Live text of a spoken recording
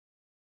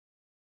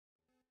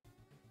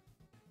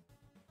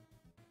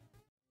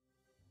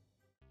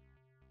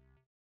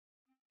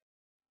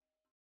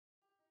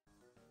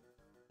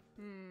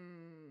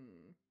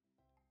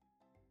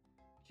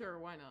Sure,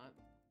 why not?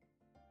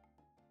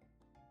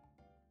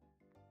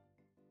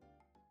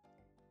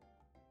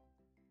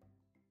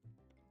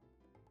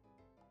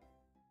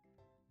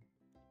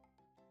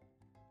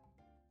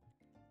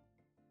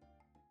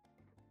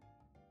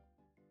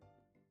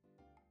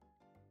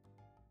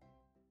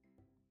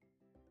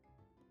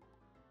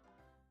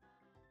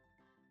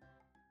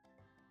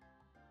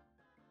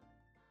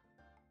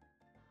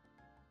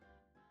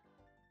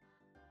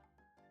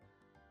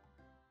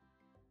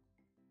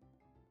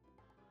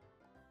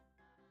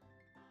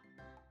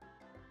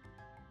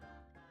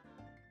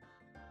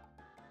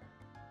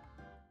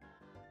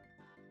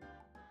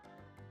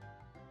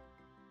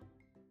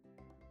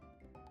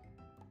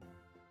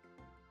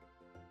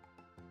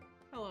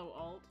 Hello,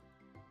 Alt.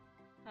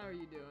 How are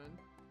you doing?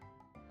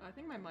 I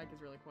think my mic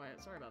is really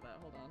quiet. Sorry about that.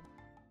 Hold on.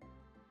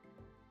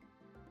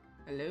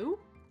 Hello?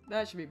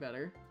 That should be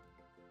better.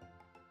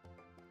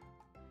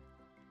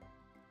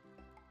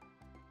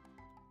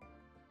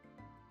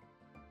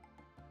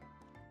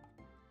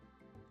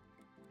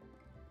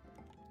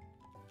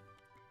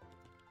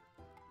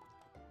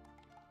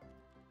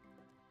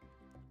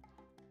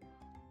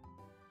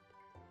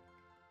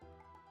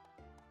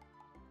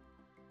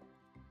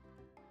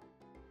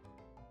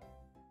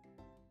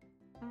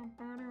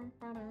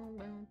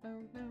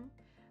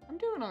 I'm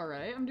doing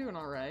alright, I'm doing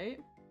alright.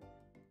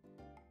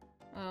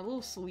 A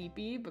little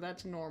sleepy, but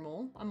that's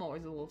normal. I'm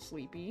always a little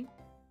sleepy.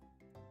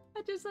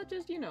 That just,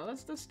 you know,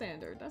 that's the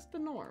standard. That's the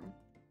norm.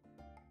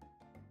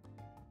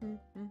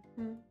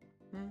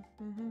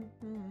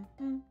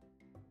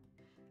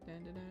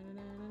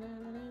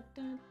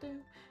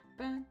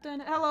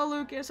 Hello,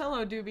 Lucas.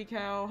 Hello, Doobie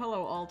Cow.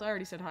 Hello, Alt. I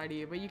already said hi to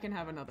you, but you can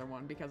have another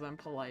one because I'm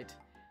polite.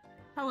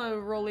 Hello,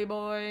 Rolly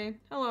Boy.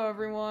 Hello,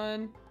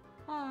 everyone.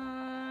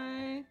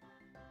 Hi.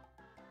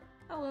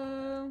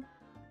 Hello.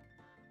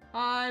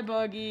 Hi,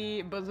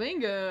 Buggy.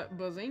 Bazinga.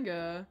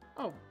 Bazinga.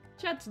 Oh,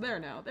 chat's there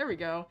now. There we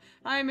go.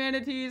 Hi,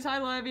 Manatees. Hi,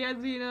 Livy. Hi,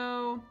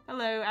 Zeno.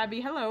 Hello, Abby.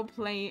 Hello,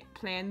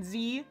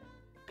 Planzy.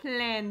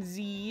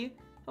 Planzy.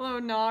 Hello,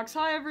 Nox.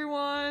 Hi,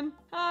 everyone.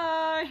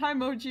 Hi. Hi,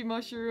 Mochi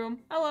Mushroom.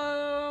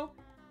 Hello.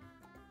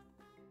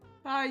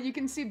 Hi, you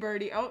can see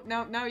Birdie. Oh,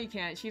 no, now you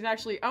can't. She's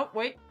actually... Oh,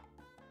 wait.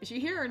 Is she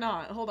here or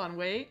not? Hold on,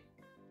 wait.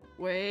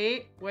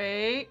 Wait.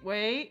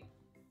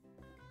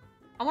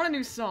 I want a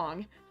new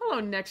song.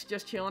 Hello, Next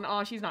Just Chillin'.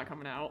 Aw, she's not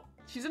coming out.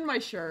 She's in my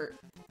shirt.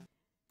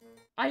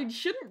 I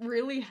shouldn't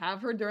really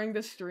have her during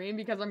this stream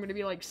because I'm gonna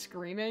be, like,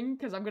 screaming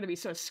because I'm gonna be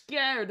so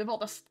scared of all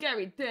the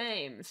scary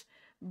things.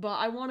 But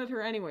I wanted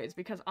her anyways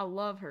because I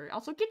love her.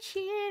 Also, get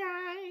cheated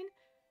on.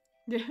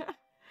 Yeah.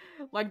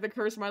 Like the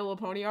Curse My Little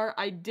Pony art.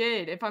 I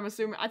did, if I'm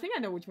assuming. I think I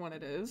know which one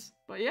it is.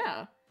 But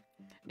yeah.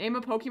 Name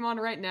a Pokemon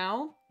right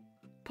now.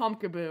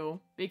 Pumpkaboo.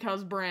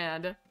 Because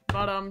brand.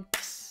 But,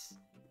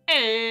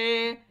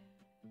 hey!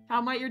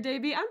 How might your day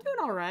be? I'm doing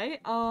alright.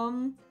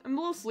 I'm a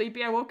little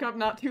sleepy. I woke up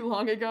not too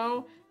long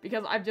ago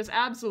because I've just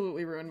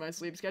absolutely ruined my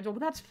sleep schedule,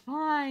 but that's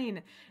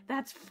fine.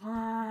 That's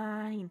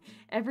fine.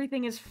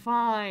 Everything is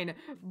fine.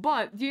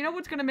 But, do you know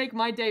what's gonna make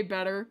my day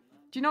better?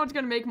 Do you know what's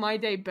gonna make my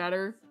day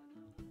better?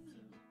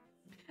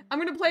 I'm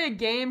gonna play a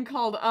game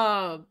called,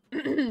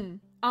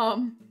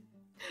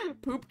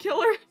 Poop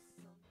Killer?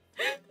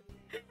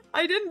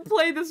 I didn't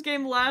play this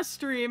game last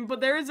stream, but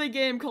there is a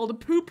game called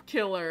Poop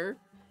Killer.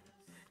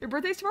 Your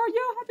birthday's tomorrow?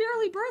 Yo, happy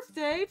early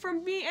birthday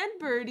from me and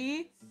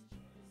Birdie.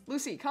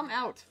 Lucy, come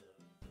out.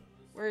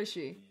 Where is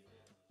she?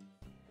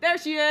 There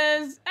she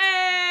is!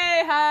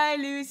 Hey! Hi,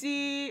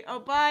 Lucy! Oh,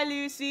 bye,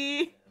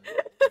 Lucy!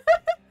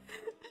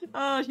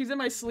 Oh, she's in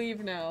my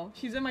sleeve now.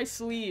 She's in my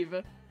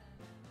sleeve.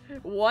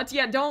 What?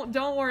 Yeah,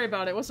 don't worry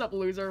about it. What's up,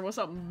 loser? What's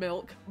up,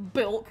 milk?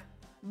 Bilk?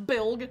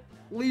 Bilg?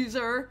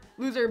 Loser?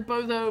 Loser,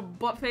 bozo,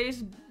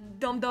 buttface,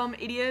 dumb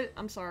idiot?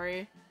 I'm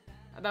sorry.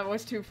 That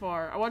was too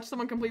far. I watched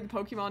someone complete the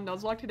Pokemon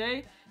Nuzlocke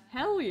today.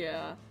 Hell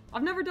yeah.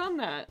 I've never done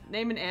that.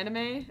 Name an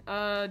anime?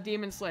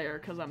 Demon Slayer,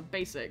 because I'm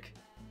basic.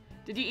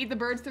 Did you eat the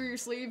birds through your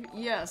sleeve?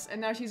 Yes,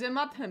 and now she's in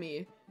my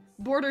tummy.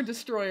 Border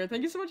Destroyer,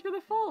 thank you so much for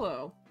the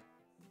follow.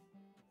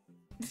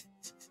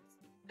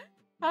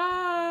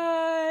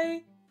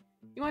 Hi!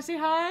 You wanna say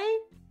hi?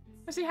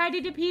 Wanna say hi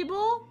to the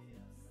people?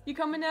 You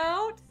coming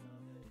out?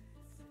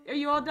 Are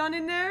you all done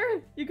in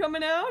there? You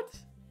coming out?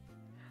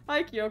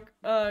 Hi,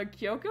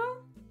 Kyoko?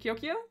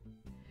 Kyokyo?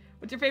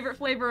 What's your favorite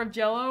flavor of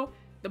Jell-O?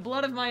 The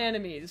blood of my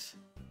enemies.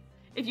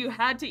 If you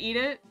had to eat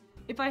it,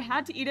 if I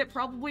had to eat it,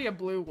 probably a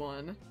blue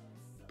one.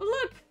 But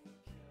look!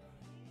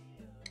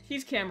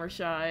 She's camera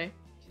shy.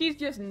 She's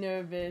just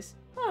nervous.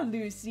 Oh,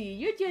 Lucy,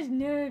 you're just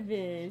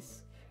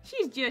nervous.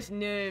 She's just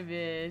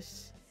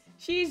nervous.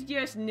 She's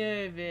just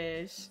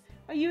nervous.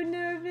 Are you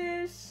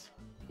nervous?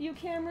 Are you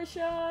camera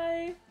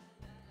shy?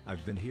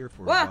 I've been here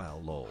for a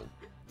while, lol.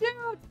 Dude,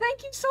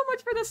 thank you so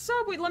much for the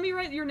sub. Wait, let me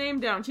write your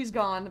name down. She's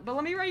gone. But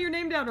let me write your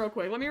name down real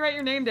quick. Let me write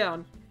your name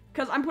down.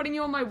 Because I'm putting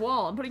you on my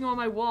wall. I'm putting you on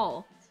my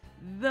wall.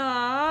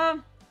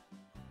 The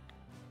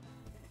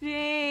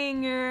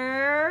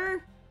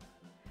Finger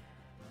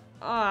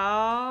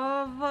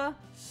of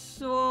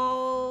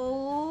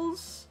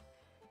Souls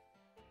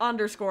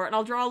 _ and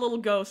I'll draw a little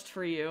ghost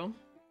for you.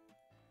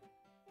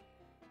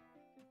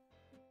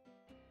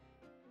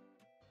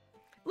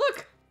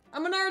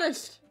 an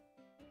artist!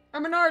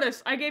 I'm an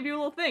artist! I gave you a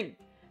little thing.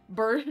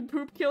 Bird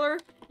poop killer?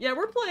 Yeah,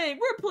 we're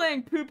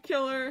playing poop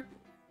killer.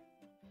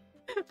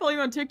 Following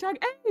on TikTok?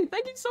 Hey,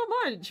 thank you so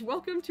much!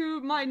 Welcome to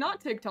my not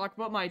TikTok,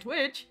 but my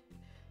Twitch.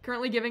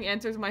 Currently giving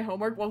answers to my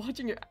homework while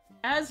watching it,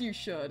 as you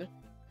should.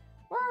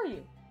 Where are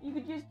you? You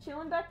could just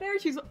chilling back there?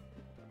 She's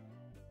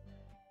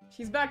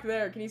back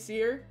there. Can you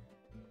see her?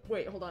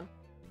 Wait, hold on.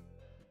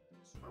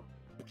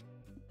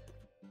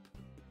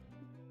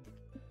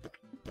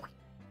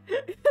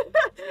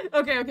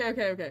 Okay.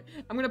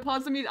 I'm gonna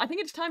pause the music. I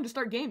think it's time to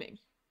start gaming.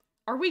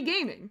 Are we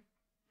gaming?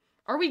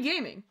 Are we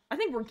gaming? I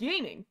think we're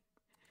gaming.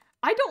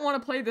 I don't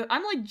want to play this.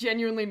 I'm like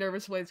genuinely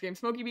nervous to play this game.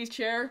 SmokeeBee's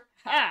chair.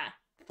 Ha!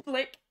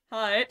 Flick.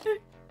 Hi.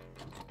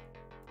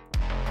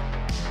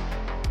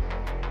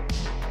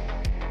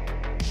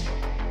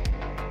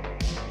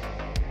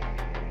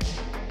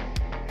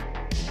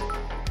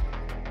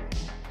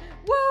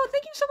 Whoa,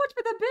 thank you so much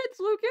for the bits,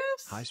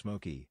 Lucas! Hi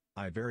Smokee,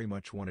 I very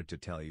much wanted to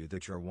tell you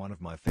that you're one of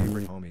my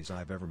favorite homies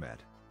I've ever met.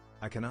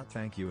 I cannot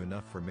thank you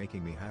enough for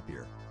making me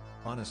happier.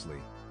 Honestly,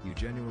 you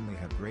genuinely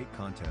have great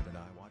content and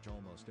I watch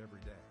almost every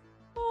day.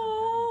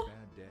 Aww. I'm having a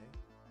bad day?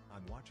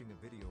 I'm watching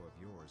a video of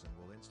yours and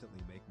will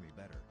instantly make me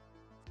better.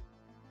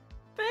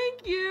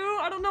 Thank you!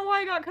 I don't know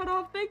why I got cut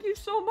off. Thank you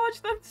so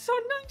much. That's so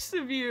nice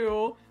of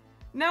you.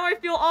 Now I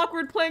feel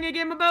awkward playing a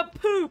game about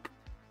poop.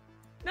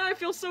 Now I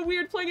feel so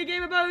weird playing a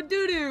game about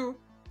doo-doo.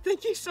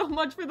 Thank you so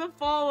much for the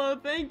follow.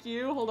 Thank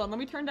you. Hold on, let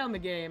me turn down the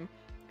game.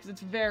 Because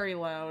it's very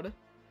loud.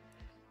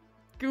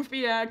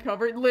 Goofy ad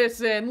cover.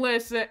 Listen.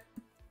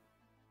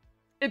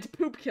 It's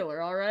Poop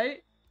Killer,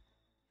 alright?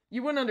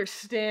 You wouldn't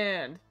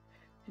understand.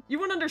 You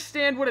wouldn't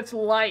understand what it's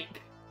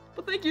like.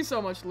 But thank you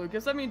so much,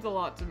 Lucas. That means a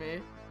lot to me.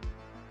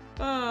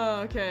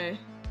 Okay.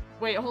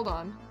 Wait, hold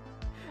on.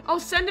 Oh,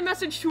 send a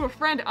message to a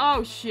friend.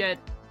 Oh, shit.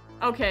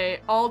 Okay,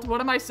 Alt, what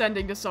am I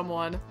sending to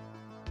someone?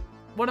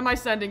 What am I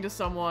sending to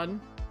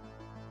someone?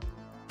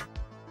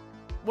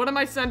 What am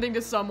I sending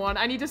to someone?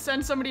 I need to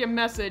send somebody a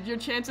message. Your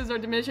chances are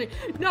diminishing.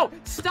 No,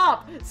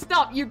 stop!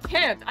 Stop! You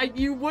can't!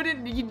 You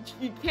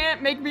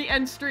can't make me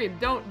end stream.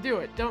 Don't do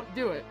it. Don't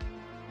do it.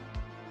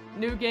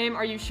 New game,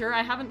 are you sure?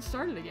 I haven't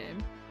started a game.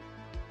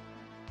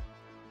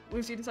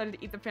 Lucy decided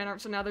to eat the fan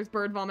art, so now there's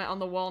bird vomit on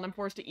the wall and I'm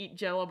forced to eat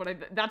Jello, but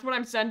that's what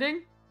I'm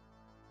sending?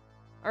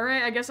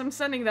 Alright, I guess I'm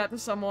sending that to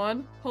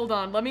someone. Hold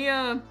on, let me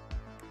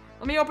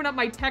open up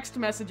my text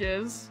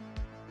messages.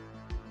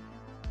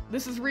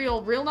 This is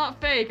real not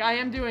fake. I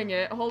am doing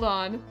it. Hold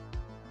on.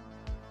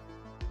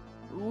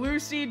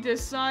 Lucy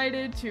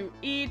decided to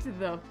eat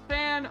the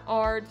fan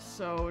art,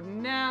 so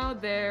now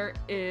there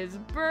is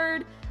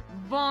bird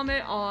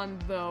vomit on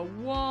the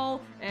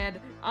wall, and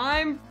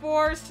I'm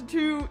forced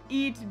to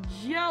eat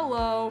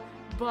Jello,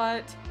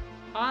 but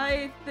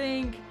I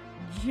think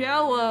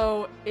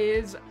Jello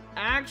is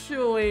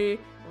actually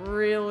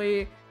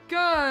really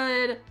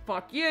good.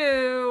 Fuck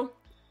you.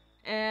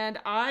 And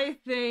I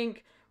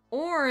think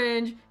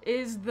orange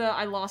is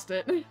I lost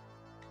it.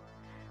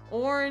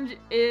 Orange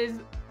is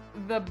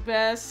the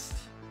best.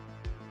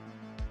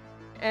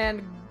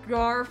 And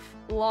Garf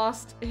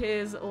lost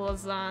his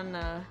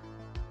lasagna.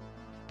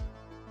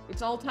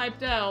 It's all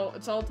typed out.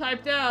 It's all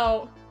typed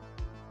out.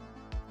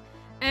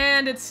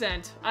 And it's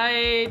sent.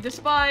 I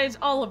despise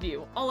all of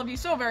you. All of you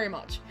so very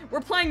much.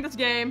 We're playing this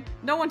game.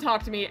 No one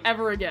talk to me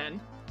ever again.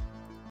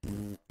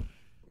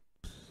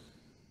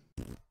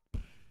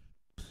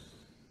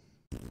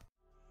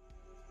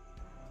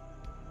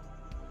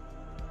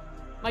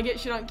 I get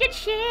shit on. Get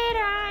shit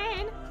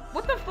on!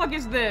 What the fuck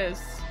is this?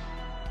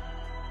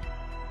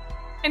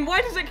 And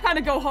why does it kind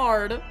of go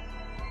hard?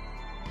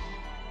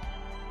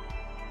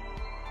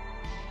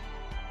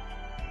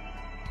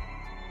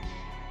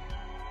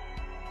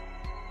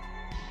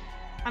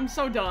 I'm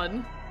so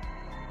done.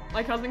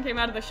 My cousin came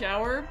out of the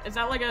shower. Is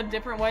that like a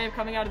different way of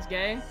coming out as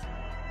gay?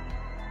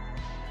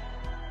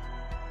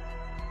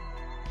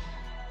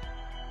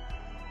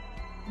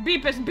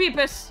 Beepus,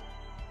 beepus!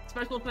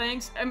 Special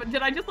thanks.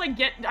 Did I just like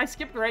I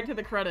skipped right to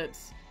the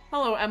credits.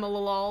 Hello, Emma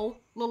Lalal.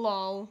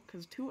 Lalal.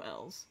 Cause 2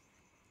 L's.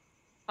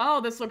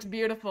 Oh, this looks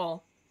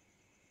beautiful.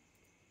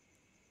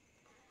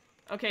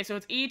 Okay, so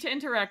it's E to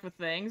interact with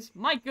things.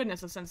 My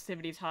goodness, the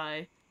sensitivity's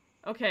high.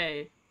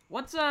 Okay.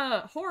 What's,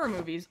 horror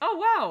movies? Oh,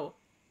 wow!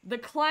 The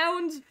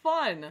clown's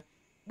fun!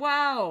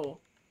 Wow!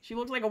 She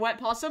looks like a wet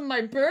possum.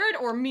 My bird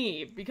or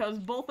me? Because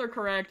both are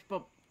correct,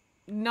 but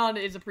none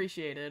is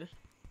appreciated.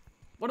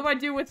 What do I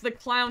do with the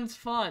clown's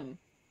fun?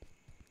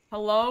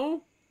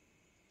 Hello?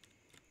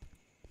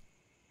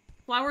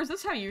 Flower, is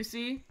this how you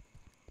see?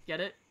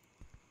 Get it?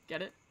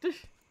 Get it?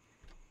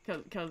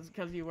 Cause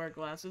you wear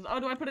glasses. Oh,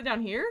 do I put it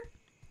down here?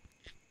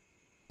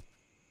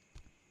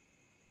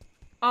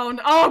 Oh,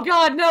 no, oh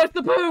god, no, it's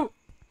the poo!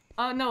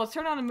 No, let's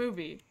turn on a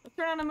movie. Let's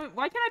turn on a movie.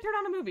 Why can't I turn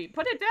on a movie?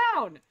 Put it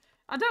down!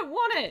 I don't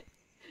want it!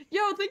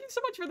 Yo, thank you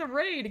so much for the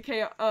raid,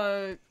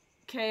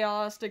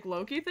 Chaotic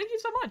Loki. Thank you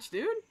so much,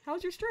 dude.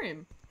 How's your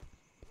stream?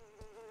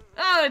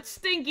 Oh, it's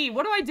stinky!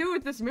 What do I do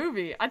with this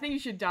movie? I think you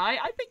should die.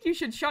 I think you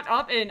should shut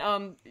up and,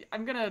 I'm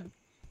gonna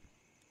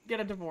get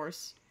a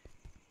divorce.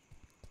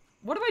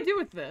 What do I do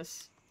with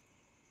this?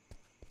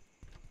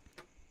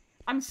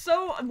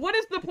 What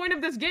is the point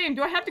of this game?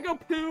 Do I have to go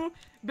poo?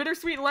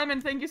 Bittersweet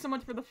Lemon, thank you so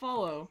much for the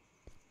follow.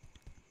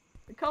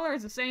 The color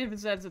is the same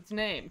as its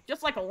name.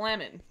 Just like a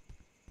lemon.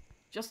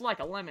 Just like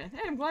a lemon.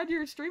 Hey, I'm glad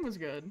your stream was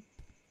good.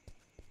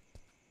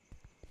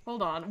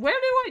 Hold on. Where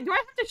do I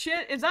have to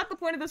shit? Is that the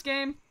point of this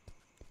game?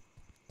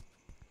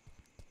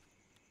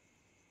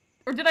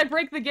 Or did I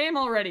break the game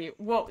already?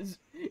 Whoa.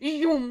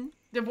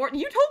 Divorce.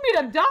 You told me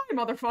to die,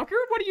 motherfucker!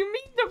 What do you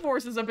mean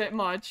divorce is a bit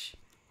much?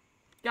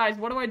 Guys,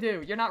 what do I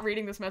do? You're not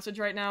reading this message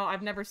right now?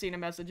 I've never seen a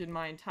message in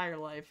my entire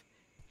life.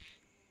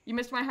 You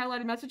missed my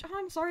highlighted message? Oh,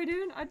 I'm sorry,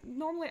 dude.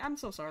 I'm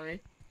so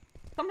sorry.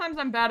 Sometimes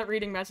I'm bad at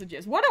reading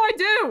messages. What do I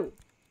do?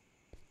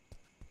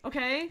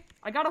 Okay,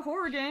 I got a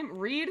horror game.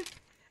 Read.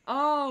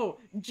 Oh,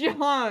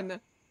 John.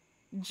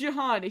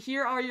 John,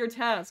 here are your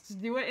tasks.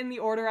 Do it in the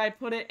order I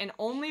put it, and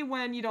only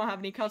when you don't have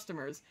any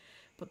customers.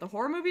 Put the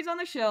horror movies on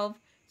the shelf.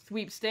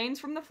 Sweep stains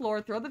from the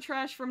floor, throw the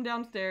trash from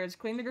downstairs,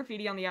 clean the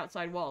graffiti on the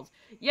outside walls.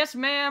 Yes,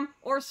 ma'am,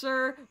 or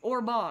sir,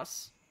 or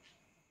boss.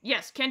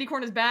 Yes, candy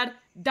corn is bad.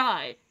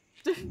 Die.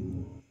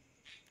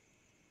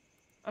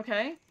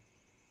 Okay.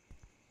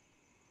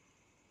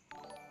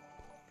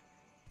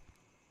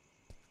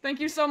 Thank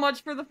you so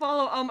much for the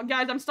follow.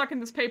 Guys, I'm stuck in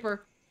this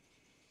paper.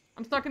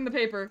 I'm stuck in the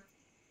paper.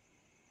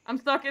 I'm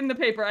stuck in the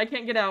paper. I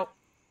can't get out.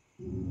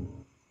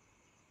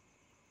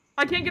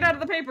 I can't get out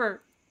of the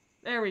paper.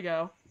 There we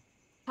go.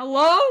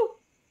 Hello?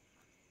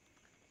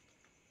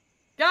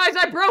 Guys,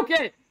 I broke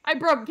it! I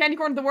broke candy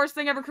corn, the worst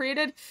thing ever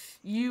created.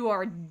 You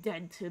are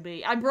dead to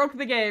me. I broke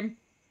the game.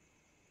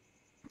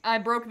 I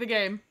broke the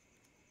game.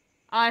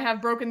 I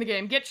have broken the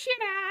game. Get shit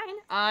on!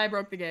 I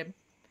broke the game.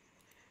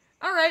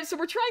 Alright, so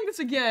we're trying this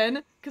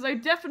again, because I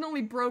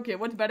definitely broke it.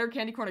 What's better,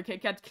 candy corn or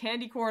Kit Kat?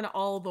 Candy corn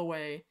all the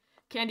way.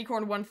 Candy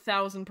corn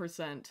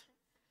 1000%.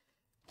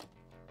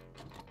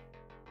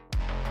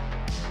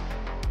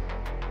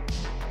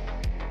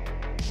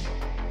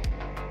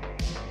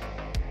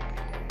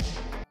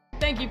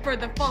 Thank you for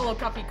the follow,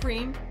 Coffee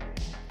Cream.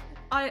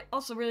 I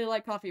also really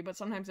like coffee, but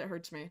sometimes it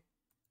hurts me.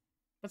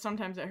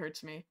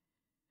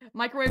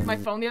 Microwaved my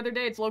phone the other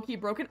day, it's low-key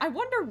broken. I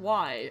wonder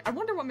why. I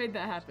wonder what made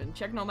that happen.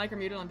 Check no mic or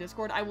muted on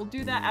Discord. I will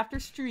do that after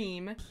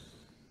stream.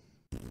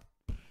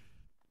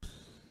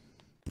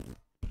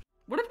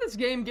 What if this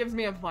game gives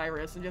me a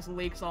virus and just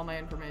leaks all my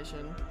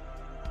information?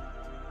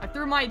 I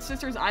threw my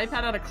sister's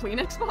iPad at a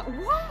Kleenex spot?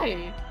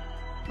 Why?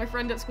 My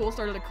friend at school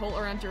started a cult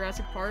around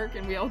Jurassic Park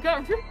and we all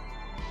got...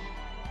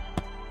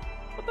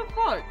 What the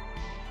fuck?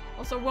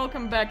 Also,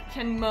 welcome back,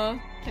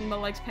 Kenma. Kenma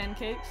likes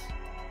pancakes.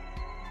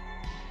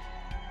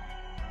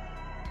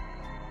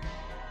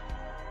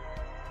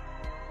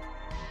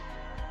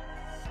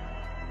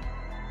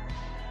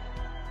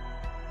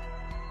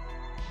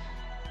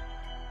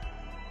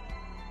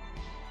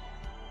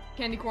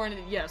 Candy corn,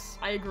 yes,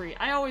 I agree.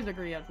 I always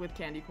agree with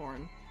candy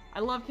corn. I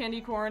love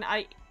candy corn.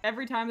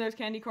 Every time there's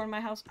candy corn in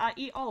my house, I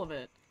eat all of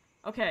it.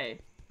 Okay.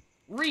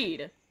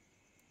 Read.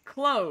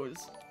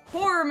 Close.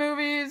 Horror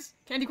movies!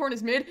 Candy corn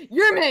is mid.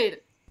 You're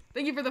mid!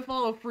 Thank you for the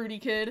follow, Fruity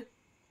Kid.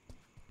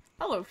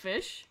 Hello,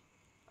 fish.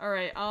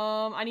 Alright,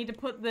 I need to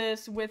put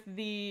this with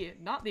the...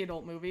 Not the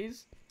adult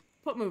movies.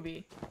 Put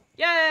movie.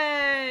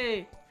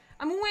 Yay!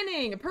 I'm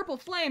winning! A purple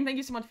flame, thank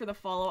you so much for the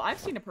follow. I've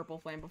seen a purple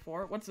flame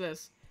before. What's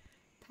this?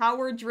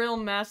 Power Drill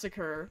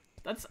Massacre.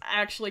 That's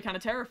actually kind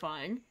of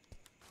terrifying.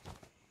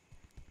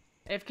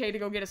 AFK to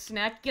go get a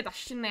snack. Get a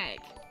snack.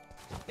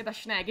 Get a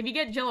snack. If you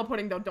get Jello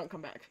pudding, though, don't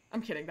come back.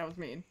 I'm kidding, that was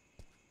mean.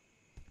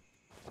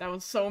 That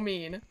was so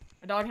mean.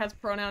 My dog has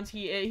pronouns.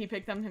 He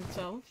picked them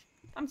himself.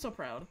 I'm so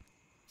proud.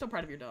 So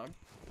proud of your dog.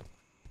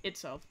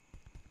 Itself.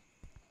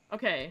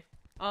 Okay.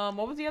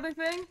 What was the other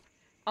thing?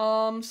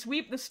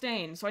 Sweep the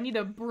stain. So I need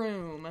a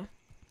broom.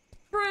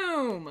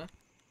 Broom!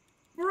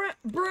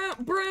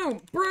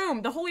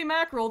 Broom! The holy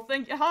mackerel,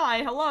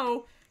 hi,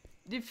 hello.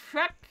 The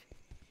fuck?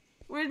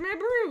 Where's my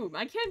broom?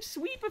 I can't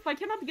sweep if I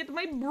cannot get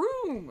my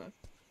broom.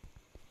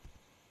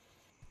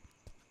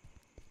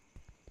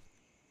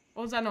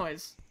 What was that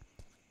noise?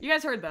 You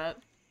guys heard that.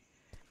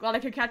 Glad I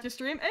could catch a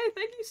stream. Hey,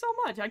 thank you so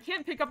much. I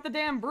can't pick up the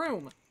damn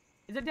broom.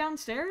 Is it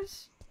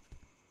downstairs?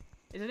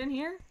 Is it in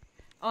here?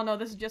 Oh no,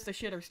 this is just a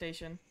shitter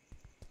station.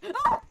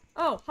 Ah!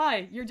 Oh,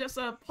 hi. You're just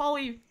a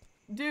poly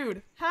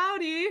dude.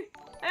 Howdy.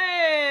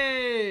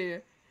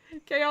 Hey!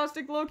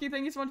 Chaotic Loki,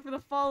 thank you so much for the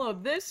follow.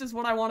 This is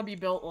what I want to be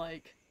built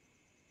like.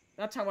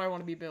 That's how I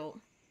want to be built.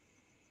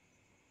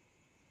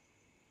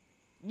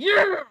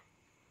 Yeah!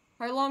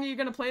 How long are you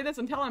gonna play this?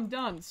 Until I'm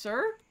done,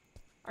 sir?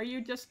 Are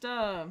you just,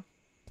 I'll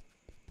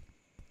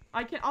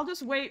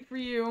just wait for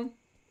you.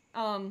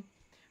 What's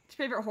your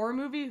favorite horror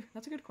movie?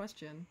 That's a good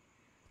question.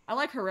 I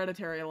like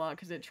Hereditary a lot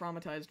because it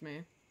traumatized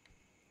me.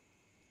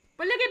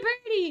 But look at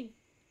Birdie!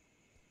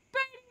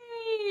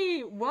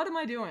 Birdie! What am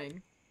I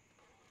doing?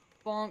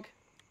 Bonk.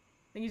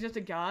 Think he's just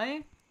a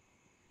guy?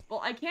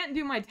 Well, I can't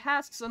do my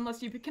tasks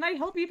unless you pick- Can I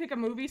help you pick a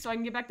movie so I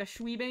can get back to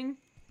schweebing?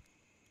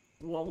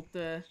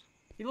 Walter.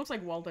 He looks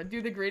like Walter.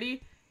 Do the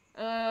gritty.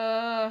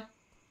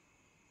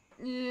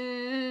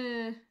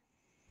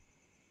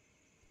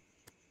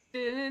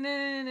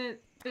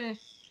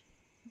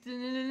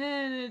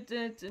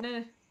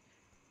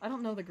 I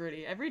don't know the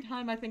gritty. Every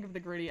time I think of the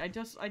gritty, I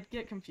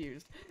get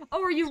confused.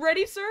 Oh, are you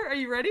ready, sir? Are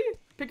you ready?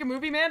 Pick a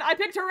movie, man. I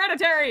picked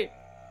Hereditary!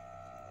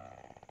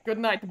 Good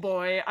night,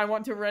 boy. I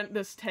want to rent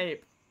this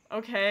tape.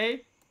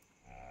 Okay?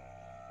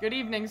 Good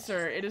evening,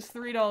 sir. It is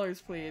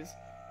 $3, please.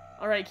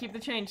 Alright, keep the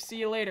change. See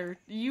you later.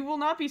 You will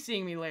not be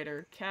seeing me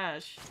later.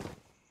 Cash.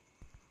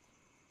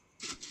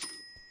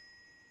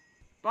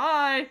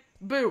 Bye!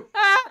 Boo!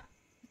 Ah!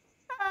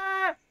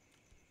 Ah!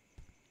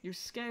 You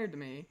scared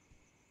me.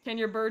 Can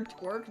your bird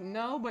twerk?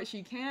 No, but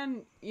she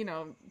can, you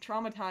know,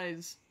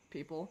 traumatize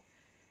people.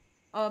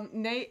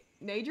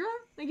 Nadra?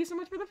 Thank you so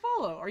much for the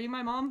follow. Are you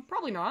my mom?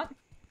 Probably not.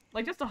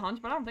 Like, just a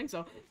hunch, but I don't think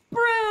so.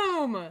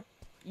 Broom!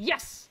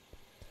 Yes!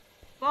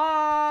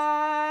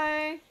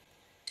 Bye!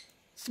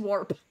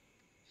 Swarp.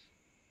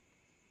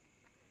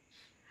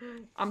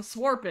 I'm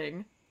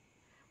swarping.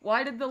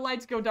 Why did the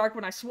lights go dark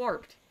when I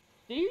swarped?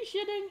 Are you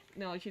shitting?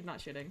 No, she's not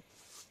shitting.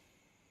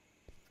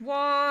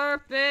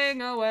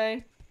 Swarping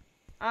away.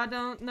 I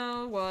don't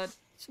know what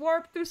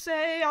swarp to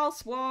say. I'll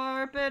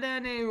swarp it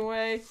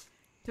anyway.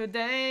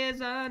 Today is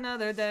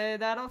another day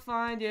that I'll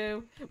find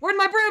you. Where'd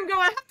my broom go?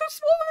 I have to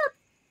swarp!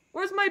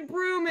 Where's my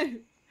broom?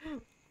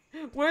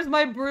 Where's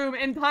my broom?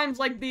 In times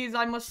like these,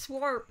 I must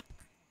swarp.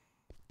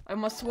 I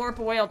must swarp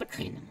away all the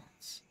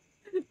criminals.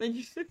 Thank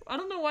you. I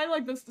don't know why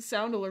like this the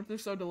sound alerts are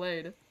so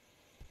delayed.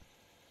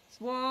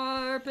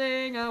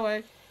 Swarping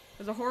away.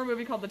 There's a horror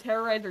movie called The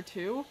Terrorizer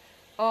 2.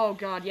 Oh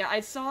god, yeah, I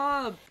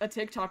saw a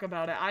TikTok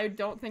about it. I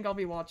don't think I'll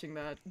be watching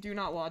that. Do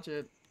not watch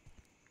it.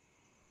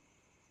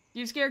 Do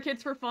you scare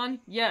kids for fun?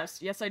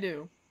 Yes. Yes, I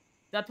do.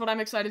 That's what I'm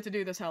excited to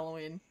do this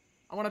Halloween.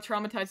 I want to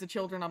traumatize the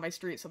children on my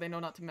street so they know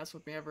not to mess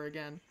with me ever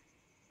again.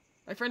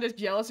 My friend is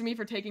jealous of me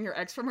for taking her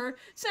ex from her.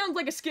 Sounds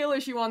like a skill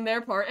issue on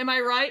their part. Am I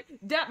right?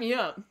 Dap me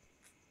up.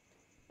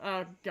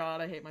 Oh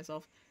god, I hate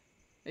myself.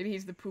 Maybe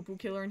he's the poo-poo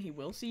killer and he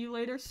will see you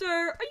later. Sir,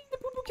 are you the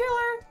poo-poo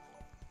killer?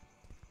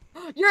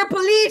 You're a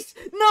police!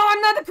 No,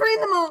 I'm not a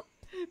criminal!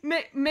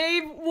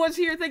 Maeve was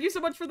here. Thank you so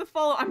much for the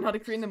follow. I'm not a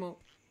criminal.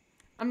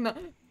 I'm not...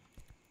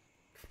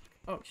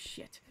 Oh,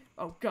 shit.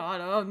 Oh, God.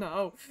 Oh,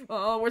 no.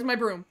 Oh, where's my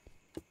broom?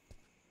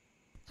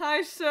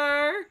 Hi,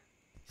 sir.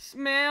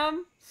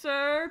 Ma'am.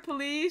 Sir.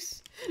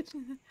 Police.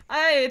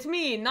 Hey, it's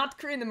me, not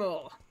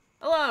criminal.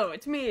 Hello,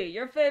 it's me,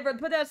 your favorite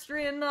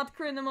pedestrian, not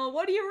criminal.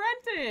 What are you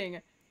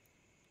renting?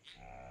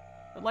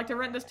 I'd like to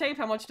rent this tape.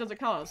 How much does it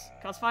cost?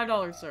 Costs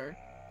 $5, sir.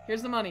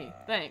 Here's the money.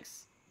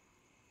 Thanks.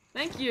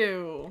 Thank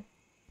you.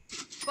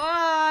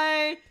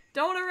 Bye!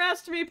 Don't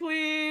arrest me,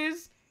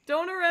 please!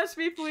 Don't arrest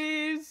me,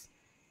 please!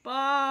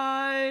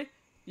 Bye!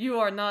 You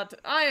are not-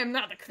 I am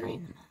not a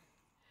criminal.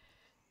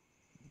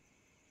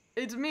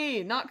 It's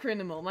me, not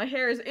criminal. My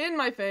hair is in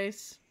my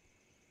face.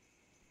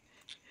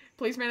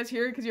 Policeman is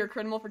here because you're a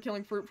criminal for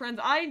killing fruit friends.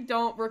 I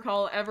don't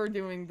recall ever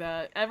doing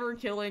that. Ever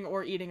killing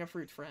or eating a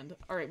fruit friend.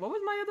 Alright, what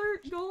was my other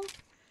goal?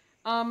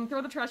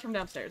 Throw the trash from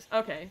downstairs.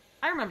 Okay.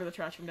 I remember the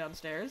trash from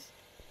downstairs.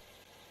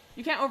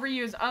 You can't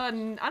overuse, I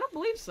don't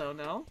believe so,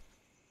 no.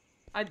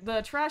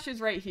 The trash is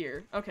right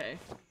here. Okay.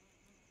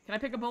 Can I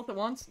pick up both at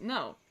once?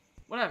 No.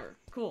 Whatever.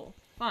 Cool.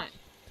 Fine.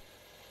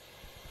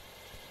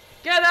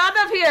 Get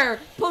out of here,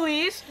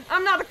 police!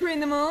 I'm not a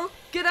criminal!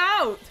 Get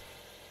out!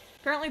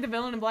 Apparently the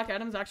villain in Black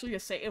Adam is actually a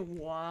Satan.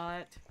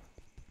 What?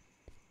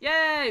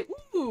 Yay!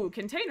 Ooh,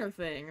 container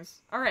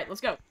things. Alright, let's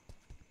go.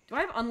 Do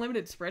I have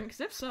unlimited sprint? Because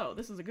if so,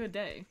 this is a good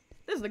day.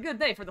 This is a good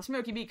day for the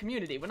SmokeeBee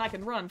community, when I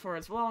can run for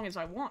as long as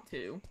I want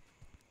to.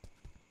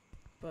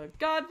 But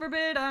God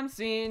forbid I'm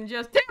seen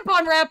just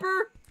tampon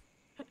wrapper!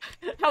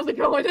 How's it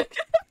going?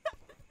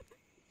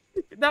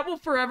 That will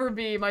forever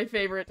be my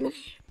favorite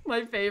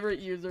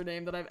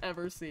username that I've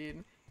ever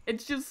seen.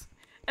 It's just,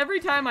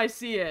 every time I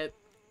see it,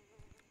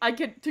 I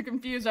get to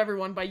confuse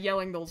everyone by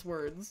yelling those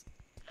words.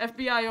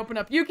 FBI, open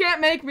up. You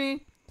can't make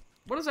me!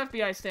 What does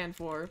FBI stand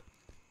for?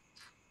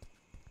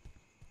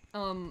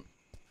 I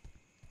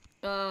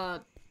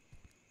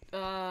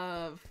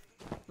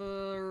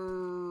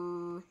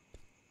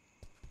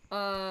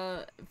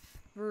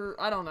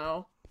don't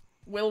know.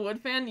 Will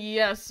Wood fan?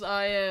 Yes,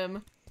 I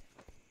am.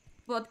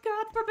 But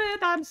God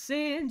forbid I'm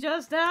seen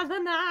just as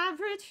an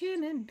average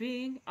human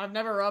being. I've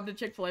never robbed a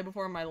Chick-fil-A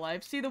before in my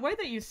life. See, the way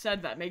that you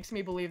said that makes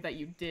me believe that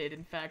you did,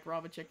 in fact,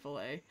 rob a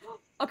Chick-fil-A.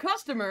 A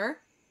customer?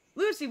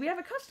 Lucy, we have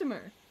a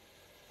customer.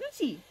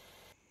 Lucy!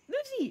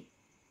 Lucy!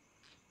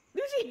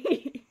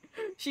 Lucy!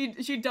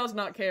 She does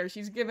not care.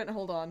 She's given,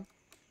 hold on.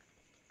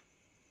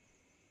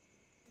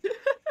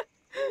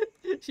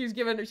 She's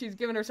given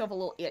herself a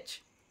little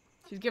itch.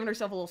 She's given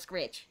herself a little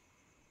scratch.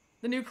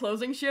 The new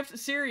closing shift?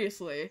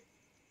 Seriously.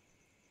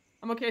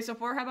 I'm okay so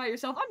far. How about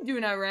yourself? I'm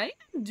doing alright.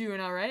 I'm doing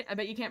alright. I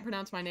bet you can't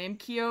pronounce my name.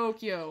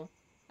 Kyo.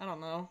 I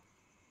don't know.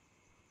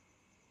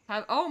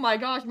 Oh my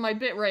gosh, my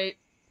bitrate.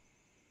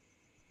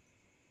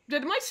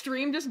 Did my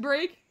stream just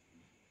break?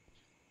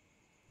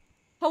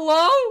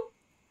 Hello?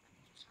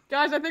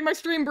 Guys, I think my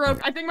stream broke.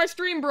 I think my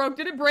stream broke.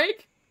 Did it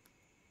break?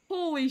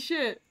 Holy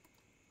shit.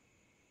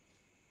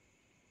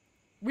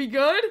 We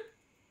good?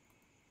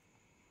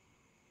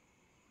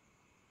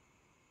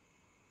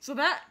 So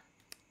that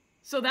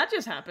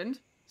just happened.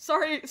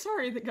 Sorry,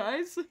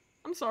 guys.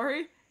 I'm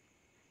sorry.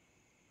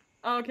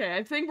 Okay,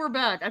 I think we're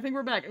back.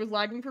 It was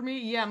lagging for me.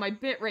 Yeah, my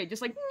bit rate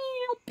just like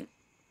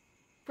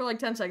for like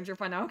 10 seconds. You're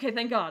fine now. Okay,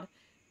 thank God.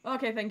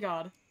 Okay, thank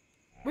God.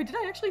 Wait, did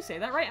I actually say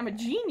that right? I'm a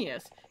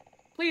genius.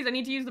 Please, I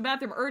need to use the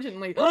bathroom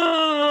urgently.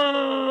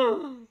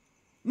 No.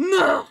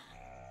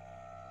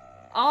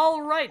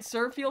 All right,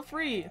 sir. Feel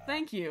free.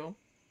 Thank you.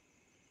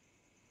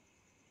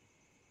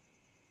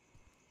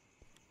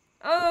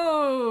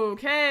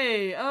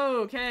 Okay,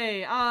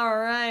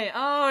 alright.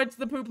 Oh, it's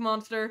the poop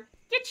monster.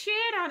 Get shit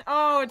on.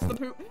 Oh, it's the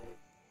poop.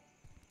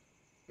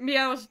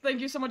 Meows, thank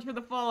you so much for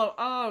the follow.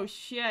 Oh,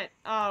 shit.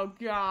 Oh,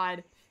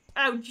 God.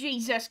 Oh,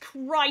 Jesus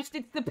Christ,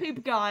 it's the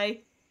poop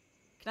guy.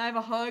 Can I have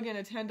a hug and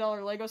a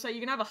 $10 Lego set?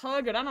 You can have a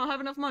hug, but I don't have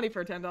enough money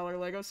for a $10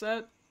 Lego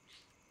set.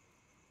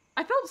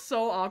 I felt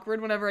so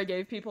awkward whenever I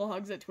gave people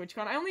hugs at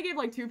TwitchCon. I only gave,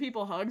 like, 2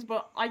 people hugs,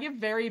 but I give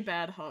very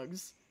bad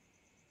hugs.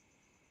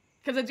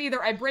 Because it's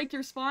either I break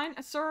your spine.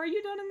 Sir, are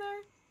you done in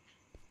there?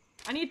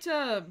 I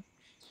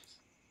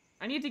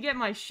need to get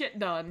my shit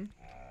done.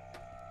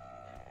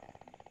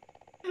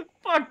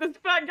 Fuck, this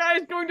fat guy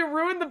is going to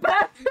ruin the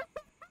bathroom.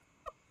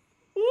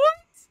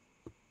 What?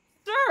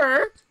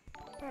 Sir?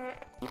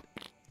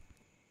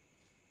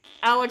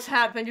 Alex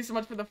Hat, thank you so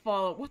much for the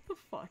follow. What the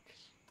fuck?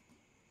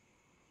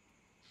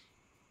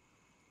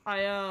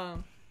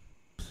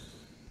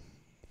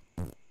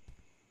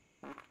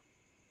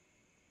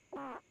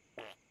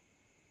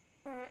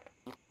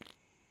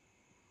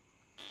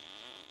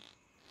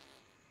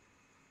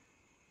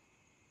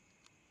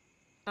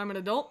 I'm an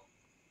adult.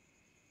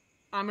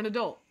 I'm an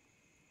adult.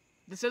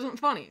 This isn't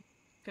funny.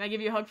 Can I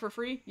give you a hug for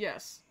free?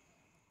 Yes.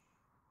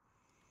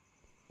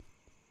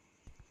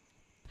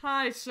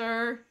 Hi,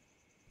 sir.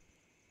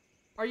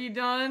 Are you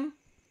done?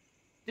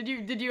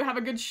 Did you have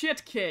a good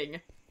shit,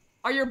 King?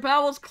 Are your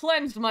bowels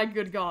cleansed, my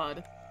good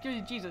God?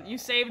 Jesus, you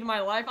saved my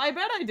life? I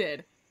bet I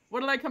did.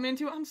 What did I come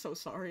into? I'm so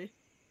sorry.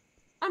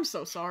 I'm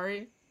so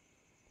sorry.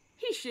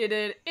 He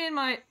shitted in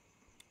my...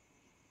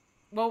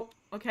 Well,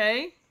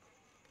 okay.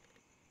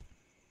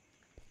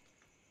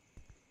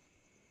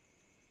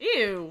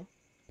 Ew.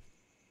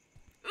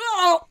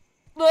 Oh!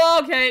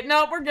 Okay,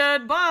 no, we're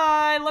good.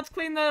 Bye! Let's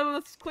clean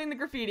the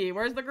graffiti.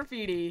 Where's the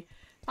graffiti?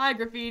 Hi,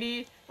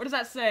 graffiti. What does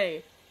that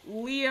say?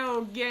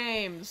 Leo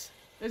Games.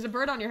 There's a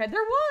bird on your head.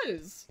 There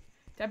was!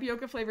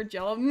 Tapioca flavored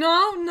jello.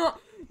 No, no,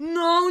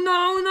 no,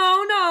 no,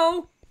 no,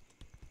 no!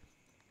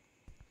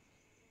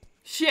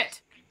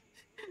 Shit!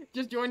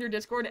 Just join your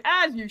Discord,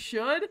 as you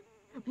should.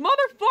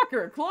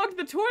 Motherfucker! Clogged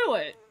the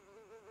toilet!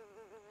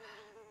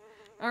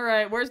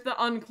 Alright, where's the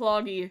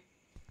uncloggy?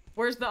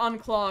 Where's the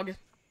unclog?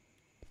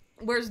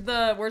 Where's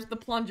the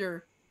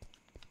plunger?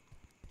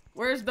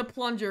 Where's the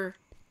plunger?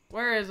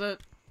 Where is it?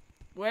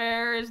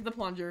 Where is the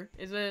plunger?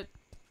 Is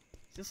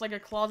this like a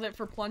closet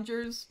for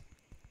plungers?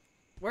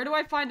 Where do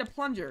I find a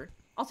plunger?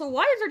 Also,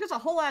 why is there just a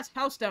whole ass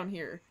house down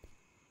here?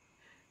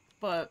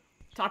 But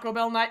Taco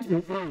Bell night.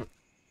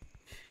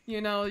 You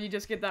know, you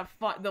just get that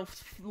the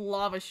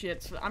lava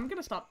shit. So I'm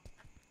gonna stop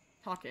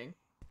talking.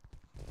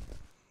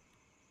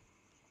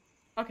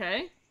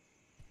 Okay.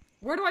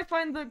 Where do I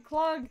find the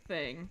clog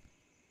thing?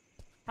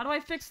 How do I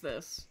fix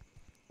this?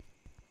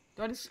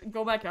 Do I just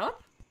go back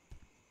up?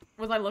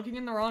 Was I looking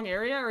in the wrong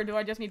area, or do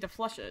I just need to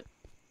flush it?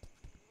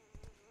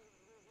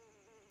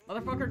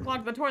 Motherfucker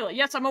clogged the toilet.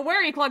 Yes, I'm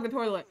aware he clogged the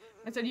toilet.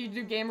 I said you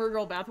do gamer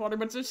girl bathwater,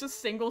 but it's just a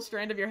single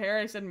strand of your hair.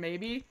 I said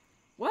maybe.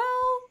 Well,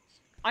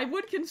 I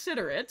would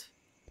consider it.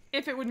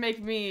 If it would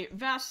make me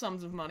vast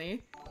sums of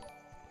money.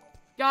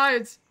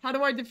 Guys, how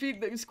do I defeat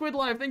the Squid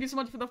Life? Thank you so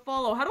much for the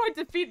follow. How do I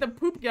defeat the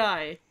poop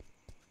guy?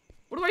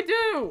 What do I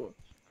do?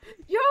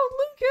 Yo,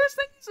 Lucas,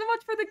 thank you so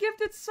much for the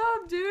gifted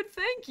sub, dude.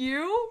 Thank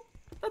you.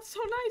 That's so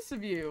nice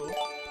of you.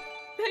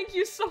 Thank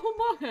you so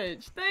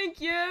much. Thank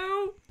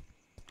you.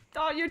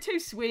 Oh, you're too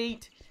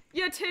sweet.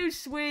 You're too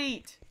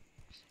sweet.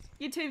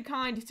 You're too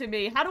kind to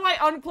me. How do I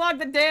unclog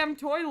the damn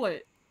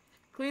toilet?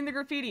 Clean the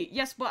graffiti.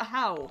 Yes, but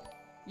how?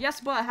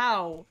 Yes, but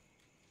how?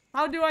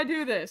 How do I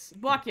do this?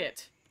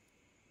 Bucket.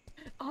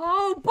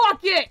 Oh,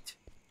 bucket!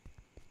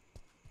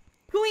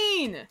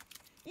 Clean!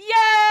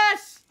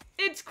 Yes!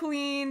 It's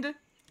cleaned.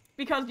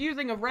 Because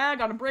using a rag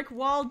on a brick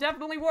wall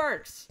definitely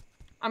works.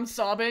 I'm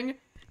sobbing.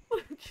 Do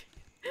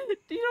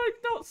you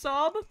don't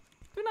sob?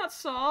 Do not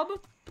sob.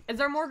 Is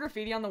there more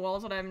graffiti on the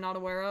walls that I am not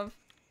aware of?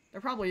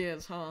 There probably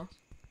is, huh?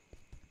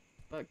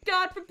 But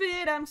God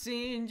forbid I'm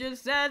seen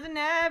just as an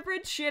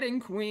average shitting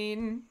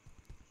queen.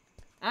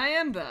 I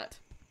am that.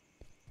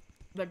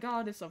 The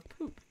goddess of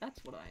poop.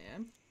 That's what I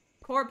am.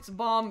 Corpse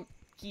bomb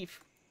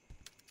Keef.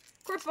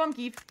 Corpse bomb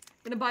Keef.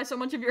 Gonna buy so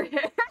much of your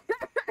hair.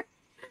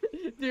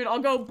 Dude, I'll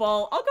go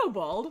bald. I'll go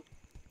bald.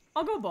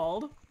 I'll go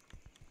bald.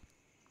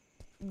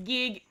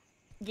 Gig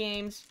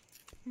games.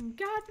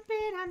 God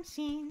forbid I'm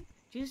seen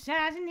just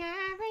as an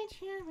average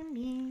human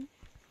being.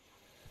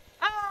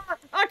 Ah!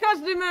 A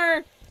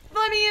customer!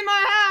 Let me in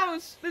my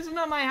house! This is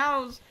not my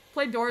house.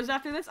 Play Doors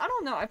after this? I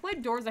don't know. I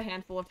played Doors a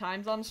handful of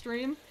times on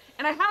stream.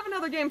 And I have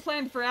another game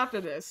planned for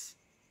after this.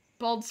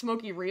 Bald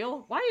Smokey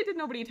real? Why did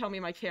nobody tell me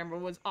my camera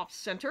was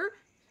off-center?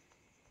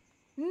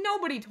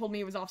 Nobody told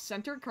me it was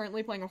off-center.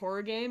 Currently playing a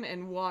horror game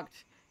and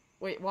walked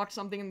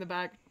something in the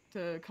back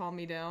to calm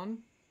me down.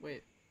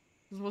 Wait,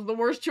 this was the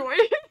worst choice.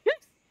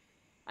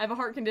 I have a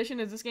heart condition.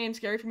 Is this game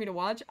scary for me to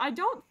watch? I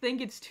don't think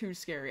it's too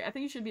scary. I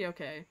think you should be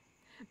okay.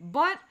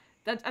 But,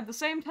 that's at the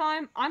same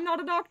time, I'm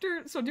not a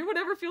doctor, so do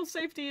whatever feels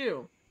safe to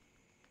you.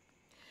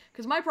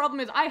 Because my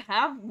problem is I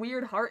have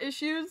weird heart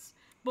issues,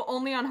 but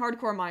only on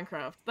hardcore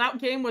Minecraft. That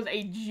game was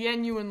a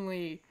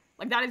genuinely,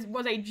 like,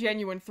 was a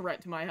genuine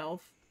threat to my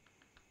health.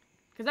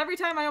 Because every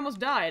time I almost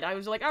died, I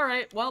was like,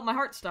 alright, well, my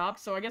heart stopped,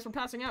 so I guess we're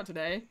passing out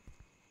today.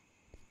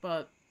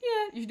 But,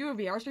 yeah, you should do a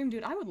VR stream?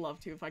 Dude, I would love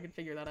to if I could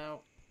figure that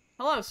out.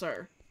 Hello,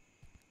 sir.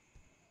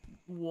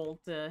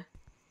 Walter.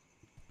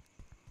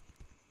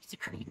 He's a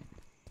creep.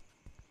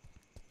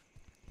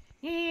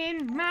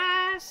 In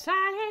my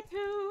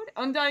solitude.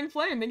 Undying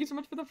Flame, thank you so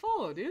much for the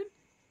follow, dude.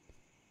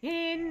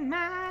 In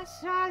my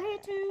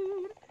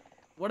solitude.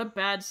 What a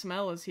bad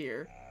smell is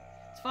here.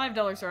 It's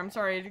 $5, sir. I'm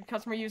sorry. A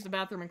customer used the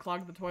bathroom and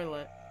clogged the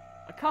toilet.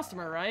 A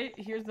customer, right?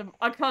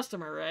 A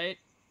customer, right?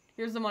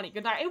 Here's the money.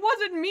 Good night. It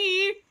wasn't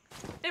me!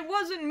 It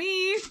wasn't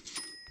me!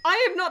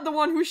 I am not the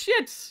one who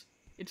shits!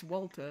 It's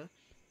Walter.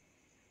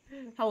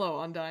 Hello,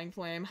 Undying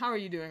Flame. How are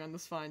you doing on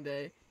this fine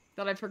day?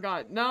 That I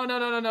forgot. No.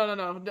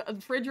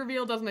 Fridge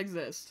reveal doesn't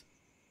exist.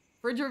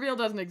 Fridge reveal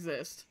doesn't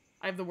exist.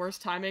 I have the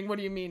worst timing. What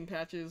do you mean,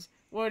 Patches?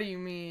 What do you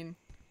mean?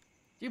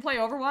 Do you play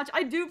Overwatch?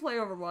 I do play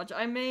Overwatch.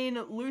 I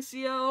main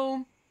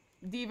Lucio,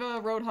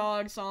 Diva,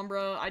 Roadhog,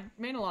 Sombra. I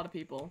main a lot of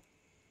people.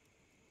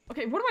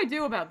 Okay, what do I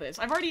do about this?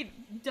 I've already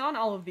done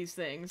all of these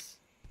things.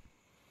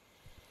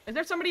 Is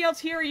there somebody else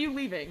here, or are you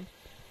leaving?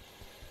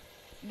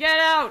 Get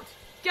out!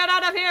 Get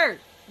out of here!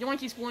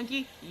 Yoinky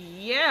splunky.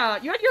 Yeah,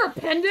 you had your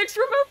appendix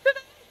removed today?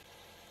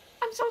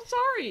 I'm so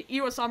sorry.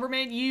 You a somber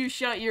main? You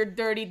shut your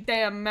dirty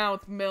damn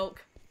mouth,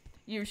 Milk.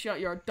 You shut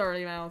your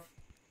dirty mouth.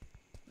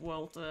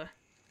 Walter,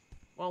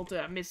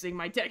 I'm missing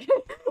my text.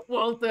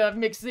 Walter, I'm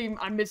missing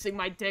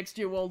my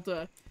texture,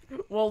 Walter.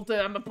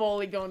 Walter, I'm a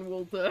polygon,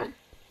 Walter.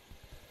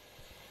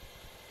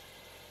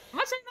 Am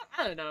I saying that?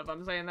 I don't know if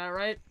I'm saying that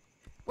right.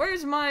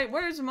 Where's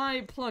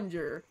my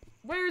plunger?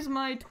 Where's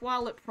my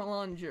toilet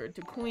plunger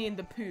to clean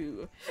the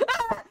poo?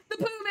 Ah! The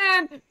poo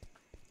man!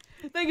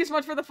 Thank you so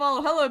much for the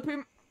follow. Hello,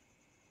 poo.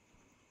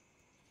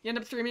 You end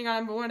up streaming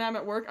when I'm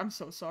at work? I'm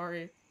so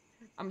sorry.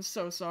 I'm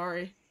so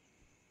sorry.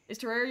 Is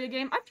Terraria a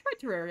game? I've tried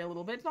Terraria a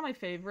little bit. It's not my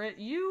favorite.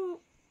 Are you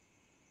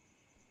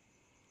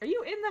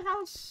in the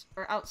house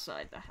or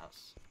outside the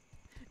house?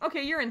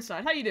 Okay, you're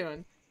inside. How you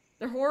doing?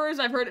 They're horrors?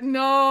 I've heard-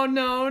 No!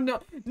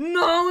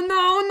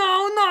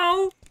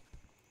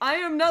 I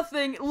am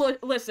nothing-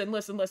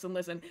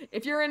 Listen.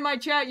 If you're in my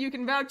chat, you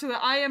can vouch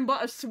that I am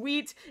but a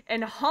sweet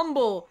and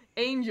humble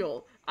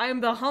angel. I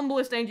am the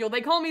humblest angel.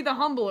 They call me the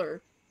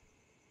Humbler.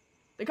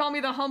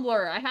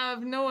 I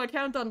have no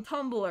account on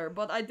Tumblr,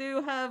 but I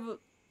do have-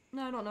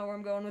 I don't know where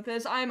I'm going with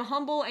this. I'm a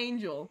humble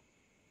angel.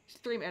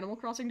 Stream Animal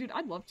Crossing? Dude,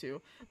 I'd love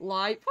to.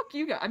 Lie. Fuck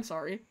you guys. I'm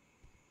sorry.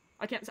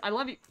 I can't- I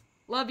love you.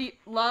 Love you.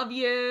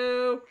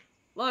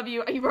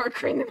 You are a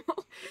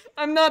criminal.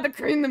 I'm not a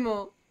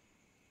criminal.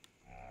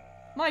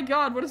 My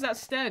god, what is that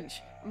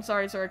stench? I'm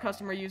sorry, sir. A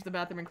customer used the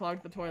bathroom and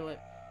clogged the toilet.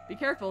 Be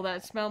careful,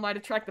 that smell might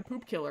attract the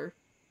poop killer.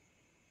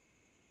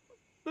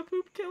 The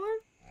poop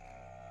killer?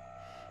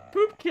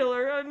 Poop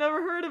killer? I've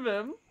never heard of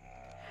him.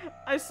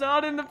 I saw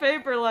it in the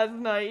paper last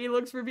night. He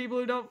looks for people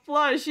who don't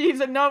flush. He's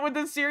a nut with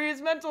the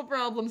serious mental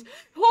problems.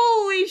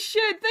 Holy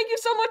shit! Thank you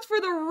so much for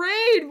the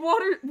raid,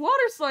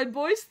 Waterslide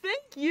boys.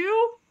 Thank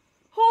you.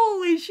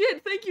 Holy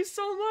shit! Thank you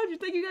so much.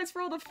 Thank you guys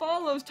for all the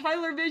follows.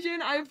 Tyler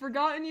Vision, I've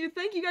forgotten you.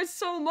 Thank you guys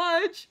so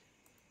much.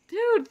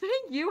 Dude,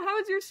 thank you. How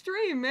was your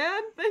stream,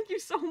 man? Thank you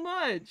so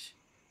much.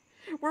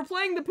 We're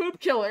playing the poop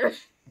killer.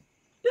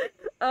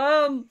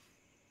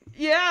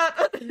 Yeah.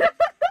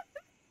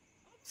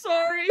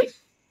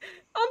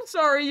 I'm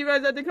sorry you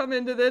guys had to come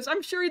into this.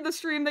 I'm sure the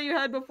stream that you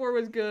had before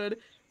was good.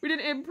 We did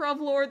improv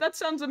lore. That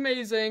sounds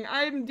amazing.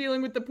 I'm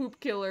dealing with the poop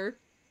killer.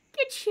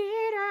 Get shit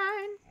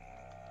on.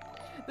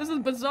 This is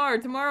bizarre.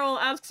 Tomorrow I'll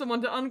ask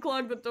someone to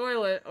unclog the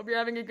toilet. Hope you're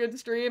having a good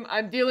stream.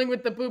 I'm dealing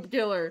with the poop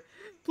killer.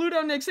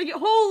 Pluto Nick, thank you.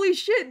 Holy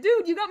shit,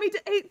 dude, you got me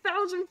to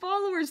 8,000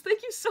 followers.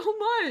 Thank you so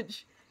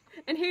much.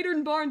 And Hater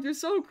and Barnes, you're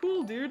so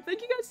cool, dude.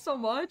 Thank you guys so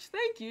much.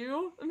 Thank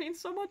you. It means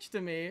so much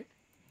to me.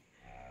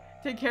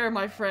 Take care,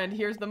 my friend.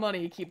 Here's the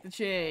money. Keep the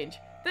change.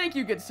 Thank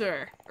you, good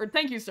sir. Or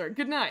thank you, sir.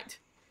 Good night.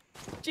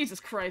 Jesus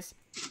Christ.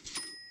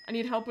 I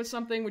need help with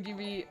something. Would you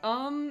be,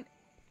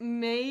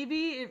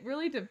 maybe? It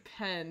really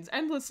depends.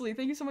 Endlessly,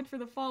 thank you so much for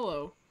the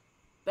follow.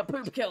 The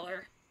poop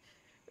killer.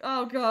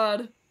 Oh,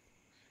 God.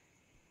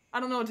 I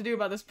don't know what to do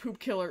about this poop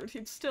killer.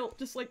 It's still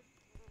just like...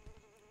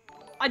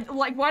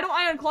 why don't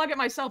I unclog it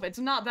myself? It's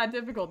not that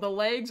difficult. The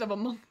legs of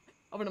an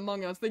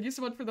Among Us. Thank you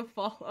so much for the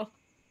follow.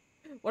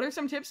 What are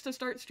some tips to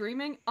start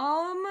streaming?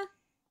 I'd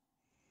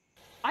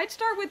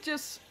start with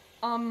just,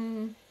 I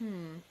don't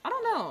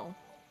know.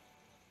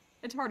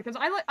 It's hard, because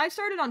I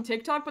started on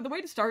TikTok, but the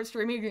way to start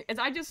streaming is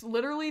I just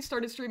literally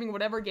started streaming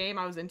whatever game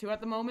I was into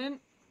at the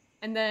moment.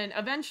 And then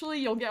eventually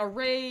you'll get a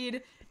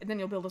raid, and then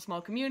you'll build a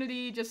small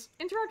community. Just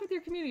interact with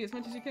your community as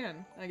much as you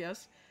can, I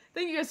guess.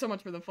 Thank you guys so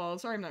much for the follow.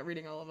 Sorry I'm not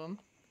reading all of them.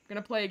 I'm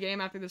gonna play a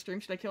game after the stream.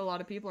 Should I kill a lot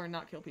of people or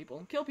not kill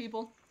people? Kill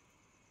people.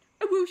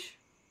 A whoosh.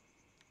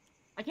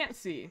 I can't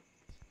see.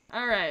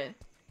 Alright.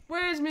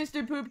 Where's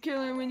Mr. Poop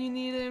Killer when you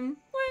need him?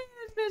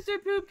 Where's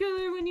Mr. Poop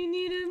Killer when you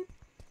need him?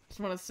 Just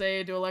want to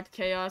say to elect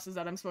chaos is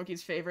that I'm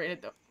Smokey's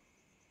favorite.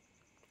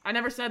 I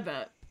never said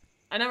that.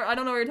 I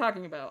don't know what you're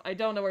talking about. I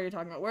don't know what you're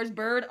talking about. Where's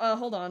Bird?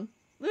 Hold on.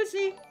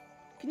 Lucy,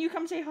 can you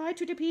come say hi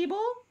to the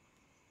people?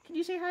 Can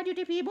you say hi to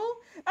the people?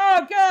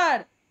 Oh,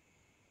 God!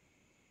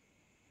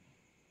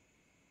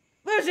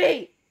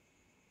 Lucy!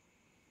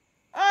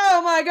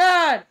 Oh, my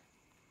God!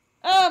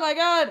 Oh, my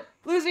God!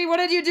 Lucy, what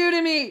did you do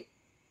to me?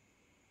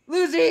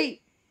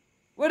 Lucy!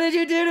 What did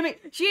you do to me?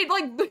 She,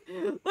 like,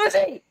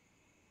 Lucy!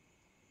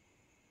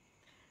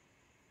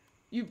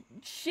 You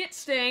shit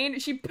stain.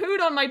 She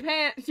pooed on my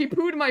pants. She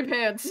pooed my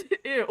pants.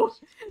 Ew.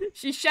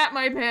 She shat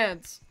my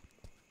pants.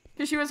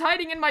 Because she was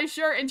hiding in my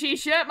shirt and she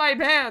shat my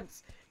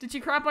pants. Did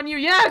she crap on you?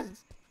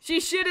 Yes! She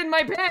shit in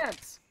my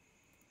pants.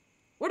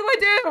 What do I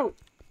do?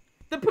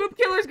 The poop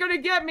killer's gonna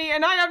get me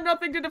and I have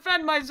nothing to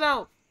defend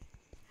myself.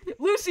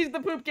 Lucy's the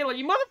poop killer,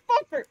 you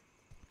motherfucker!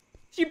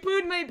 She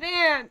pooed my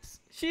pants.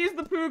 She's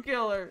the poo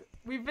killer.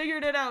 We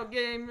figured it out,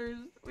 gamers.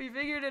 We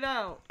figured it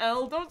out.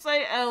 L, don't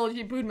say L.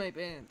 She pooed my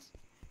pants.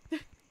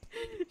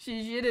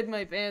 She shitted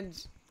my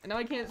pants. And now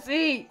I can't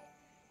see.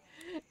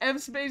 F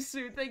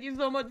spacesuit, thank you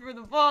so much for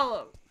the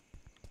follow.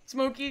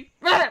 Smokey.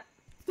 Stop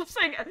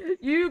saying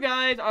you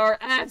guys are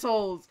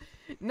assholes.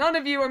 None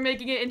of you are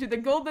making it into the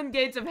golden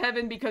gates of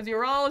heaven because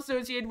you're all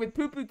associated with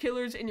poo-poo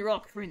killers and you're all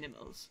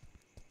criminals.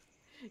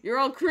 You're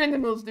all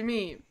criminals to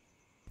me.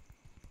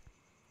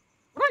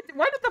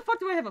 Why the fuck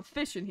do I have a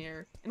fish in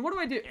here? And what do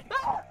I do?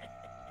 Ah!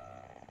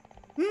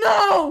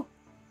 No!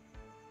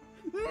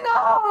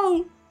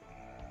 No!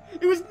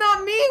 It was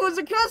not me, it was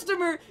a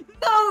customer!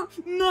 No!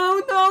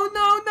 No, no,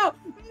 no, no!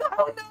 No,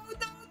 no,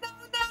 no, no,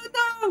 no,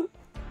 no!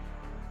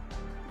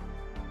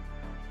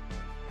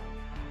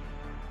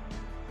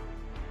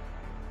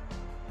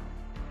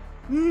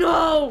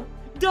 No!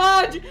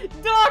 Dodge!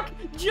 Duck!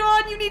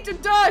 John, you need to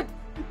duck!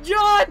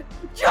 John!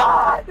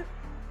 John!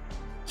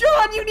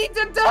 John, you need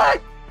to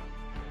duck!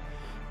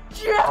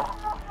 John!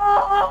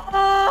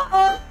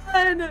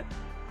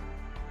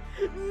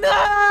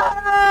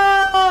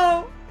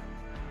 No!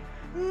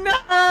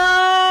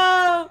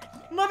 No!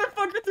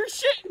 Motherfucker threw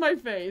shit in my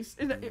face!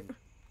 Is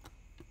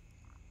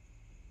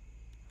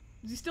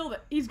he still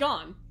there? He's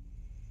gone.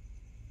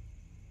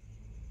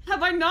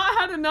 Have I not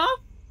had enough?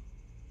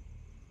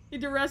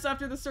 Need to rest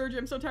after the surgery.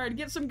 I'm so tired.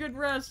 Get some good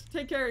rest.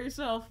 Take care of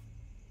yourself.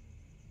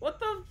 What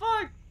the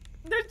fuck?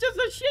 There's just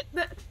a shit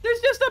that-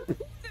 There's just a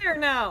poo there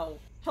now!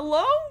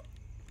 Hello?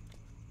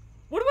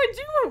 What do I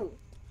do?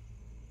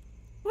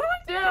 What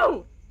do I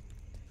do?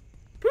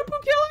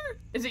 Poo-poo killer?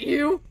 Is it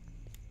you?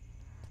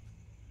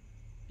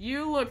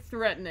 You look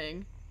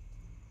threatening.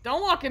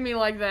 Don't walk at me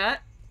like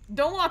that.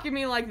 Don't walk at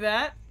me like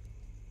that.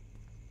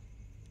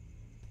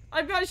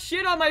 I've got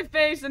shit on my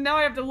face and now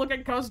I have to look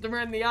at customer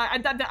in the eye.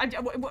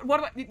 What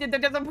do I-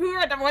 There's a poo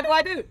right there. What do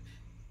I do?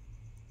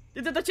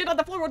 There's the shit on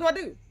the floor. What do I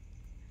do?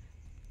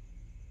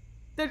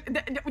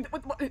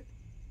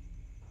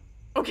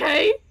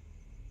 Okay?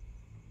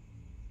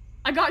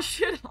 I got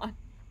shit on.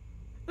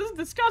 This is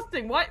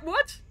disgusting.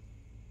 What?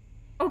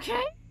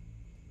 Okay?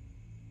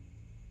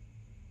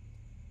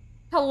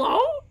 Hello?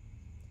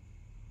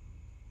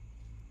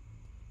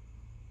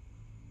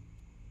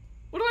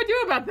 What do I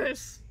do about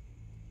this?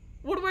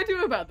 What do I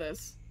do about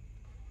this?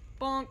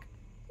 Bonk.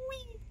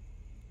 Wee.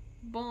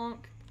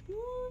 Bonk.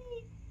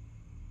 Wee.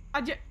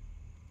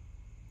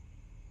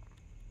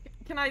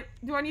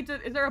 Do I need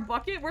to, is there a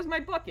bucket? Where's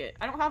my bucket?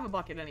 I don't have a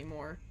bucket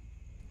anymore.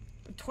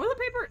 Toilet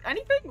paper?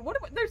 Anything?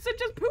 There's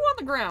just poo on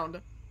the ground.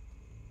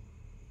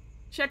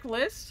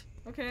 Checklist.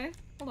 Okay,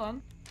 hold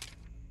on.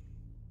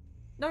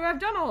 No, I've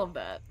done all of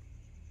that.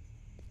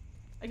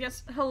 I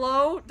guess,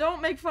 hello?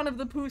 Don't make fun of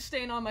the poo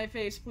stain on my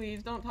face,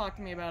 please. Don't talk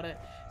to me about it.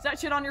 Is that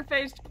shit on your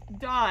face?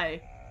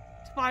 Die.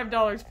 It's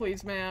 $5,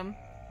 please, ma'am.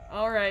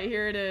 Alright,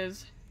 here it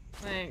is.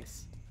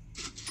 Thanks.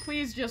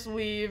 Please just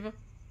leave.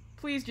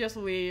 Please just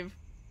leave.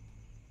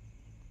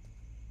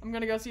 I'm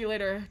gonna go see you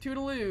later.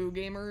 Toodaloo,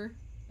 gamer.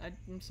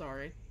 I'm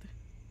sorry.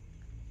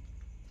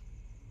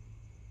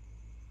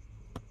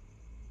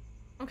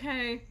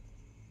 Okay.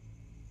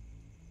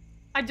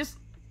 I'm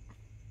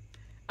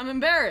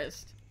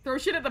embarrassed. Throw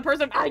shit at the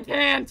person. I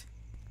can't!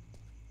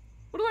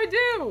 What do I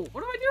do?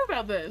 What do I do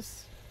about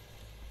this?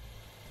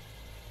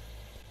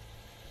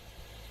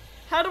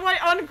 How do I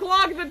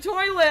unclog the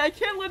toilet? I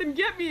can't let him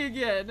get me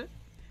again.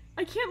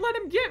 I can't let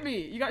him get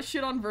me. You got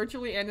shit on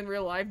virtually and in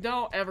real life.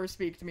 Don't ever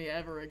speak to me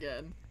ever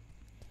again.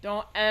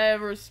 Don't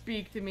ever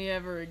speak to me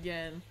ever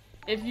again.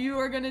 If you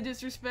are gonna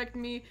disrespect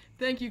me,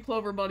 thank you,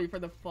 Clover Buddy, for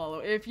the follow.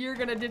 If you're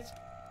gonna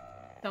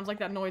sounds like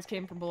that noise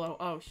came from below.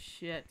 Oh,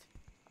 shit.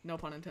 No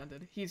pun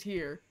intended. He's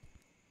here.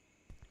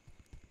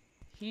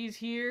 he's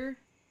here,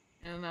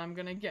 and I'm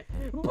gonna get...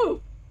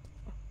 Boo!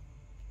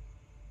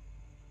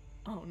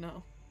 Oh,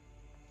 no.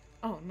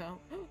 Oh, no.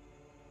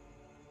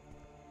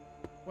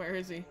 Where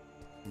is he?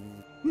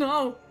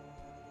 No!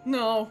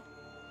 No!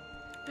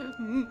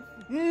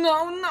 No,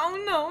 no,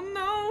 no,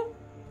 no!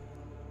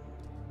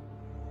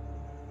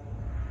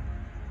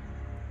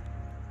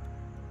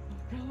 Oh,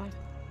 God.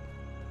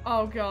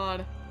 Oh,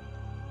 God.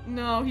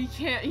 No, he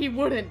can't. He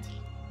wouldn't.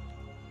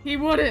 He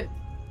wouldn't!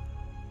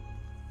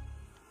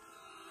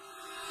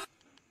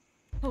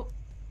 Oh.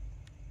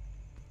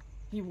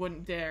 He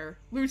wouldn't dare.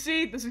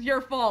 Lucy, this is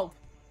your fault!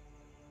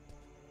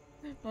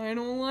 I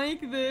don't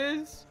like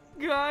this.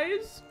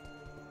 Guys.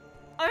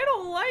 I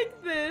don't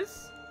like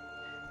this.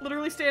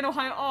 Literally stay in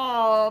Ohio.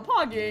 Aw,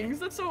 Poggings.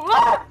 That's so.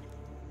 Ah!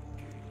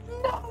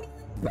 No,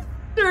 you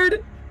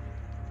bastard!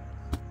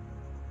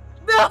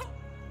 No!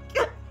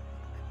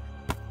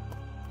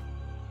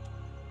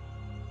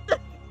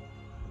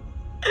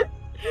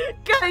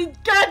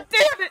 God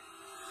damn it!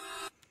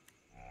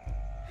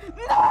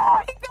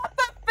 No, he got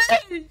the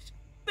fish!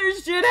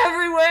 There's shit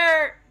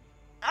everywhere!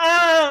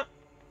 Ah!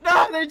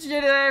 No, there's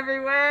shit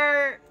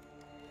everywhere!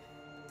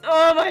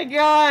 Oh my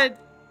god!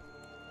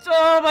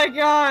 Oh my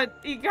god!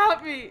 He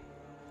got me!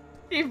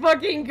 He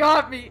fucking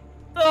got me!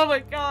 Oh my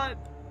god!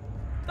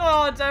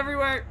 Oh, it's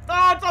everywhere!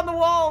 Oh, it's on the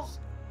walls!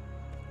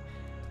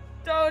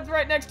 Oh, it's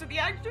right next to the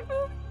action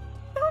movie!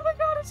 Oh my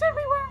god, it's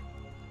everywhere!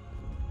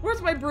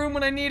 Where's my broom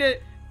when I need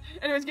it?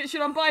 Anyways, get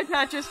shit on by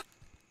patches.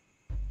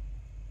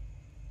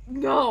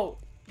 No!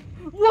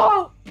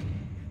 Whoa!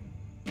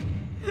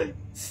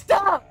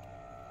 Stop!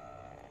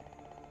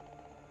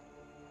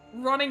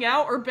 Running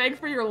out or beg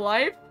for your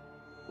life?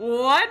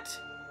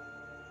 What?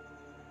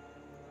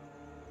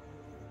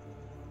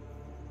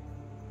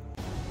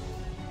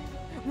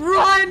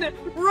 Run!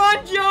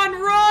 Run, John,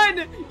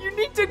 run! You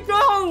need to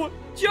go!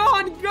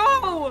 John,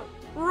 go!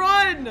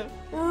 Run!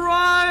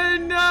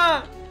 Run!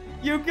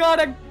 You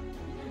gotta...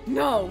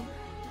 No.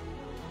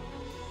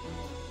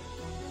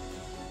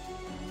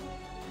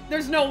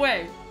 There's no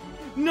way.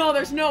 No,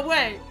 there's no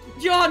way.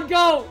 John,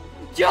 go!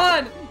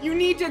 John, you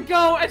need to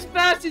go as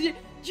fast as you...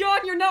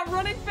 John, you're not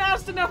running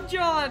fast enough,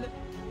 John!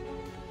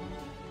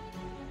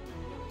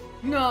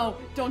 No,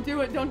 don't do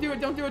it, don't do it,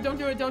 don't do it, don't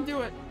do it, don't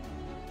do it.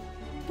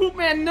 Poop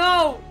man,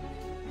 no!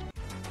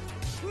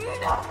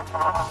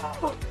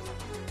 No!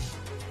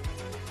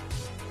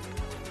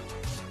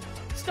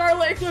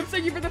 Starlight Eclipse,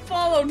 thank you for the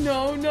follow.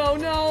 No, no,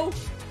 no.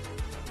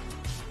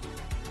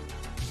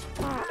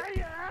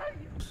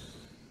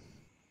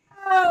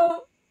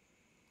 Oh.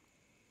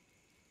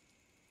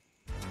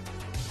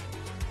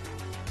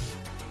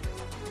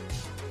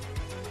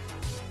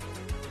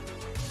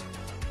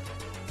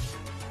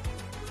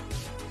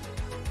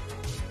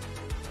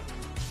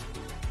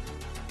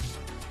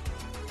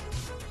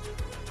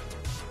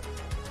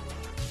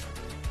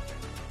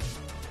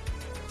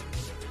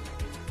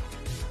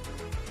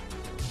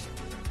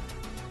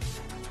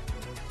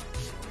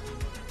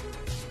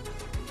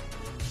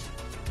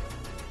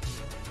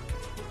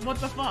 What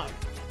the fuck?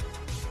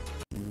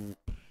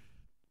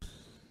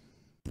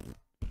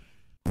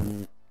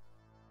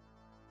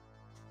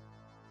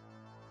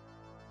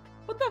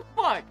 What the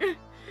fuck?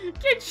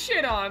 Get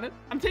shit on.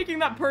 I'm taking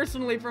that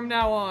personally from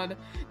now on.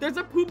 There's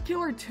a poop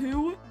killer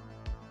too?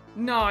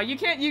 Nah, you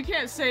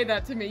can't say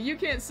that to me. You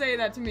can't say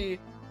that to me.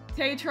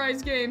 Tay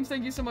Tries Games,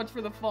 thank you so much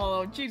for the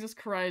follow. Jesus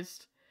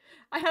Christ.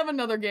 I have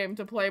another game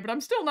to play, but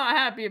I'm still not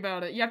happy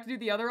about it. You have to do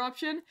the other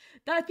option?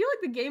 That I feel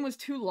like the game was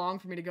too long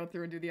for me to go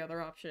through and do the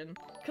other option.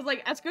 Cause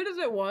like, as good as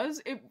it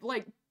was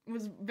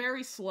was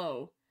very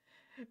slow.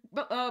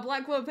 But,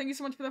 Black Glove, thank you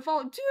so much for the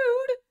follow. Dude!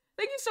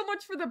 Thank you so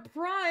much for the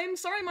prime!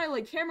 Sorry my,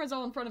 like, camera's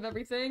all in front of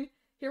everything.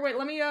 Here, wait,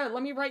 let me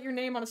write your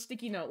name on a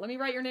sticky note. Let me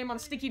write your name on a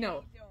sticky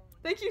note.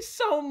 Thank you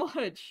so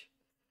much!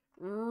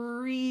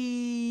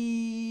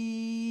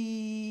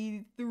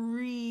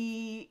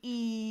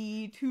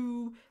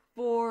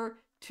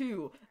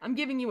 3E242. I'm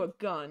giving you a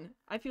gun.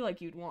 I feel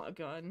like you'd want a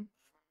gun.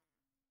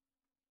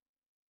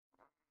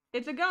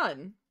 It's a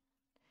gun.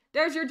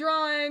 There's your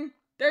drawing.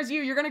 There's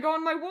you. You're gonna go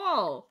on my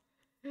wall.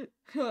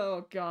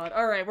 Oh god.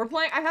 Alright, we're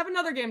playing. I have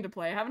another game to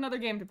play.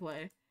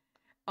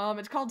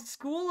 It's called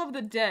School of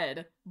the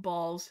Dead.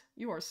 Balls.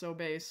 You are so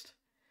based.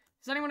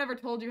 Has anyone ever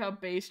told you how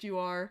based you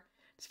are?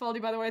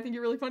 Spaldy, by the way, I think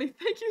you're really funny.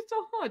 Thank you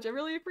so much. I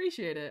really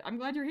appreciate it. I'm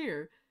glad you're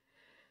here.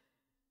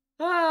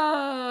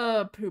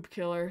 Ah, poop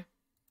killer.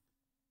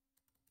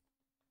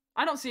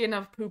 I don't see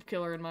enough poop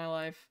killer in my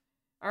life.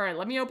 Alright,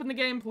 let me open the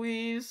game,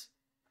 please.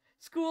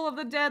 School of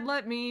the Dead,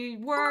 let me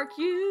work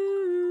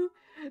you.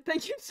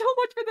 Thank you so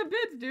much for the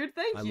bits, dude.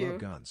 Thank you. I love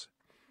guns.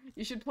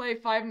 You should play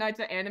Five Nights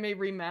at Anime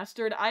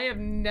Remastered. I have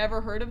never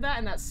heard of that,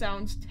 and that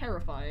sounds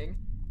terrifying.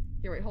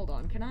 Here, wait, hold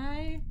on. Can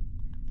I?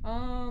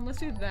 Let's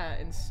do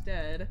that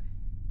instead.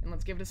 And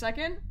let's give it a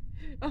second.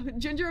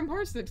 Ginger and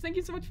Parsnips, thank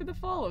you so much for the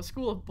follow.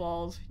 School of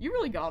Balls. You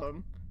really got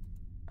him.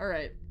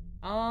 Alright.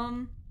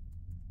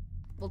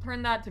 We'll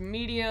turn that to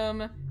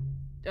medium,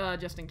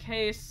 just in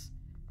case.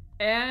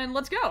 And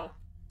let's go.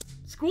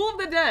 School of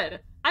the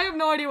Dead. I have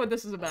no idea what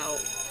this is about.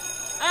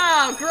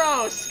 Oh,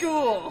 gross!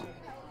 School!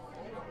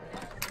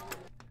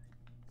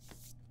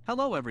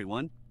 Hello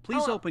everyone.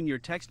 Please Hello. open your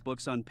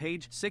textbooks on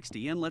page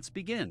 60 and let's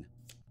begin.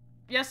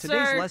 Yes, sir!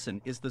 Today's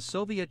lesson is the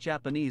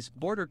Soviet-Japanese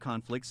border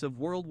conflicts of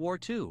World War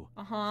II.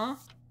 Uh-huh.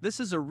 This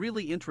is a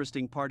really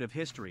interesting part of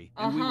history,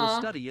 and we will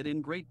study it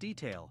in great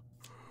detail.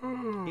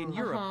 In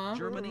Europe,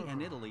 Germany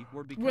and Italy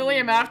were becoming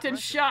William more Afton,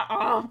 aggressive. shut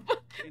up!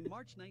 In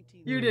March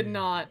 19... You did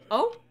not.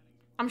 Oh?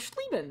 I'm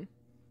schlieben.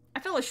 I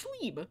fell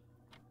asleep.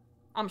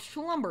 I'm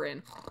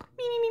slumbering.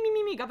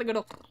 Me. Got the good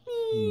old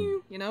me,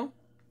 you know?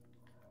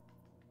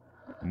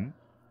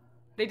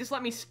 They just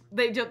let me,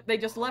 they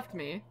just left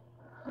me.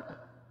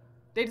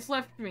 They just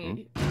left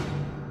me.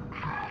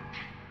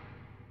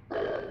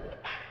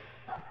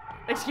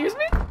 Excuse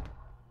me?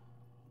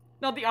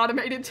 Not the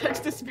automated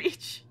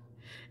text-to-speech.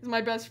 Is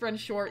my best friend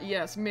short?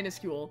 Yes.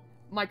 Minuscule.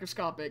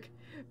 Microscopic.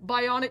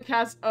 Bionic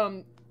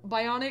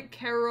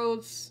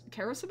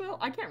Carosabel?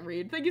 I can't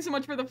read. Thank you so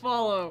much for the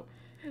follow.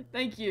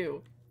 Thank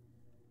you.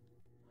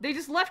 They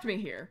just left me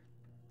here.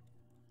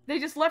 They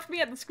just left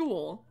me at the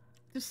school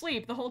to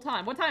sleep the whole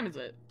time. What time is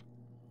it?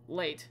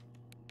 Late.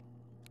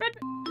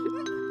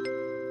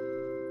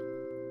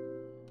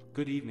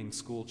 Good evening,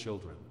 school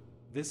children.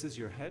 This is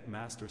your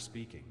headmaster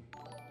speaking.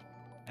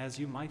 As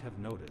you might have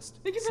noticed,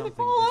 Thank you for the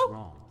something follow. is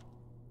wrong.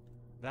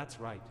 That's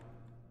right.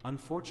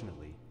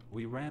 Unfortunately,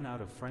 we ran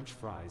out of French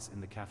fries in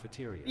the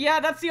cafeteria. Yeah,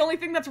 that's the only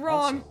thing that's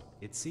wrong. Also,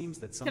 it seems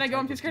that some Can I go type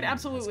on of his screen? demon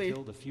Absolutely. has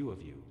killed a few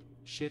of you.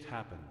 Shit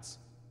happens.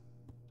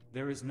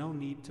 There is no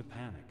need to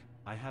panic.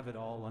 I have it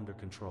all under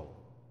control.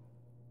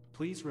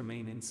 Please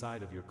remain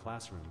inside of your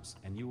classrooms,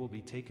 and you will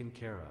be taken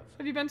care of.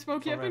 Have you been,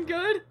 Smokey? I've been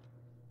Forever. good.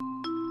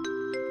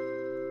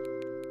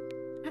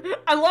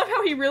 I love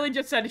how he really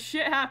just said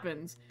shit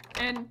happens.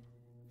 And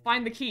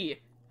find the key.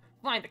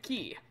 Find the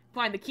key.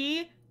 Find the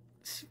key.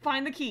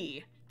 Find the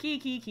key.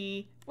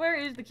 Key. Where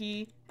is the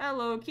key?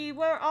 Hello, key.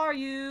 Where are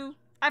you?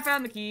 I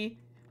found the key.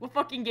 What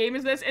fucking game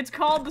is this? It's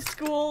called the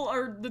school,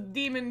 or the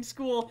demon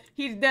school.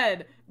 He's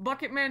dead.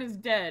 Bucket Man is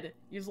dead.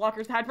 Use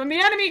lockers to hide from the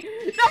enemy.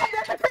 No,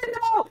 that's a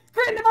criminal!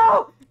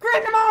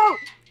 Criminal!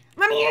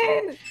 Let me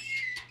in!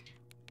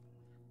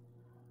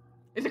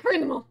 It's a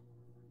criminal.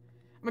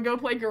 I'm gonna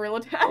go play gorilla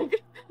tag.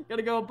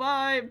 Gotta go,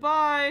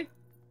 bye.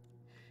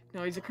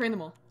 No, he's a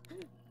criminal.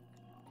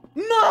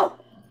 No!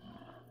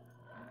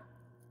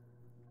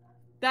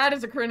 That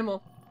is a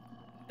criminal.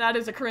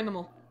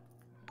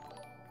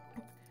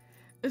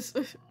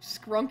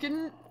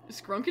 Scrunkenscheib,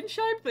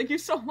 thank you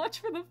so much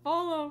for the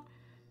follow.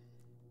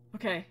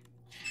 Okay.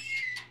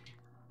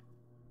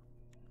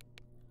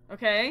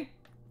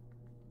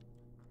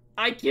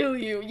 I kill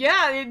you.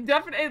 Yeah,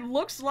 it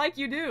looks like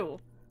you do.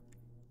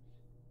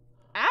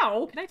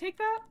 Ow! Can I take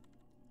that?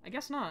 I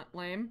guess not.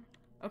 Lame.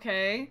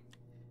 Okay.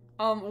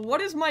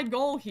 What is my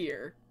goal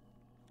here?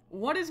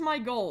 What is my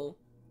goal?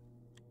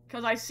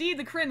 Because I see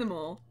the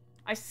criminal.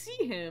 I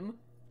see him.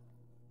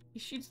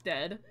 She's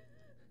dead.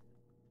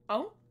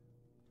 Oh?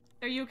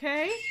 Are you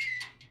okay?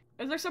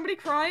 Is there somebody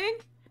crying?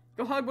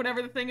 Go hug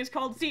whatever the thing is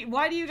called. See,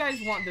 why do you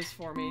guys want this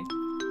for me?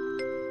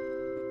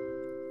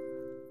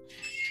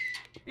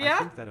 Yeah? I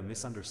think that a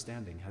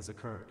misunderstanding has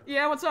occurred.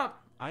 Yeah, what's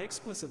up? I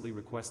explicitly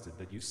requested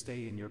that you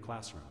stay in your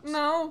classrooms.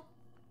 No.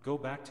 Go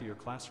back to your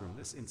classroom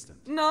this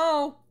instant.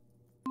 No.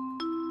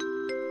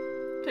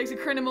 Takes a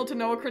criminal to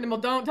know a criminal.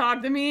 Don't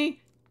talk to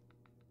me.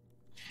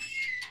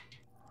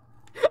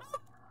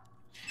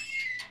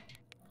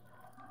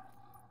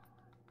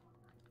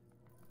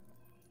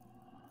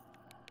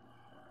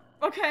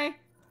 Okay.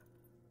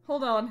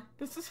 Hold on.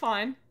 This is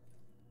fine.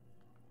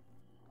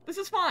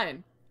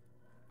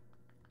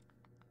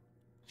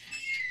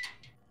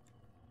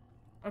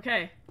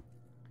 Okay.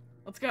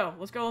 Let's go.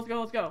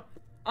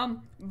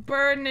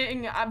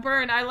 Burning.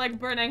 Burn. I like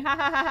burning. Ha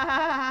ha ha ha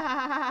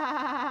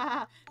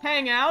ha.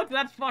 Hang out?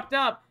 That's fucked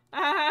up.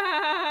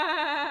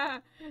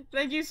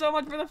 Thank you so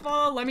much for the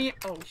follow. Let me.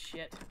 Oh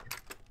shit.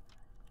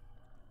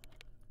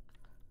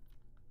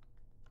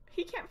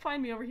 He can't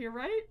find me over here,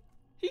 right?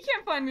 He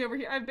can't find me over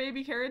here. I have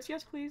baby carrots.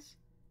 Yes, please.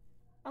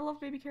 I love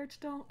baby carrots.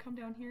 Don't come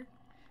down here.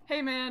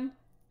 Hey, man.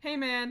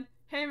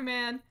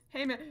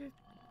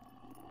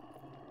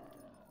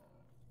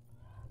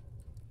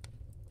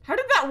 How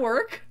did that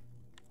work?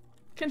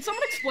 Can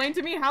someone explain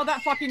to me how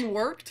that fucking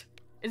worked?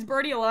 Is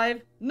Birdie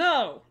alive?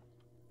 No.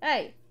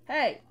 Hey.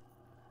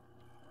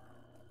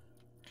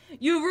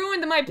 You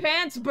ruined my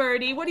pants,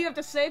 Birdie. What do you have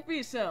to say for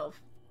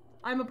yourself?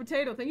 I'm a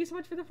potato. Thank you so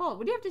much for the follow.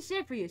 What do you have to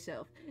say for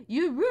yourself?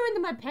 You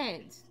ruined my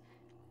pants.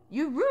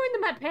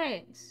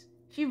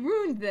 She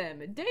ruined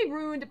them. Day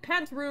ruined,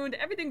 pants ruined,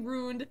 everything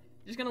ruined.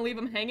 Just gonna leave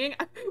them hanging?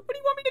 What do you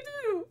want me to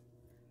do?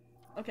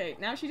 Okay,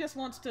 now she just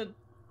wants to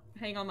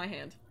hang on my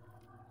hand.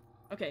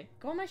 Okay,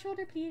 go on my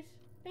shoulder, please.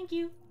 Thank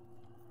you.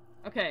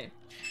 Okay.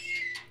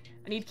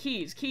 I need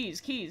keys.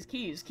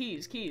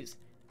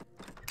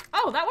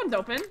 Oh, that one's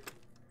open.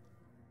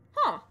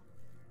 Huh.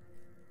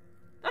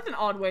 That's an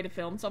odd way to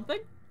film something.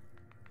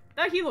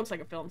 He looks like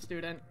a film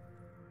student.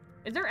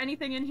 Is there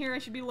anything in here I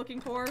should be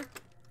looking for?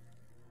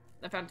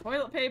 I found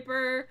toilet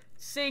paper,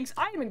 sinks.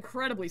 I am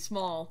incredibly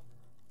small.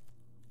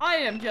 I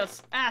am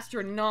just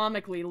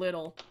astronomically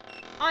little.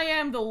 I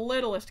am the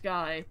littlest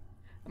guy.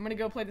 I'm gonna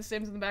go play The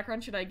Sims in the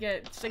background. Should I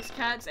get 6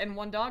 cats and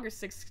 1 dog or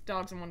 6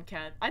 dogs and 1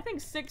 cat? I think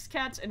 6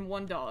 cats and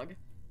 1 dog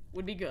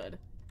would be good.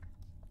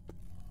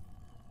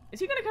 Is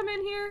he gonna come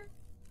in here?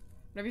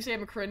 Whenever you say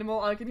I'm a crinimal,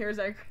 all I can hear is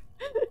like...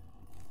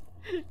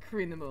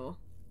 crinimal.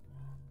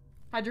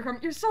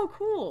 Hydrocarbon. You're so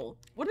cool!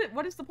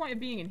 What is the point of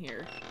being in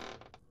here?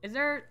 Is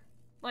there,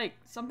 like,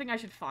 something I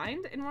should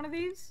find in one of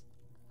these?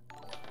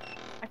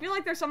 I feel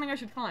like there's something I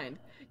should find.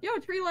 Yo,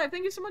 Tree Life,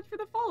 thank you so much for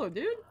the follow,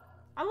 dude.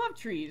 I love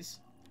trees.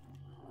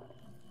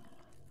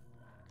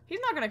 He's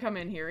not gonna come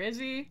in here, is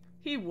he?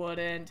 He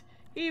wouldn't.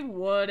 He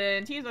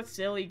wouldn't. He's a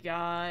silly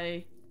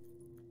guy.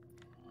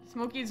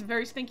 Smokey's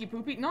very stinky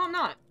poopy. No, I'm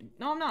not.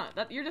 No, I'm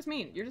not. You're just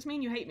mean. You're just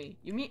mean. You hate me.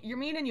 You're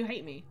mean and you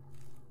hate me.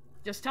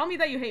 Just tell me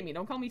that you hate me.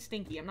 Don't call me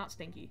stinky. I'm not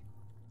stinky.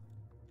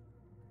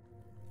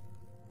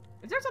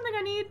 Is there something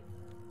I need?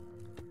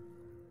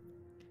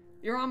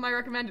 You're on my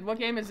recommended. What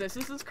game is this?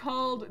 This is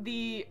called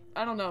the,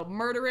 I don't know,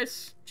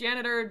 murderous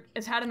janitor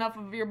has had enough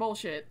of your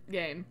bullshit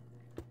game.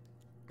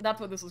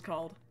 That's what this is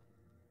called.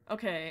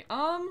 Okay,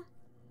 I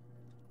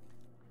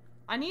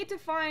need to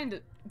find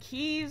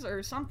keys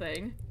or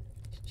something.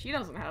 She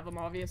doesn't have them,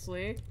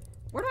 obviously.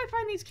 Where do I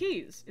find these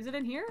keys? Is it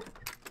in here?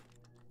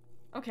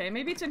 Okay,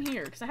 maybe it's in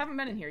here, because I haven't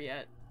been in here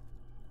yet.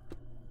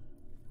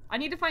 I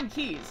need to find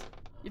keys.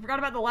 You forgot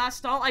about the last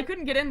stall? I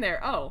couldn't get in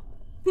there. Oh.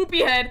 Poopy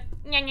head.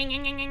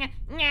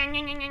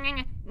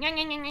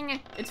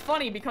 It's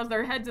funny because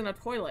their head's in a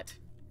toilet.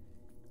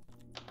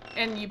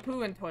 And you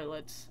poo in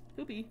toilets.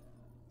 Poopy.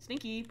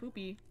 Stinky.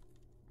 Poopy.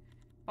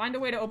 Find a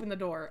way to open the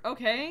door.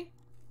 Okay.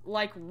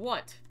 Like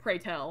what, pray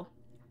tell?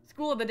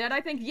 School of the Dead,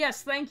 I think?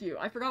 Yes, thank you.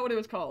 I forgot what it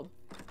was called.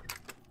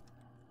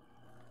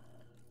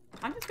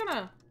 I'm just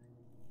gonna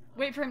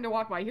wait for him to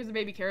walk by. Here's a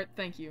baby carrot.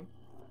 Thank you.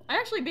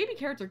 Actually, baby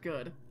carrots are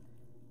good.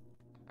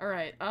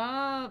 Alright,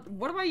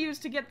 what do I use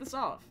to get this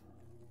off?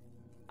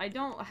 I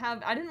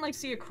didn't, like,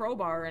 see a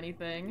crowbar or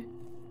anything.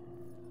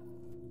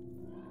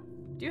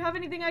 Do you have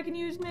anything I can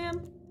use,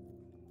 ma'am?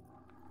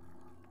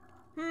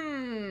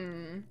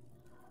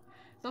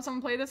 Saw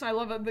someone play this, and I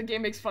love that the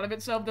game makes fun of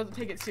itself, doesn't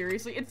take it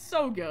seriously. It's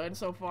so good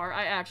so far.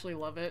 I actually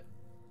love it.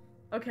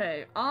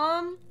 Okay,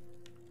 wanna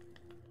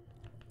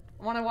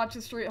watch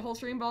the whole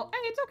stream? Well,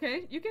 hey, it's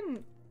okay. You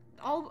can...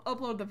 I'll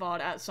upload the VOD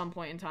at some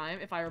point in time,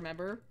 if I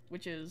remember,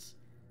 which is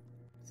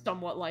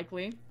somewhat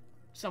likely.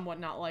 Somewhat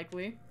not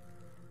likely.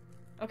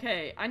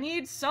 Okay, I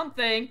need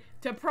something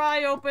to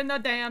pry open the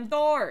damn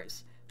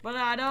doors, but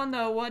I don't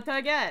know what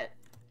to get.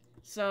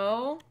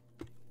 So...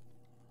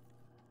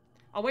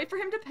 I'll wait for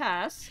him to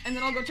pass, and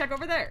then I'll go check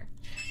over there.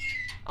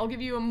 I'll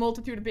give you a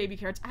multitude of baby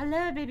carrots. I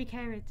love baby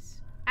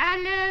carrots. I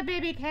love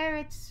baby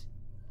carrots.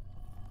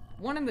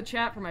 One in the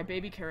chat for my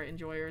baby carrot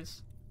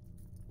enjoyers.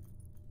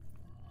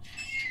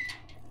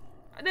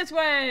 This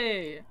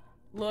way!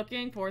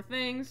 Looking for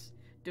things.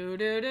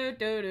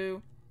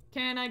 Do-do-do-do-do.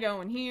 Can I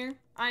go in here?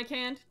 I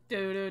can't.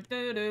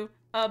 Do-do-do-do.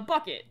 A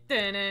bucket.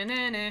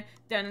 Da-na-na-na.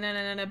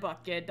 Da-na-na-na-na.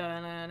 Bucket.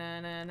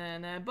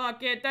 Da-na-na-na-na.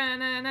 Bucket.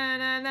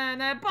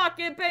 Da-na-na-na-na.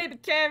 Bucket, baby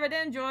carrot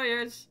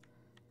enjoyers.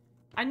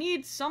 I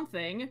need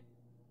something.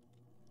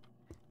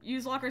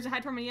 Use lockers to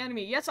hide from the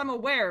enemy. Yes, I'm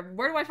aware.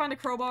 Where do I find a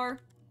crowbar?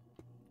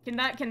 Can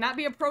that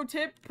be a pro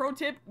tip? Pro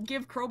tip,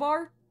 give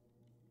crowbar?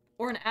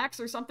 Or an axe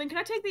or something? Can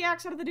I take the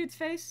axe out of the dude's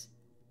face?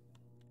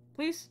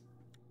 Please?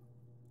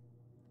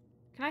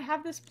 Can I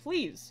have this,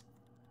 please?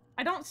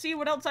 I don't see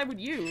what else I would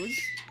use.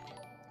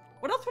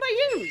 What else would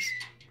I use?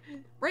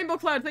 Rainbow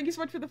Cloud, thank you so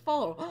much for the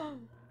follow.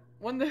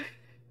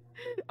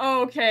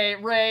 Okay,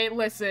 Ray,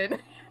 listen.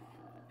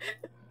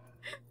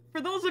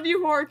 For those of you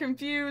who are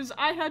confused,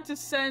 I had to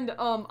send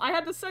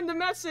a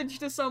message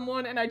to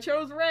someone and I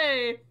chose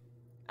Ray.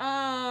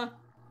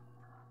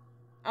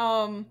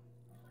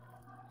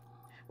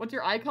 What's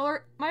your eye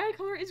color? My eye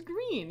color is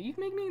green. You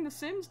can make me in The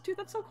Sims too.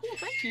 That's so cool.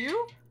 Thank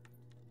you.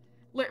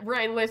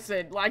 Ray,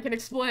 listen. I can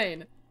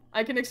explain.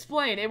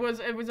 It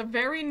was a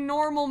very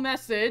normal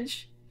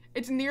message.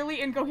 It's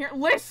nearly incoherent.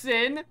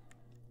 Listen!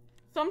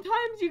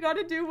 Sometimes you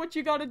gotta do what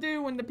you gotta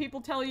do when the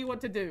people tell you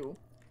what to do.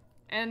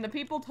 And the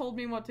people told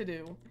me what to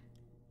do.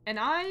 And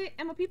I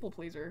am a people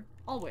pleaser.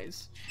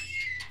 Always.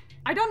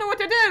 I don't know what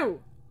to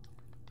do!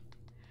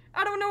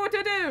 I don't know what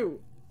to do!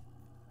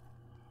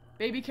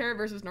 Baby carrot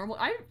versus normal.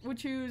 I would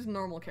choose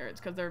normal carrots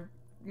because they're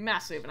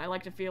massive and I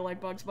like to feel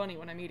like Bugs Bunny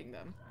when I'm eating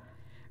them.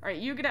 Alright,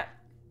 you get out.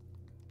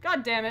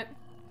 God damn it.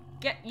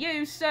 Get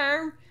you,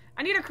 sir!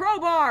 I need a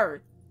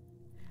crowbar!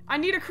 I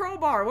need a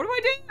crowbar! What do I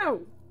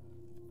do?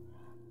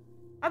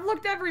 I've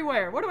looked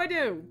everywhere! What do I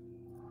do?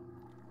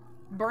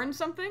 Burn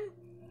something?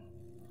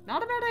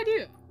 Not a bad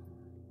idea.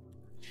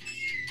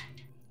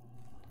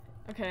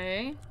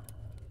 Okay.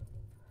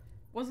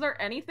 Was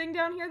there anything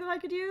down here that I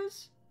could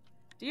use?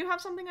 Do you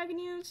have something I can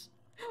use?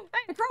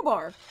 Hey, a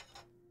crowbar!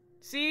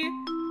 See?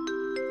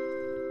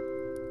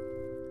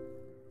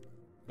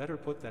 Better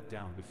put that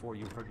down before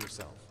you hurt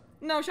yourself.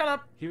 No, shut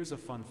up. Here's a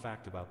fun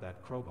fact about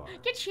that crowbar.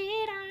 Get shit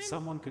on.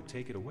 Someone could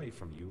take it away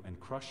from you and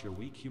crush your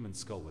weak human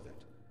skull with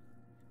it.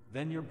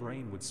 Then your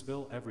brain would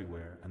spill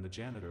everywhere and the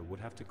janitor would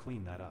have to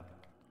clean that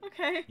up.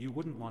 Okay. You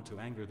wouldn't want to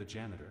anger the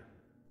janitor,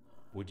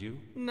 would you?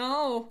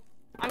 No.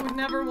 I would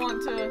never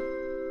want to...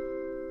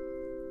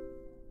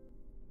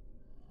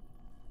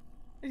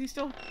 Is he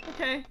still...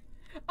 Okay.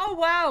 Oh,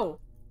 wow!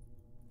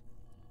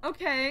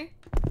 Okay.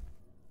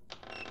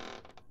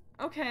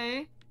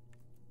 Okay.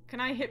 Can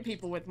I hit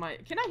people with my...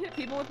 Can I hit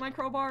people with my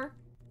crowbar?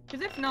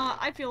 Because if not,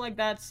 I feel like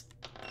that's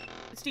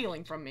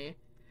stealing from me.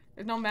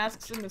 There's no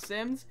masks in The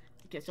Sims.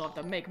 I guess you'll have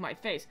to make my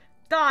face.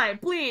 Die,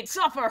 bleed,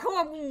 suffer!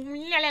 La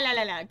la la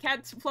la la!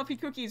 Cat's fluffy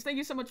cookies, thank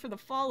you so much for the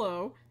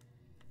follow.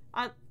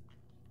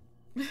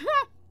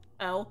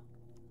 L.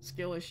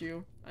 Skill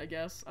issue, I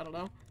guess. I don't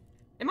know.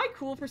 Am I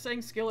cool for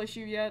saying skill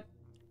issue yet?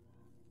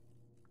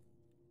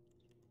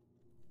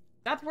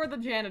 That's where the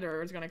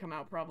janitor is gonna come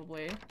out,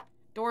 probably.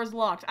 Door's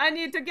locked. I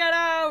need to get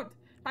out!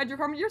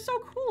 Hydrocarbon, you're so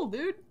cool,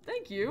 dude.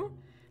 Thank you.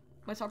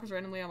 My sock was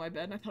randomly on my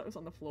bed and I thought it was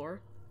on the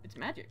floor. It's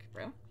magic,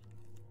 bro.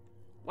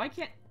 Why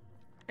can't...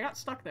 I got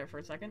stuck there for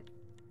a second.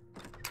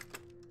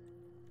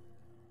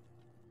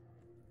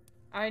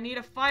 I need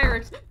a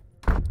fire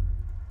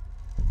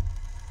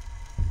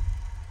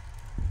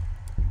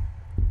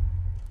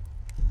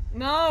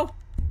No!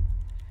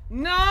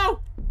 No!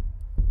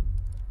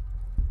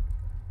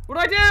 What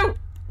do I do?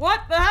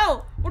 What the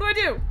hell? What do I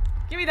do?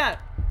 Give me that.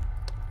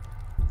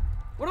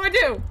 What do I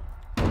do?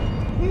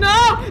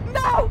 No!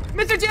 No!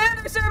 Mr.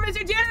 Janitor, sir!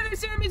 Mr. Janitor,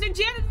 sir! Mr.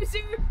 Janitor, sir!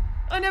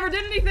 I never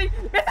did anything!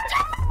 Mr.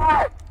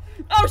 Janitor!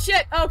 Oh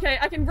shit! Okay,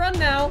 I can run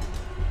now.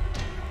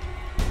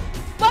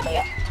 Let me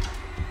in!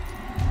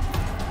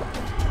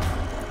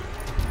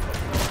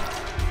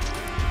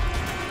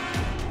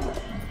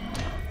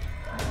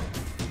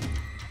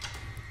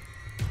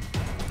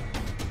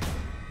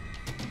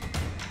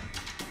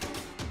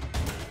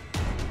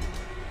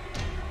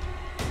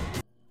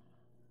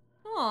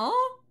 Aww.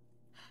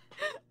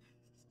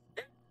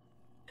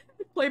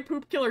 Play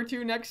Poop Killer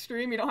 2 next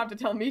stream. You don't have to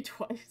tell me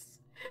twice.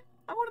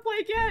 I want to play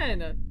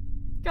again.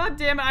 God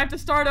damn it, I have to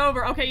start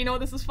over. Okay, you know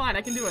what? This is fine.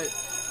 I can do it.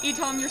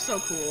 E-Tom, you're so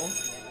cool.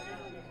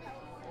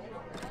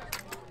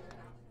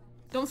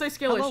 Don't say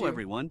skill issue. Hello,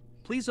 everyone.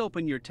 Please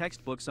open your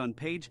textbooks on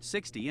page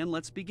 60 and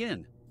let's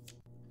begin.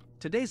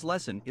 Today's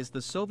lesson is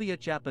the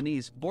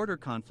Soviet-Japanese border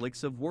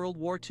conflicts of World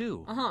War II.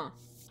 Uh-huh.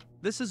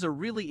 This is a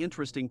really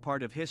interesting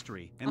part of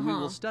history, and we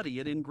will study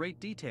it in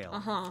great detail.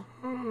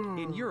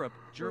 In Europe,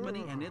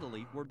 Germany and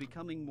Italy were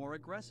becoming more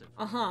aggressive.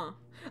 I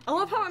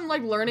love how I'm,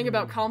 like, learning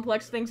about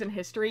complex things in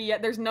history,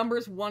 yet there's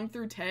numbers 1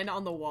 through 10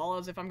 on the wall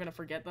as if I'm gonna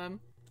forget them.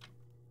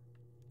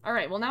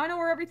 Alright, well now I know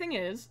where everything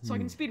is, so I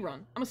can speedrun.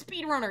 I'm a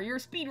speedrunner! You're a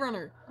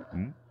speedrunner!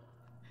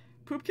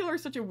 Poop Killer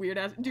is such a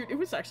weird-ass- Dude, it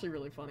was actually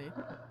really funny.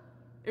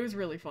 It was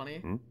really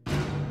funny.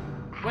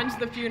 When's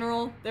the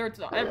funeral?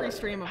 Every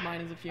stream of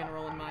mine is a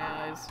funeral in my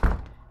eyes.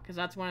 Because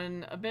that's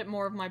when a bit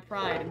more of my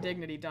pride and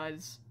dignity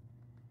dies.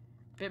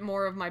 A bit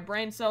more of my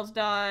brain cells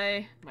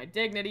die, my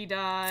dignity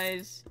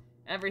dies,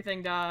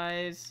 everything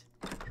dies,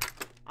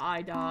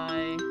 I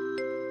die.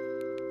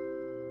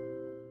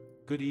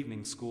 Good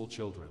evening, school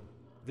children.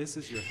 This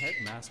is your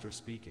headmaster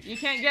speaking. You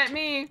can't get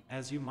me!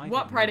 As you might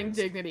What have pride and noticed,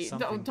 dignity?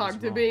 something Don't talk is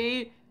to wrong.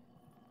 me!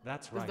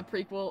 That's Is right. the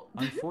prequel.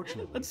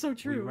 Unfortunately, That's so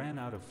true. we ran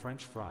out of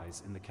French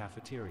fries in the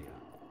cafeteria.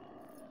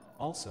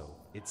 Also,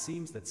 it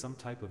seems that some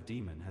type of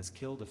demon has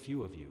killed a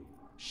few of you.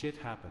 Shit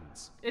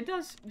happens. It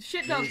does.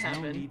 Shit There does is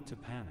happen. no need to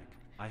panic.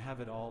 I have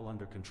it all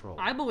under control.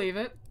 I believe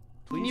it.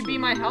 Can Please you be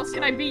my remain house?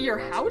 Can I inside be of your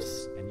classrooms,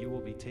 house? And you will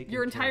be taken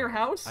Your care entire of.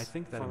 house? I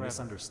think that a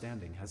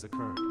misunderstanding has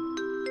occurred.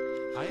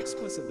 I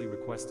explicitly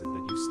requested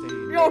that you stay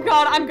in Oh your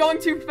god, classroom. I'm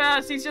going too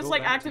fast. He's just Go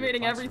like back to your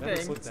activating classroom. Better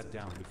everything. put that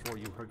down before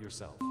you hurt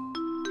yourself.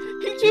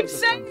 He Here's keeps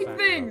a fun saying fact about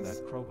things!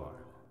 that crowbar.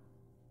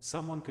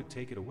 Someone could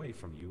take it away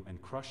from you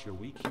and crush your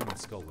weak human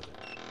skull with it.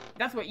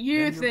 That's what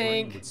you Then your brain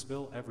think. would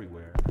spill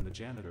everywhere and the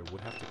janitor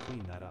would have to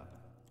clean that up.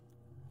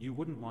 You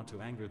wouldn't want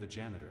to anger the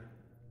janitor,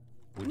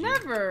 would you?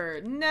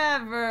 Never,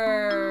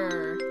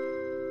 never,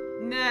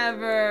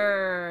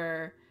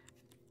 never,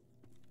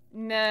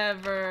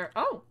 never.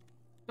 Oh,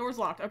 door's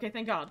locked. Okay,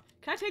 thank God.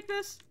 Can I take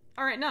this?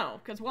 All right, no,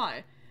 because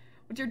why?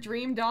 What's your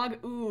dream dog?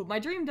 Ooh, my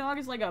dream dog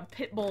is like a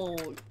pit bull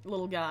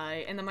little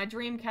guy, and then my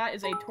dream cat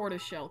is a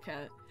tortoiseshell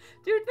cat.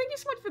 Dude, thank you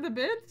so much for the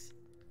bits.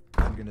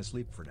 I'm gonna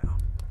sleep for now.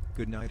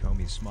 Good night,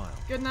 homie. Smile.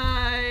 Good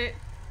night.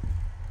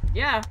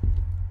 Yeah.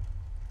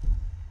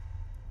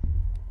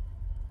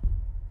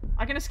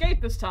 I can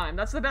escape this time.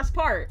 That's the best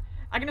part.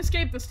 I can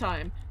escape this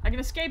time. I can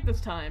escape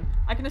this time.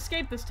 I can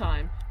escape this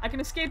time. I can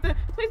escape the-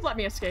 Please let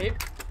me escape.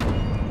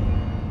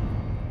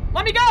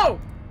 Let me go!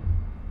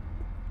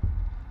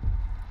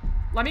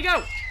 Let me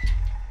go!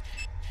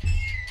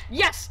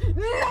 Yes!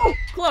 No!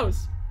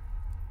 Close.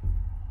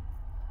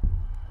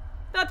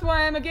 That's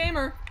why I'm a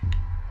gamer.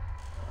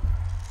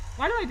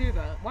 Why do I do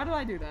that? Why do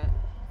I do that?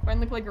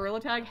 Finally play Gorilla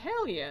Tag?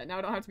 Hell yeah! Now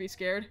I don't have to be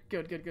scared.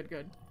 Good, good, good,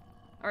 good.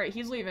 Alright,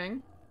 he's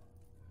leaving.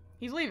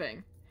 He's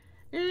leaving.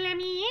 Let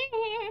me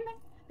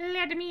in.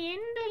 Let me in,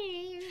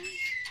 please.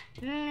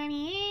 Let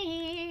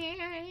me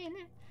in.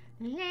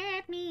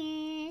 Let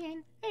me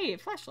in. Hey,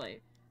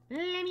 flashlight.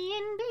 Let me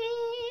in,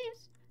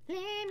 please.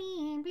 Let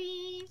me in,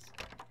 please.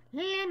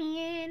 Let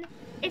me in.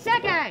 It's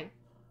that guy.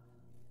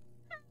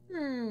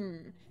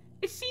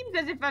 It seems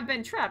as if I've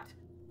been trapped.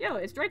 Yo,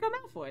 it's Draco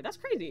Malfoy. That's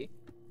crazy.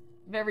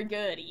 Very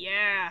good.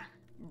 Yeah.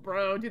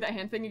 Bro, do that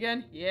hand thing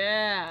again.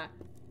 Yeah.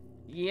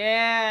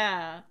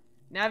 Yeah.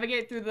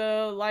 Navigate through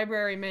the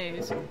library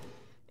maze.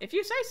 If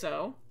you say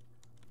so.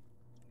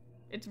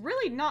 It's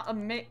really not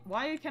a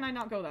Why can I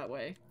not go that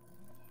way?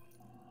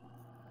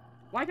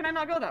 Why can I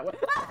not go that way?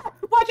 Ah!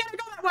 Why can't I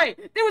go that way?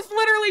 It was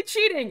literally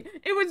cheating!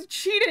 It was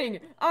cheating!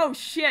 Oh,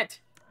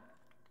 shit.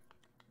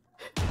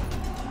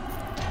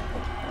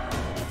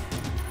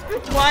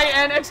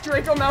 YNX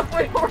Draco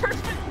Malfoy Horror.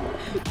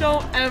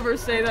 Don't ever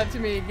say that to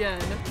me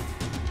again.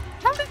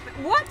 How did-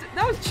 What?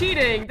 That was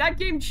cheating! That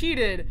game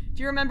cheated!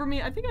 Do you remember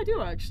me? I think I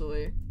do,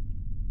 actually.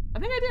 I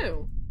think I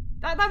do.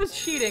 That was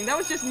cheating. That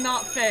was just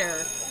not fair.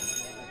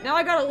 Now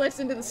I gotta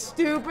listen to the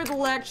stupid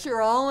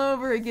lecture all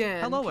over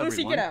again. Hello,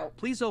 Lucy, everyone. get out.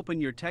 Please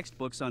open your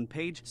textbooks on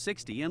page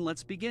 60 and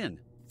let's begin.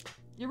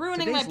 You're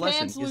ruining Today's my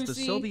pants, lesson is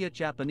Lucy. the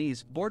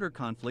Soviet-Japanese border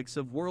conflicts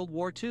of World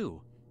War II.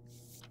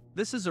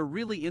 This is a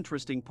really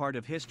interesting part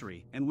of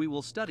history, and we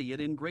will study it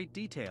in great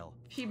detail.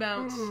 She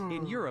bounced.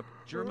 In Europe,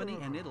 Germany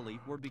and Italy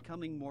were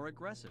becoming more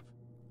aggressive.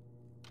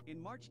 In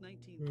March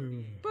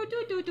 1930.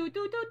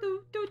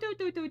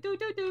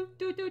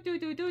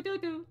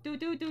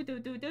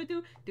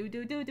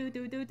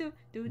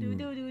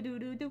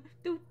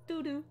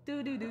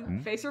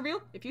 Face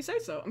reveal? If you say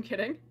so. I'm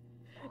kidding.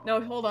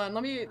 No, hold on.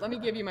 Let me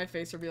give you my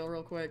face reveal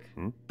real quick.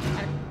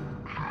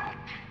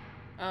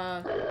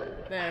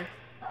 There.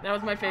 That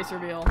was my face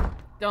reveal.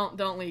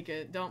 Don't leak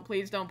it.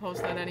 Please don't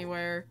post that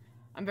anywhere.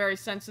 I'm very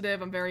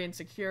sensitive. I'm very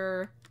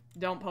insecure.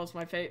 Don't post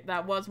my face.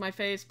 That was my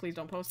face. Please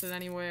don't post it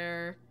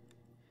anywhere.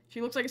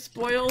 She looks like a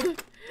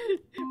spoiled.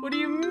 What do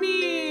you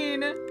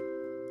mean?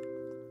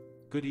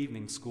 Good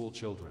evening, school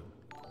children.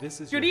 This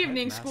is Good your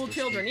evening, headmaster school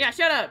children. speaking. Yeah,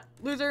 shut up,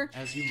 loser.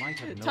 As you might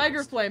have noticed,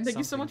 Tiger Flame, thank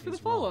you so much for the something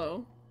is wrong.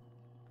 follow.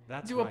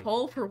 That's Do a right.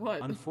 poll for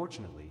what?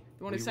 Unfortunately,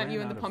 The one who we sent ran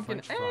you in out the of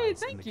pumpkin. French Hey,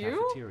 fries in thank the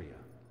you. cafeteria.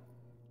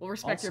 We'll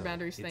respect your Also,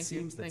 boundaries. it Thank you.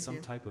 seems that Thank some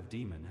you. type of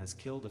demon has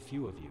killed a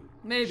few of you.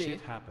 Maybe.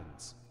 Shit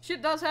happens.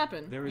 Shit does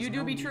happen. There is You do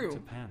no be need true. to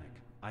panic.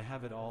 I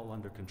have it all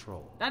under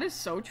control. That is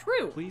so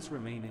true. Please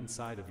remain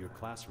inside of your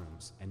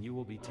classrooms, and you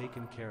will be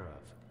taken care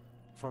of.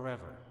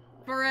 Forever.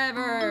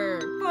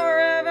 Forever!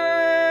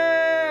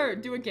 Forever!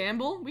 Do a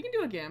gamble? We can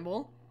do a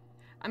gamble.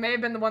 I may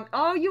have been the one-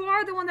 Oh, you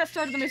are the one that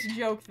started the Miss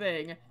Joke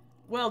thing.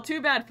 Well,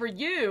 too bad for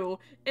you.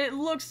 It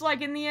looks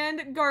like in the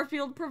end,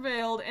 Garfield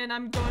prevailed, and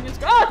I'm going as-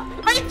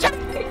 Oh! Are you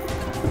kidding me? I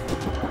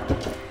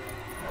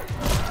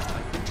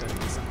think that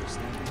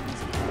misunderstanding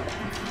is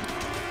occurring.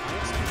 I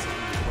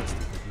explicitly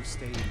requested that you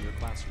stay in your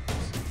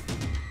classrooms.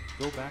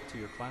 Go back to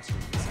your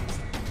classroom since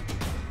then.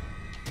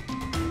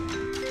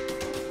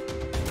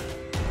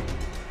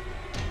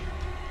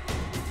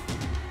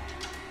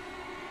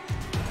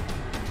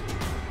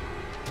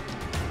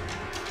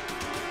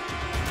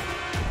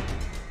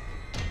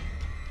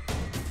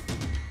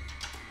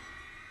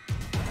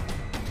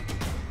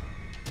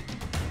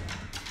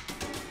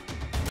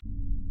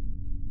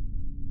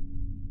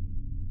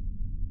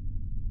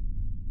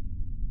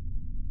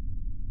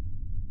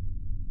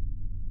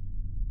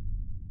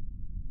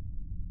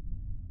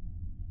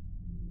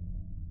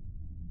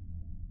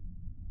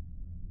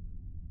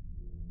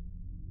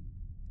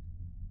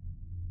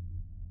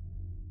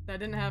 That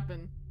didn't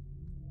happen.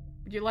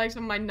 Would you like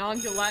some of my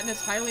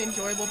non-gelatinous, highly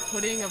enjoyable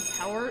pudding of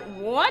power?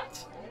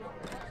 What?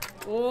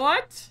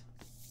 What?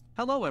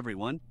 Hello,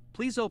 everyone.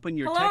 Please open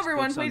your Hello, textbooks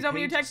everyone. on Please open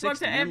your page textbooks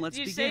 60 and let's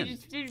begin.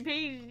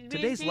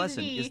 Today's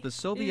lesson is the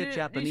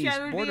Soviet-Japanese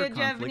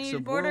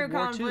border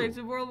conflicts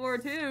of World War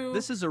II.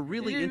 This is a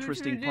really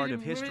interesting part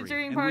of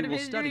history, and we will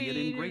study it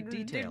in great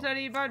detail.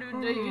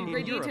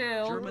 In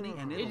Europe, Germany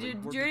and Italy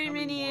were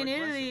Germany and becoming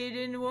more Italy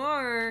aggressive. in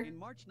war. In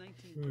March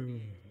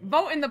 1930,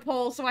 Vote in the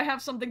poll so I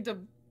have something to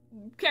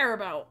care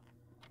about.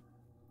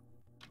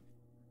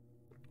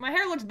 My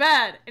hair looks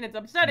bad, and it's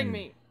upsetting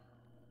me.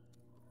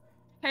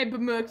 Hey,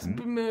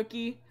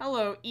 Bmookie.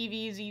 Hello,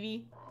 Evie is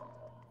Evie.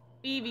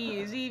 Evie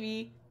is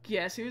Evie.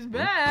 Guess who's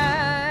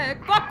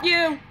back? Fuck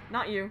you!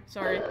 Not you.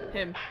 Sorry.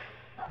 Him.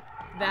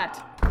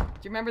 That. Do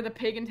you remember the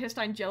pig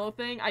intestine jello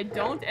thing? I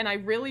don't, and I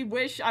really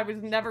wish I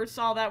never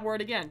saw that word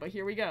again, but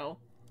here we go.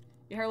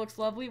 Your hair looks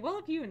lovely. Well,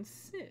 if you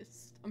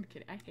insist. I'm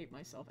kidding. I hate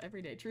myself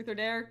every day. Truth or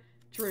dare?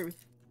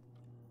 Truth.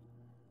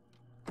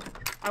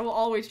 I will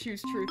always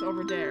choose truth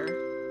over dare.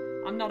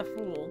 I'm not a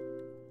fool.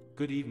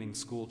 Good evening,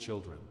 school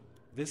children.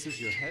 This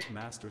is your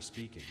headmaster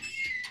speaking.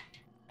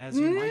 As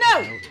you might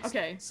No! have noticed,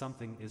 Okay.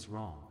 something is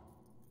wrong.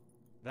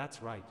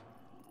 That's right.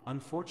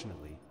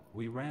 Unfortunately,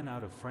 we ran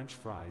out of French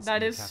fries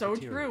That in is the so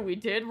cafeteria. true. We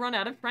did run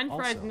out of French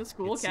fries in the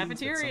school it seems that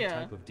cafeteria. some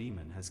type of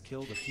demon has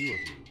killed a few of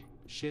you.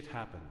 Shit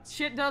happens.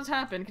 Shit does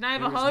happen. Can I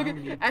have There a is hug? no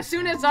need As to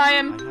soon panic. as I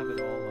am I have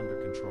it all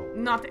under control.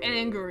 not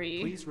angry.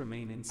 Please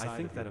remain inside. I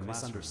think that a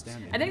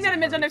misunderstanding. I think that a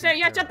misunderstanding.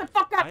 Yeah, shut the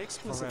fuck up!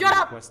 Shut Shut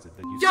up!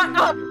 Shut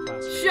up!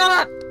 Shut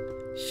up!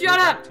 Shut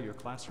up! To your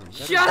classroom.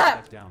 Shut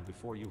up! Down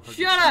before you hurt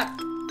Shut up!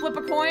 Flip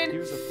a coin.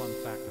 Here's a fun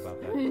fact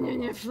about that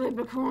crowbar. Flip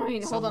a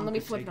coin. Hold on, let me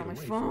flip it on my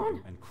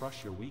phone. And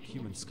crush your weak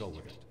human skull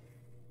with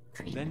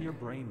it. Then your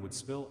brain would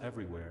spill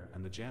everywhere,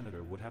 and the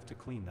janitor would have to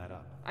clean that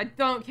up. I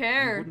don't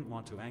care. You wouldn't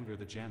want to anger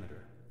the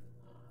janitor,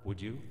 would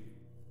you?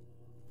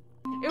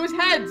 It was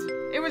heads.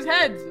 It was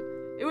heads.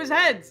 It was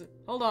heads.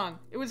 Hold on.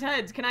 It was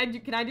heads. Can I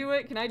do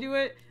it? Can I do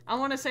it? I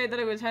want to say that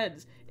it was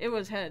heads. It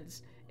was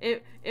heads.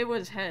 It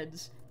was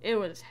heads. It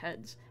was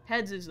heads.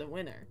 Heads is the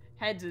winner.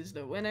 Heads is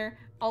the winner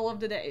all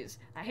of the days.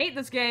 I hate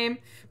this game.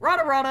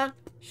 Rada rada.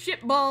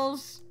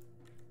 Shitballs.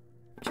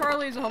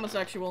 Charlie is a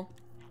homosexual.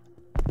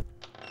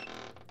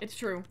 It's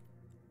true.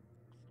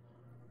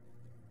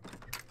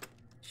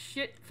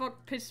 Shit,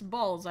 fuck, piss,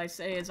 balls, I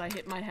say as I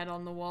hit my head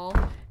on the wall.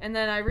 And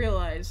then I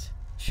realize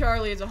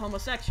Charlie is a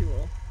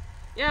homosexual.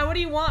 Yeah, what do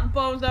you want,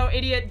 bozo,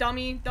 idiot,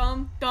 dummy,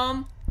 dumb,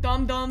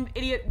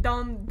 idiot,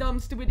 dumb,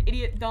 stupid,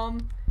 idiot,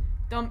 dumb,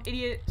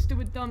 idiot,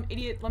 stupid, dumb,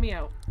 idiot, let me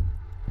out.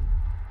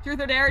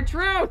 Truth or dare?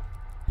 Truth!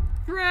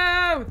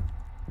 Truth!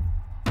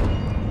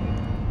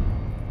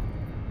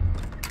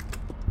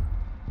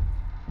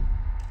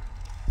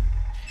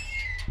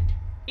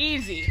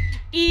 Easy.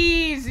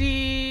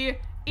 Easy.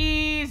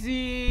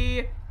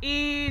 Easy.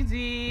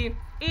 Easy.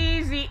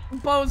 Easy.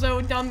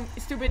 Bozo, dumb,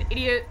 stupid,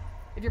 idiot.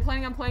 If you're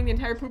planning on playing the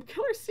entire Poop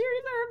Killer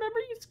series, I remember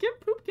you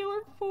skipped Poop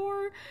Killer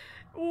 4.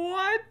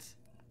 What?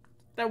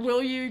 That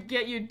will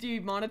get you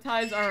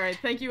demonetized? Alright,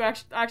 thank you,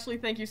 actually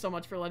thank you so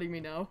much for letting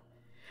me know.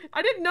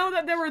 I didn't know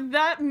that there were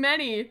that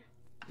many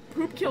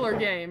Poop Killer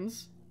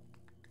games.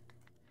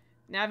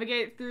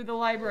 Navigate through the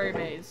library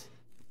maze.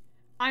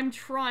 I'm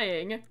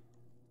trying.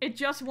 It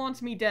just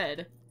wants me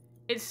dead.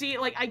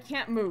 Like, I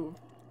can't move.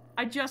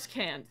 I just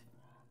can't.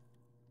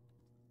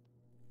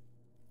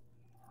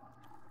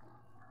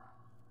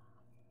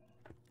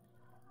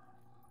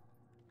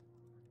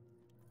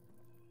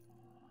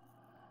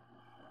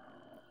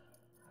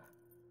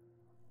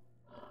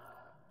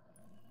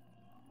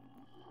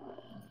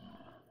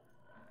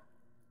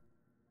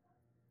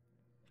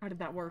 How did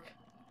that work?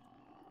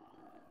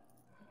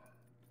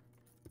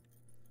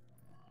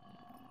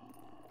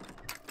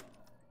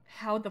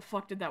 How the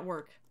fuck did that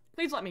work?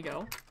 Please let me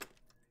go.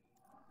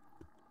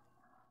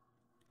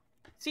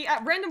 See,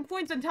 at random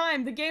points in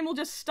time, the game will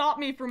just stop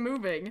me from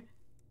moving.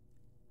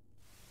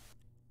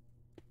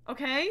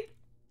 Okay?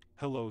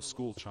 Hello,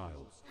 school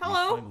child.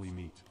 Hello? We finally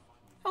meet.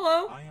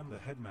 Hello? I am the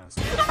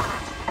headmaster.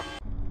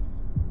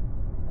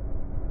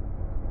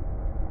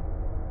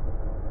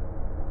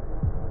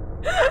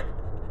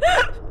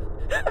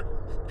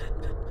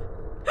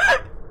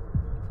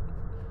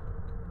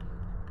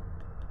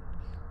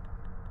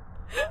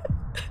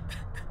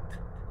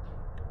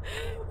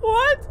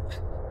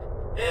 What?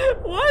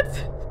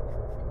 What?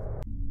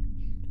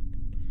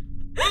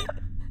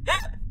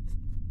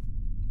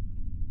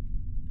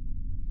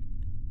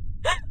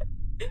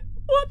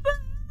 What the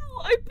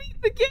hell? I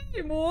beat the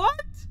game.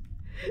 What?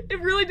 It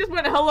really just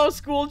went, hello,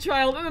 school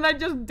child, and then I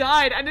just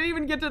died. I didn't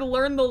even get to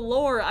learn the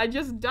lore. I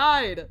just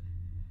died.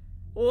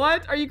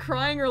 What? Are you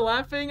crying or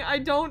laughing? I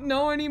don't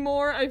know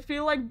anymore. I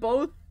feel like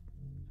both.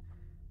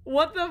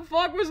 What the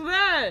fuck was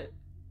that?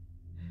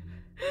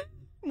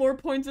 More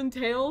points and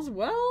tails?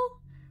 Well,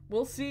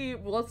 we'll see.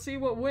 Let's see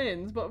what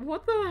wins. But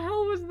what the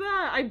hell was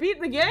that? I beat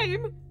the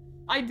game.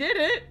 I did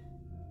it.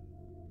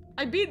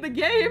 I beat the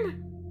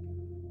game.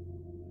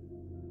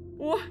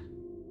 What?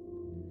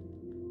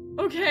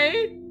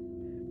 Okay.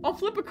 I'll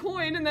flip a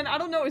coin and then I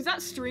don't know. Is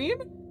that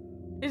stream?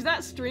 Is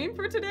that stream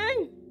for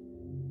today?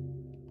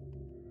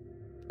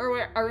 Are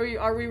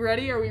we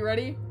ready? Are we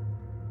ready?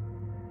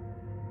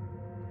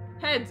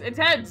 Heads. It's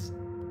heads.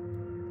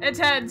 It's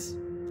heads.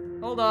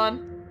 Hold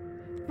on.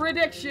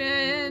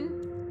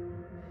 Prediction.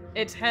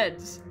 It's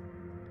heads.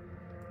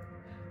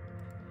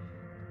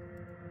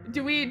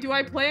 Do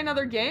I play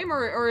another game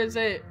or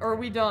are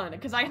we done?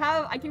 Because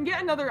I can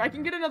get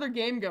another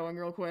game going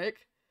real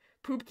quick.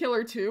 Poop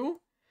Killer 2.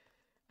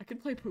 I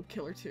could play Poop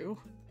Killer 2.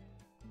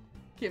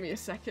 Give me a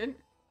second.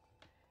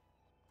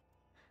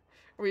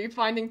 Are we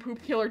finding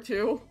Poop Killer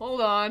 2?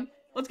 Hold on.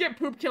 Let's get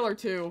Poop Killer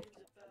 2.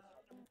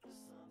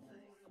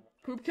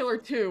 Poop Killer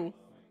 2.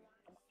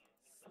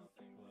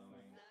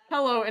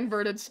 Hello,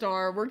 inverted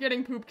star. We're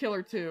getting Poop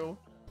Killer 2.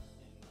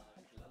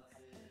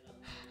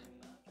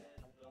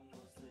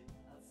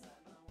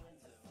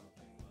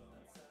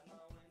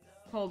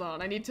 Hold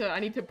on. I need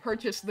to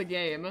purchase the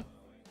game.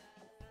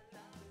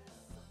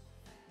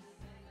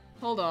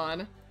 Hold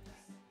on.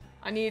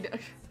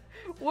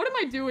 What am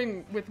I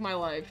doing with my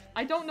life?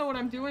 I don't know what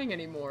I'm doing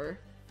anymore.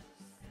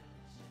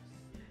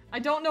 I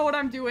don't know what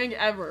I'm doing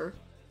ever.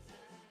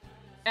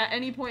 At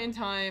any point in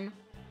time.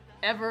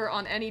 Ever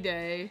on any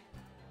day.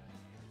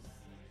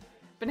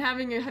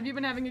 Have you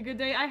been having a good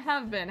day? I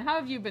have been. How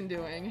have you been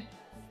doing?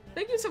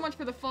 Thank you so much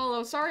for the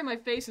follow. Sorry my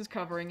face is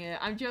covering it.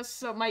 I'm just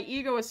so- my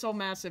ego is so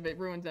massive it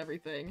ruins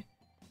everything.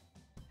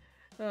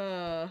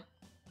 From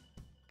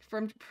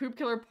Poop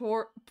Killer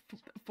 4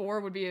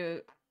 would be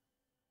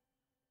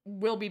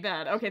will be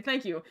bad. Okay,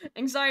 thank you.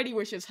 Anxiety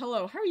Wishes.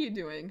 Hello, how are you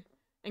doing?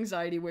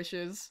 Anxiety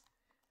Wishes.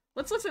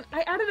 Let's listen.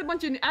 I added a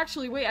bunch of...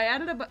 Actually, wait. I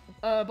added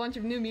a bunch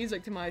of new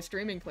music to my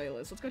streaming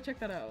playlist. Let's go check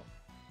that out.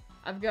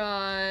 I've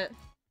got...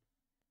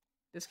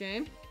 this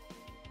game.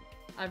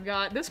 I've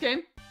got this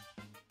game.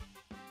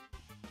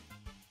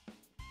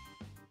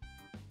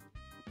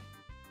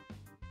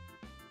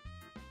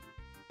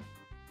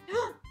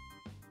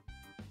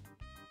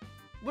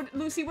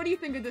 Lucy, what do you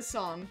think of this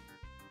song?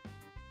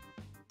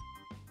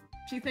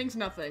 She thinks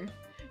nothing.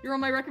 You're on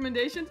my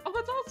recommendations? Oh,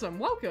 that's awesome.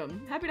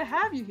 Welcome. Happy to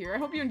have you here. I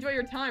hope you enjoy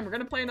your time. We're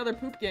gonna play another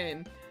poop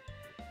game.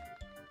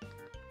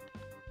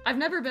 I've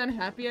never been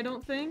happy, I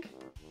don't think.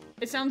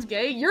 It sounds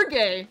gay. You're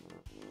gay!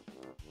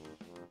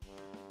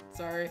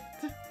 Sorry.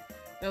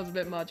 That was a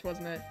bit much,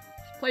 wasn't it?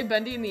 Play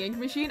Bendy in the Ink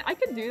Machine? I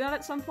could do that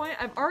at some point.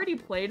 I've already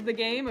played the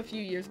game a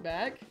few years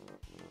back.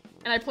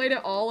 And I played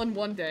it all in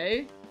one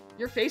day.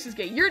 Your face is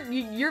gay. You're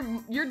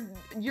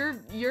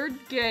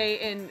gay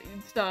and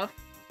stuff.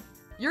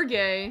 You're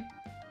gay.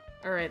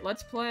 Alright,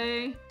 let's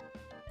play...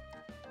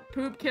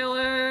 Poop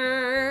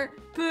Killer!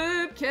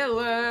 Poop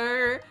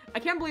Killer! I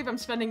can't believe I'm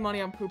spending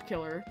money on Poop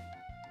Killer.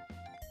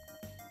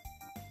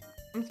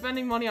 I'm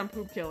spending money on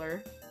Poop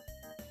Killer.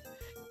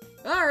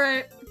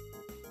 Alright.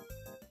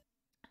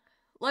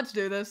 Let's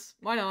do this.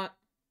 Why not?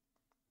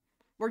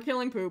 We're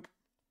killing poop.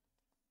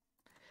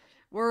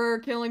 We're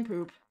killing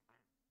poop.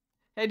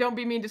 Hey, don't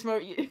be mean to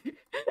Smokey.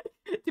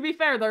 To be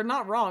fair, they're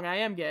not wrong. I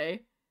am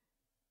gay.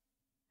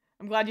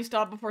 I'm glad you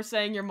stopped before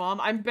saying your mom.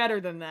 I'm better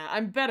than that.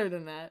 I'm better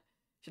than that.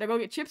 Should I go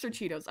get chips or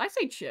Cheetos? I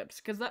say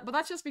chips, but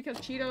that's just because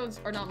Cheetos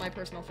are not my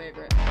personal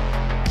favorite.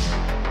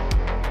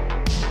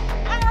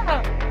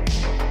 Ah!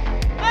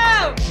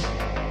 Oh!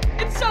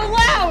 It's so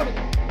loud!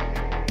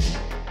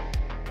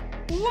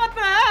 What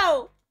the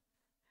hell?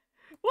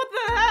 What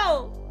the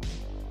hell?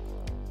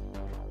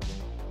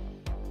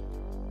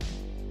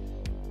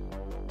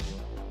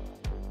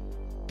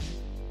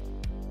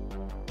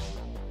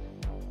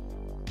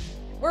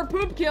 We're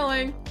poop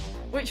killing.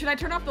 Wait, should I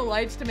turn off the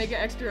lights to make it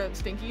extra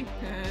stinky?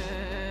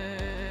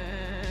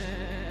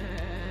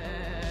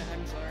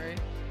 I'm sorry.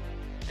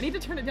 I need to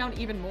turn it down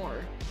even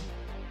more.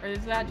 Or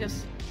is that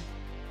just...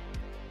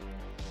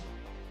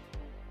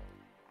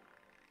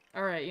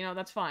 Alright, you know,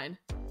 that's fine.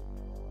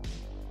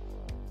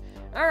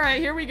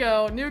 Alright, here we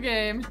go. New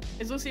game.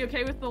 Is Lucy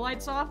okay with the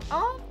lights off?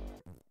 Oh,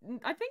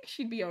 I think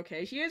she'd be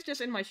okay. She is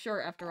just in my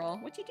shirt after all.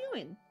 What you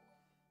doing?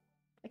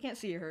 I can't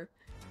see her.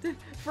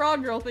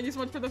 Frog Girl, thank you so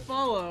much for the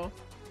follow.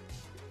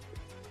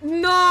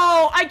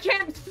 No! I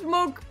can't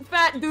smoke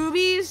fat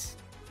doobies!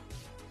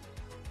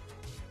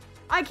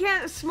 I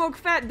can't smoke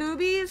fat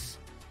doobies!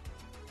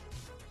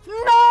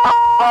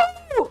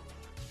 No!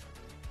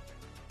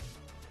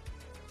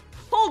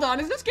 Hold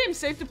on, is this game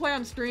safe to play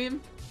on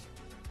stream?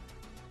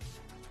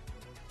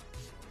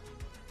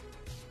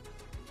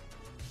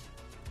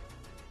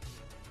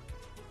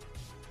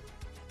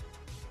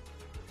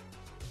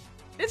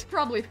 It's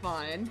probably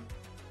fine.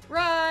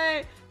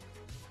 Right.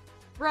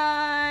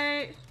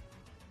 Right.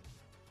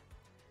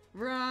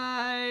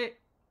 Right.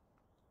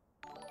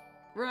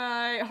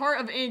 Right. Heart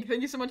of Ink,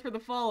 thank you so much for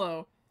the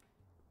follow.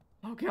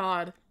 Oh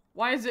god.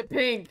 Why is it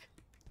pink?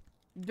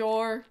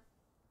 Door.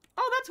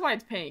 Oh, that's why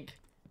it's pink.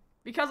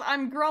 Because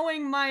I'm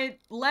growing my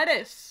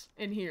lettuce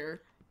in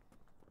here.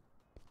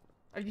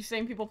 Are you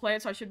saying people play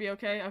it so I should be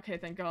okay? Okay,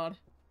 thank god.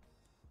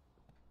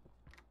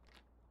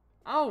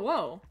 Oh,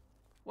 whoa.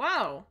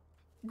 Wow.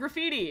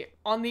 Graffiti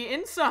on the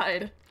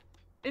inside.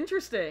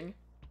 Interesting.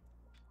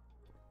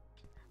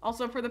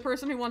 Also, for the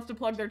person who wants to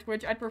plug their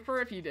Twitch, I'd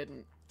prefer if you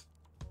didn't.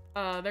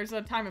 There's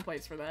a time and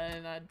place for that,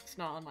 and it's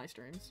not on my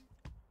streams.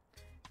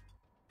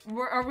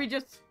 Are we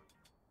just...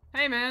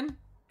 Hey, man.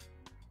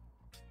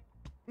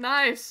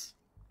 Nice.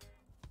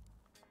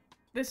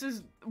 This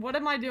is... What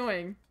am I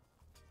doing?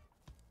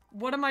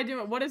 What am I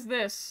doing? What is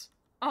this?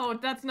 Oh,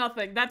 that's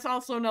nothing. That's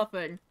also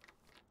nothing.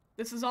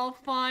 This is all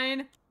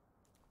fine.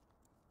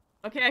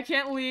 Okay, I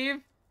can't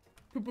leave.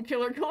 Poo-poo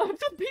Killer collabs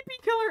with Pee-Pee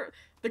Killer.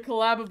 The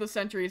collab of the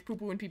century is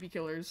Poo-poo and Pee-Pee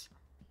Killers.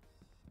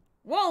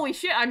 Holy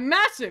shit, I'm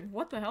massive!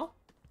 What the hell?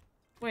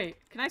 Wait,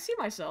 can I see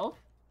myself?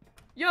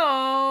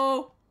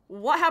 Yo!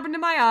 What happened to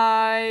my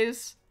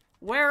eyes?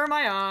 Where are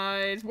my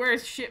eyes? Where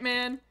is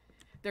Shitman?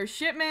 There's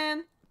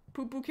Shitman,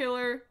 Poo-poo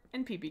Killer,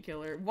 and Pee-Pee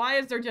Killer. Why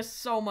is there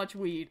just so much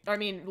weed? I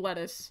mean,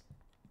 lettuce.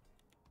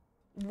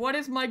 What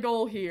is my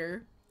goal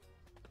here?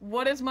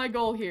 What is my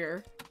goal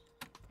here?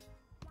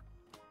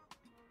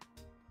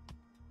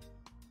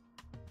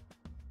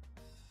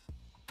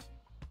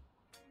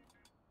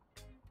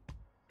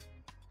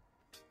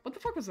 What the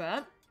fuck was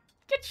that?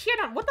 Get shit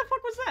on. What the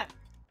fuck was that?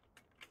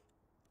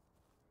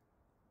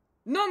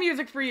 No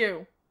music for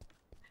you.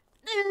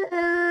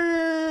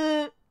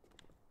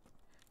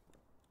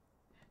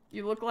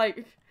 You look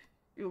like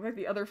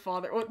the other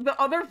father. The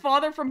other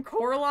father from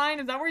Coraline?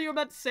 Is that what you were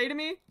about to say to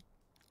me?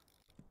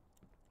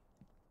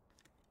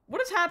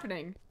 What is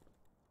happening?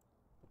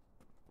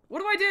 What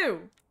do I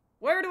do?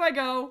 Where do I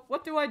go?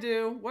 What do I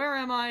do? Where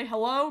am I?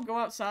 Hello? Go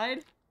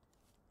outside?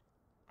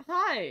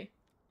 Hi.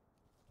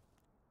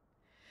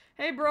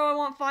 Hey bro, I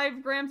want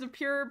 5 grams of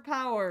pure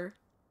power.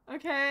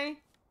 Okay.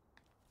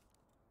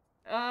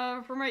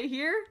 From right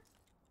here?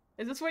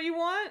 Is this what you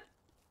want?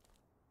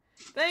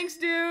 Thanks,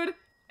 dude!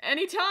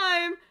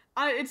 Anytime!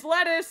 It's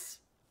lettuce!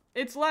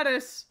 It's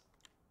lettuce.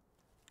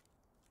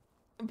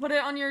 Put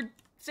it on your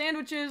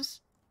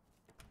sandwiches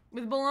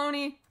with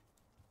bologna,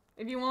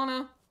 if you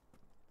wanna.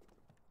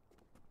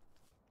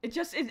 It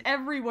just is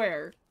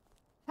everywhere.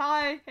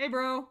 Hi, hey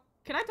bro.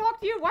 Can I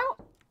talk to you? Why?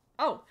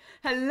 Oh,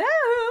 hello!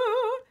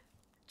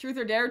 Truth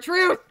or dare?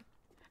 Truth!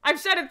 I've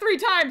said it 3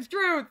 times,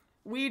 truth!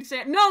 Weed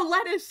no,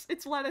 lettuce!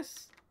 It's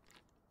lettuce.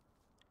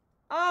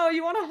 Oh,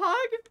 you want a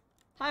hug?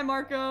 Hi,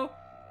 Marco.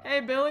 Hey,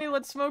 Billy,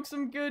 let's smoke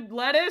some good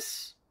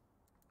lettuce.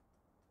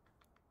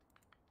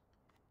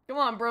 Come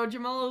on, bro.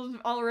 Jamal's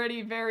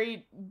already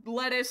very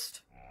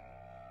lettuced.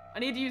 I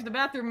need to use the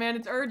bathroom, man.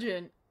 It's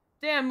urgent.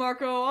 Damn,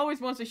 Marco always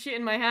wants to shit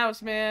in my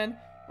house, man.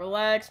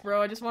 Relax,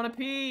 bro. I just want to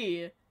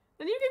pee.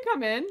 Then you can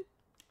come in.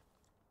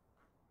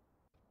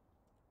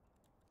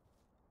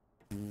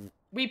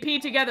 We pee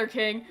together,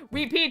 King.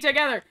 We pee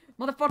together.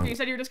 Motherfucker, you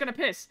said you were just gonna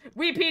piss.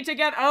 We pee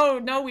together. Oh,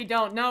 no, we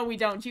don't. No, we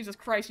don't. Jesus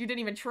Christ, you didn't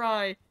even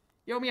try.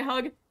 You owe me a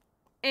hug?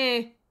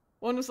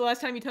 When was the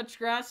last time you touched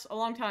grass? A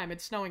long time.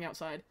 It's snowing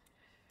outside.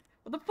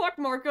 What the fuck,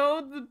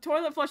 Marco? The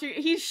toilet flushing.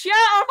 He's shit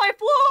on my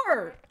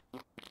floor!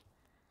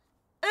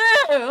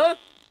 Ew!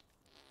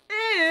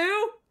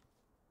 Ew!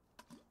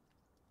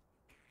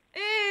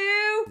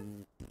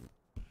 Ew!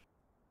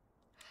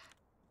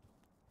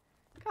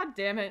 God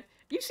damn it.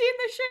 You seen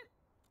this shit?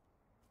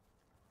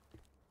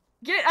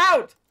 Get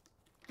out!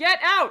 Get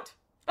out!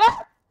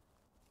 Ah!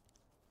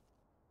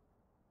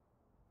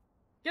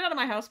 Get out of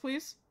my house,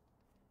 please.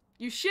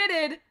 You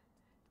shitted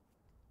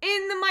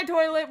in my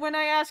toilet when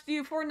I asked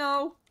you for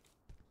no.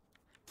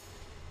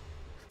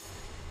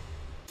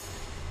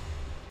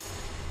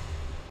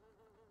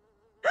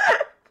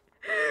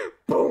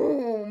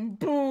 Boom!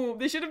 Boom!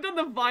 They should have done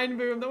the vine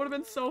boom. That would have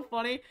been so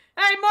funny.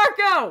 Hey,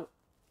 Marco!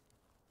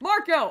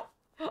 Marco!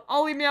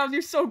 Ollie Meows,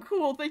 you're so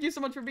cool. Thank you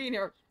so much for being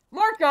here.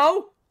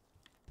 Marco!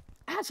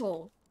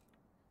 Asshole.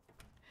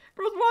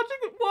 Bro's walking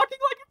like a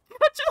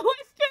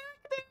cartoonist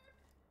character.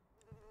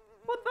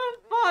 What the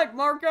fuck,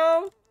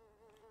 Marco?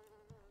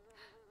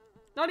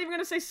 Not even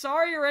gonna say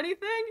sorry or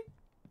anything?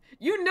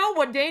 You know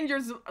what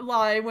dangers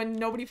lie when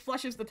nobody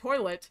flushes the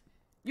toilet.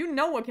 You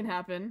know what can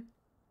happen.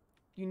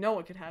 You know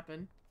what could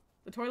happen.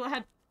 The toilet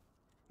had...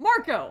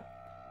 Marco!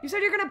 You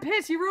said you're gonna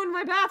piss. You ruined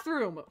my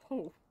bathroom.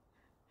 Oh.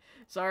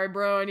 Sorry,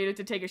 bro. I needed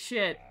to take a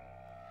shit.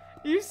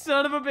 You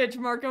son of a bitch,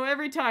 Marco.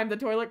 Every time the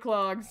toilet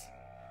clogs.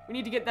 We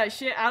need to get that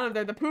shit out of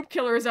there. The poop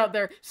killer is out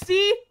there.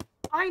 See?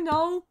 I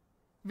know.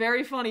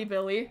 Very funny,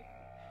 Billy.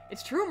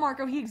 It's true,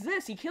 Marco. He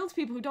exists. He kills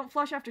people who don't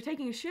flush after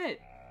taking a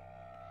shit.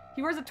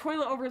 He wears a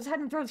toilet over his head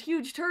and throws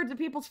huge turds at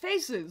people's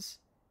faces.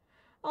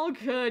 Oh,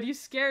 good. You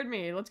scared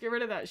me. Let's get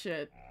rid of that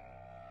shit.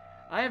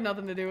 I have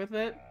nothing to do with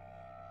it.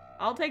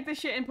 I'll take the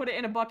shit and put it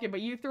in a bucket,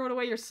 but you throw it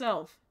away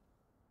yourself.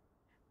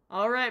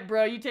 Alright,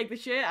 bro. You take the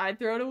shit, I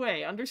throw it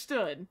away.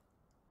 Understood.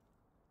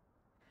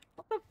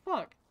 What the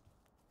fuck?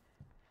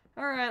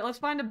 Alright, let's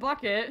find a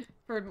bucket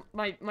for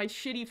my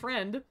shitty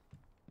friend.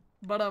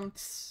 But,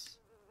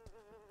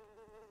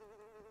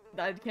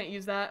 I can't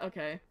use that?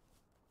 Okay.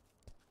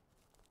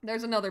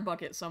 There's another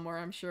bucket somewhere,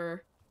 I'm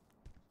sure.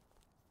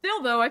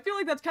 Still, though, I feel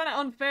like that's kind of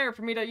unfair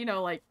for me to, you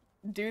know, like,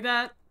 do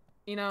that.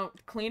 You know,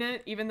 clean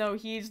it, even though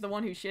he's the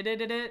one who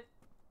shitted at it.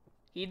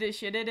 He did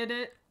shitted at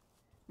it.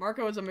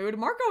 Marco is a mood.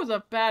 Marco is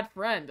a bad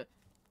friend.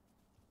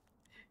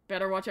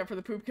 Better watch out for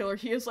the poop killer.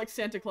 He is like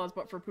Santa Claus,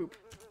 but for poop.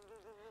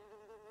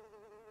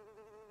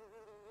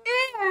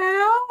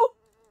 Ew!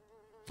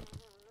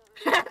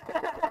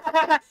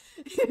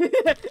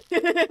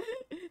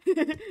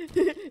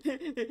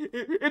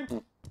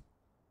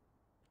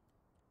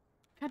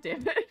 God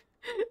damn it.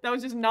 That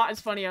was just not as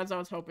funny as I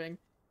was hoping.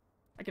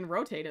 I can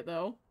rotate it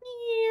though.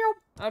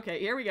 Okay,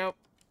 here we go.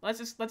 Let's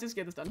just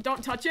get this done.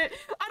 Don't touch it.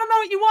 I don't know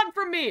what you want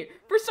from me.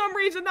 For some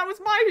reason, that was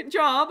my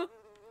job.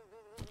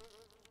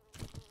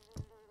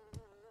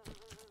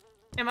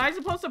 Am I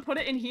supposed to put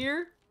it in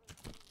here?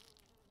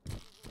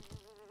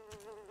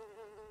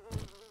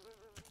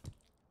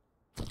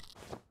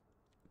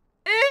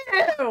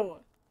 Ew!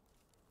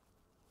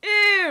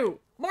 Ew!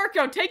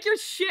 Marco, take your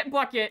shit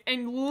bucket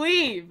and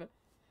leave.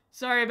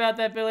 Sorry about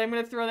that, Billy. I'm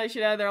gonna throw that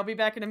shit out of there. I'll be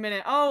back in a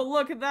minute. Oh,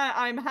 look at that.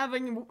 I'm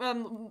having,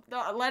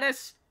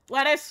 lettuce.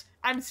 Lettuce.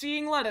 I'm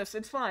seeing lettuce.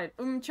 It's fine.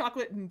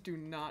 Chocolate. Do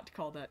not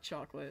call that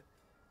chocolate.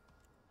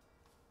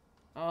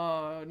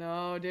 Oh,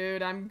 no,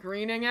 dude. I'm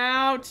greening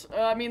out.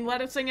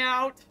 Lettucing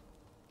out.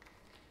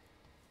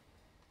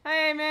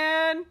 Hey,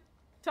 man.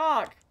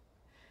 Talk.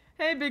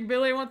 Hey, Big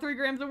Billy. I want 3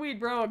 grams of weed,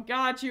 bro.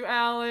 Got you,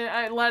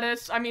 Alan.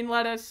 Lettuce.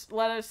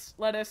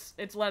 Lettuce.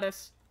 It's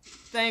lettuce.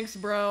 Thanks,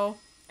 bro.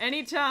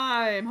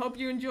 Anytime. Hope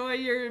you enjoy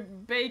your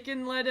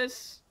bacon,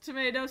 lettuce,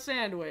 tomato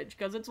sandwich,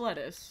 because it's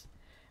lettuce.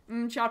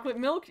 Chocolate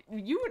milk?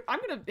 I'm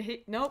gonna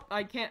hit- Nope,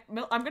 I can't-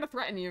 I'm gonna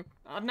threaten you.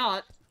 I'm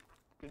not.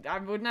 I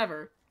would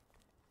never.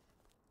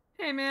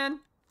 Hey, man.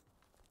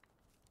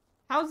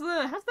 How's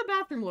the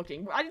bathroom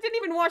looking? I didn't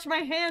even wash my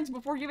hands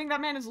before giving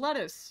that man his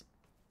lettuce.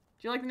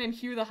 Do you like the name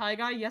Hugh the High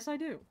Guy? Yes, I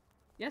do.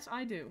 Yes,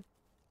 I do.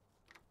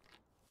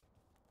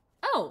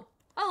 Oh!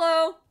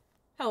 Hello!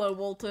 Hello,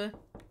 Walter.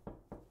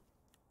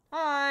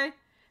 Hi!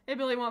 Hey,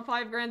 Billy, want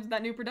 5 grand of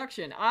that new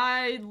production.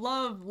 I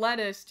love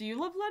lettuce. Do you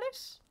love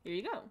lettuce? Here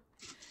you go.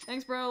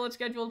 Thanks, bro. Let's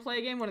schedule to play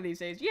a game one of these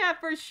days. Yeah,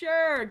 for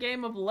sure! A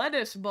game of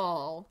lettuce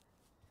ball.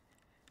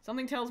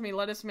 Something tells me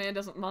Lettuce Man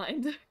doesn't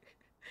mind.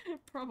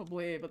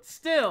 Probably, but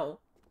still.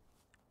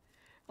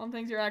 One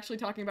thinks you're actually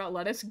talking about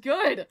lettuce.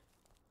 Good!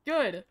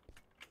 Good.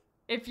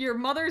 If your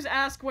mothers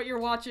ask what you're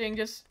watching,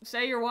 just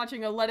say you're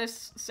watching a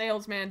lettuce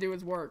salesman do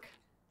his work.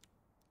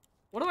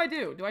 What do I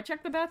do? Do I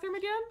check the bathroom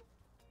again?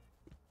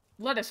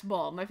 Lettuce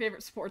ball, my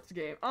favorite sports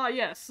game. Ah,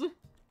 yes.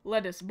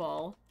 Lettuce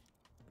ball.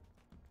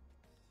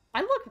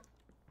 I look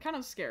kind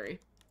of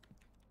scary.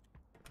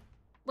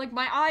 Like,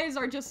 my eyes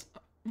are just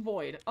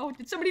void. Oh,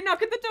 did somebody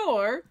knock at the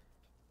door?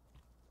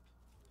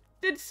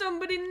 Did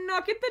somebody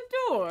knock at the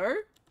door?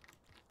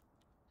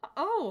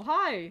 Oh,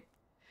 hi.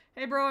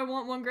 Hey, bro, I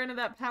want 1 grand of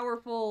that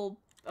powerful...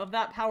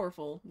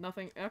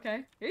 Nothing.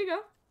 Okay, here you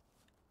go.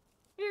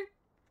 Here.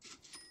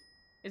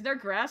 Is there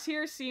grass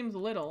here? Seems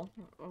little.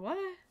 What?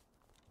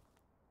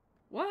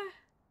 What?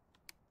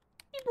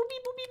 Beep boop,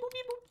 beep boop, beep boop,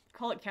 beep boop.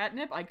 Call it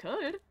catnip? I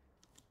could.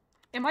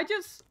 Am I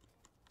just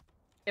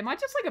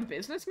like a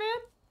businessman?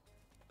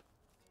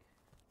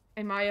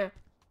 Am I a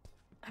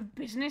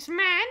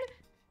businessman?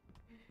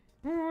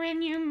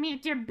 When you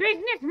meet a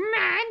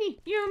businessman,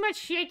 you must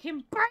shake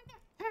him by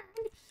the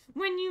hand.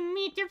 When you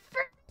meet a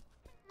friend,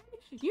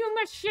 you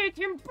must shake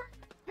him by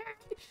the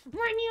hand.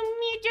 When you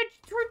meet a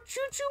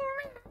choo-choo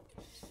man,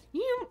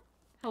 you...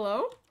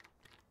 Hello?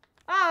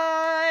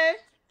 Hi!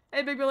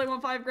 Hey, Big Billy,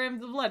 want 5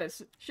 grams of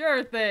lettuce?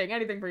 Sure thing,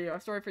 anything for you. I have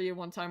a story for you.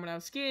 One time when I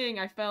was skiing,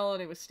 I fell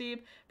and it was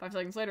steep. 5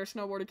 seconds later, a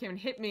snowboarder came and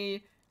hit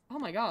me. Oh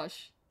my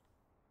gosh.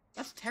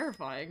 That's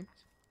terrifying.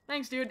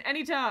 Thanks, dude.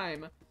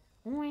 Anytime.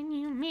 When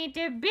you meet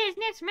a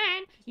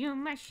businessman, you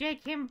must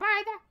shake him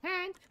by the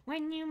hand.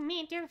 When you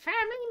meet a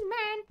family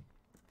man.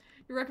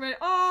 You recommend...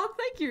 Oh,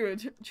 thank you,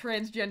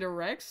 Transgender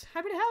Rex.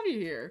 Happy to have you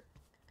here.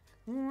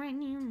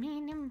 When you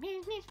meet a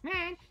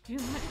businessman, you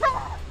must...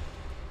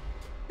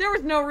 There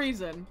was no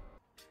reason.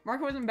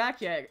 Marco isn't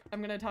back yet. I'm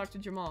gonna talk to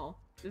Jamal.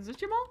 Is this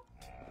Jamal?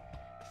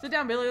 Sit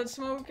down, Billy. Let's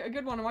smoke a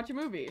good one and watch a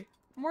movie.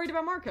 I'm worried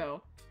about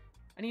Marco.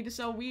 I need to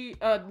sell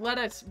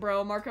lettuce,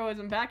 bro. Marco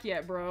isn't back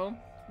yet, bro.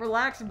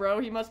 Relax, bro.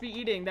 He must be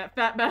eating. That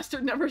fat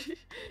bastard never...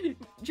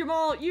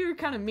 Jamal, you're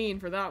kind of mean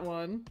for that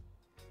one.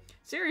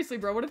 Seriously,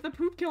 bro. What if the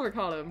poop killer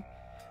caught him?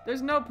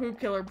 There's no poop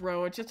killer,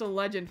 bro. It's just a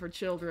legend for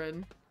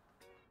children.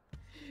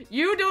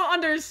 You don't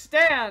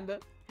understand.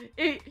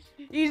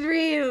 He's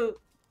real.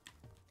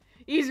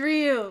 He's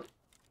real.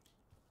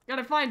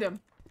 Gotta find him.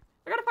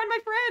 I gotta find my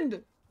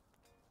friend.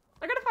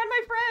 I gotta find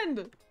my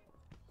friend.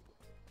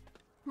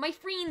 My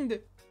friend.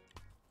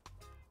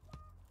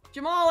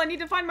 Jamal, I need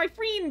to find my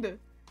friend.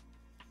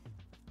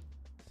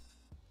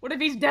 What if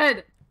he's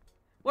dead?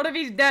 What if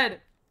he's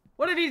dead?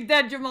 What if he's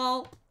dead,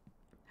 Jamal?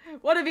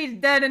 What if he's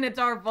dead and it's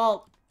our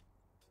fault?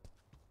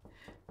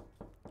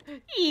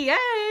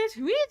 Yes,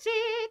 who is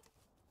it?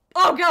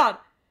 Oh god!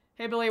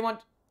 Hey, Billy, want...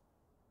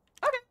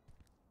 Okay.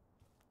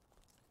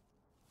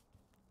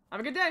 Have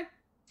a good day.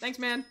 Thanks,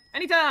 man.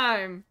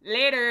 Anytime.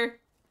 Later.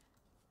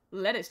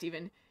 Lettuce,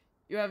 even.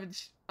 You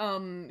haven't,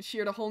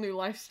 sheared a whole new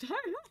lifestyle.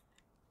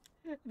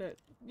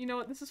 You know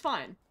what? This is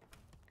fine.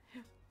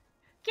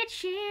 Get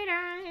shit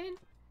on.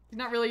 He's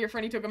not really your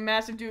friend. He took a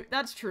massive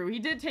That's true. He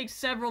did take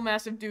several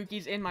massive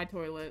dookies in my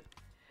toilet.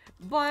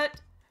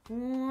 But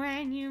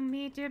when you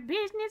meet a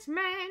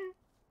businessman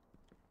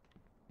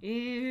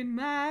in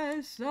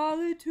my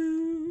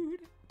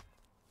solitude.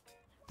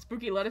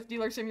 Spooky lettuce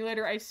dealer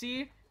simulator, I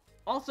see.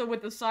 Also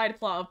with the side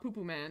plot of Poo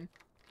Poo Man.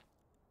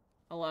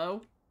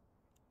 Hello?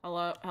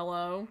 Hello?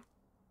 Hello?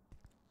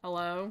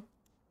 Hello?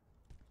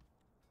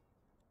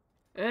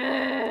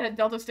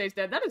 Delta stays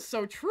dead. That is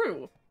so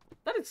true.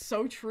 That is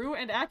so true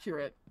and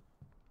accurate.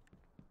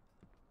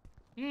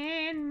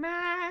 In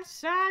my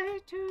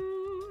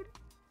solitude.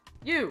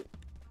 You.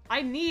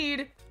 I'm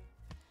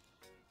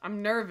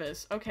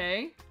nervous.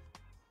 Okay.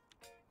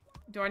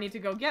 Do I need to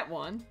go get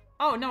one?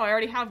 Oh, no, I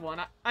already have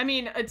one. I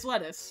mean, it's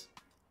lettuce.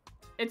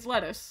 It's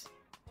lettuce.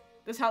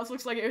 This house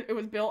looks like it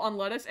was built on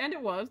lettuce, and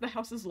it was. The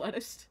house is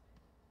lettuced.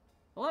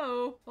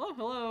 Hello? Hello,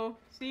 hello.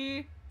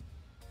 See?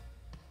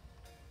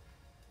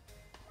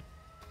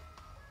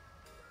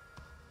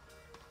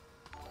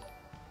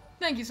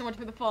 Thank you so much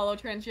for the follow,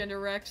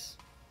 Transgender Rex.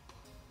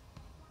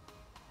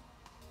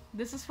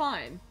 This is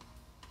fine.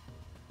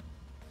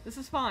 This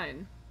is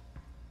fine.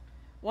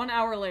 1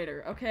 hour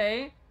later,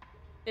 okay?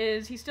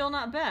 Is he still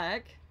not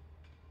back?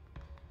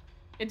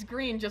 It's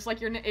green, just like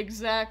your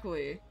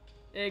exactly.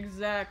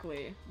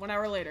 Exactly. 1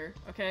 hour later,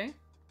 okay?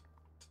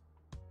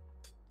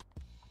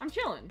 I'm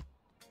chilling.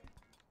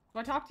 Do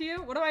I talk to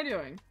you? What am I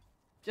doing?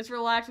 Just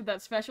relax with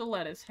that special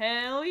lettuce.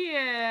 Hell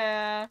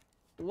yeah!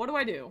 What do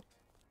I do?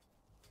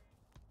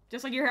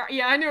 Just like your hair.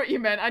 Yeah, I knew what you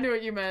meant. I knew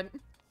what you meant.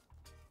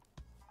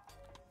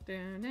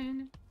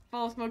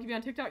 Follow SmokeeBee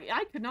on TikTok.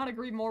 I could not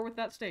agree more with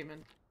that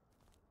statement.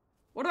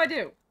 What do I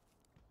do?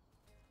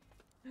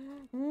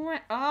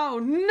 What? Oh,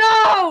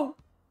 no!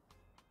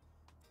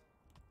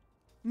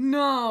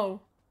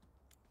 No!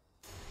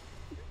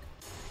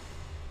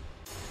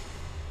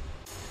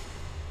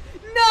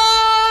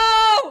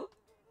 No!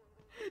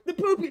 The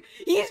poop.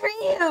 He's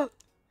real!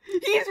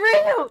 He's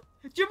real!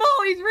 Jamal,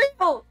 he's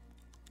real!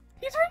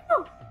 He's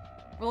real!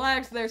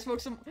 Relax there, smoke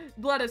some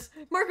lettuce.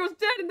 Marco's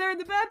dead and they're in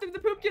the bathroom. The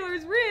poop killer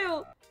is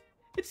real!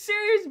 It's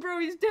serious, bro.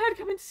 He's dead.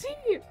 Come and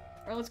see.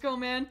 Alright, let's go,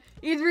 man.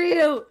 He's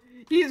real!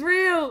 He's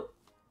real!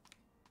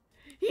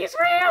 He's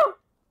real!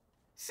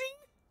 See?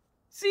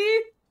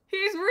 See?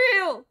 He's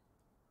real!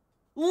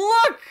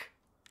 Look!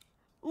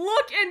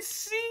 Look and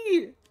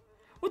see!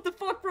 What the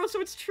fuck, bro?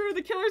 So it's true.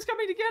 The killer's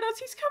coming to get us.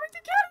 He's coming to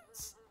get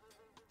us!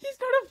 He's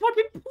gonna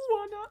fucking poo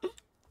on us.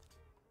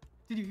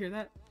 Did you hear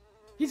that?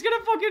 He's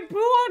gonna fucking poo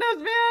on us,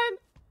 man!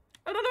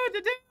 I don't know what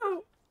to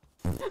do!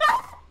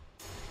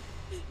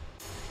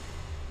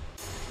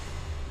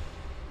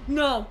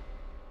 No!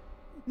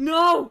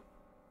 No!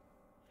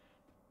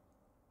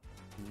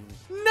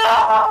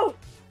 No!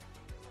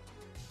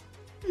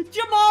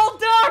 Jamal,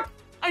 duck!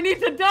 I need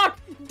to duck!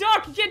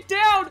 Duck, get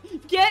down!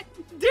 Get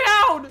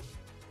down!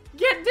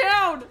 Get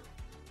down!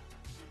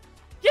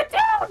 Get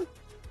down!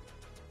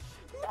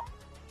 No!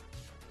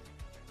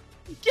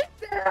 Get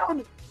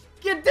down!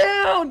 Get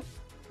down!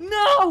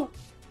 No!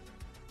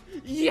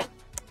 Yeah!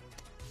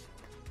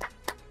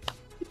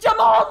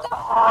 Jamal,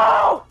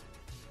 no!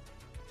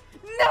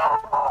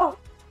 No!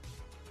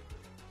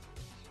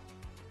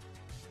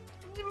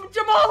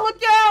 Jamal,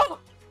 look out!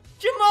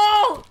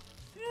 Jamal!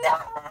 No!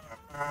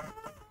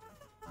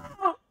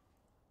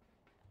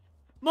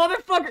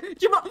 Motherfucker!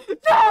 Jamal!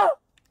 No!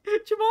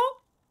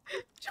 Jamal?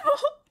 Jamal?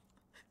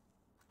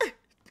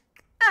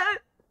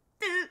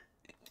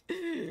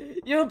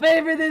 You'll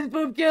pay for this,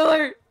 poop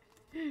killer!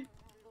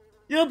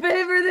 You'll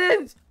pay for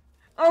this!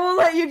 I won't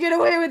let you get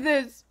away with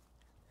this!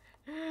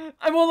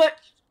 I won't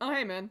let- Oh,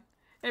 hey, man.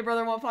 Hey,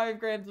 brother, I want 5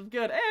 grams of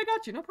good. Hey, I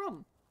got you, no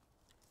problem.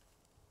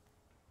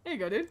 Here you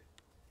go, dude.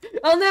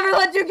 I'll never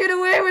let you get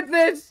away with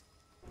this!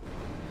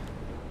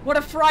 What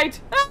a fright!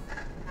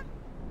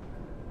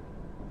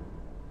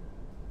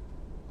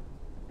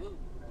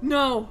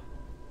 No!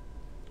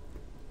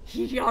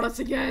 He got us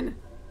again!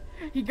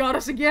 He got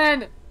us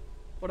again!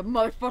 What a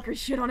motherfucker,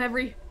 shit on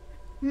every...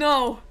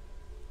 No!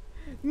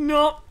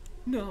 No!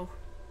 No.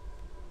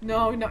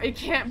 No, no, it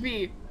can't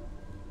be!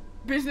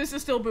 Business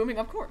is still booming,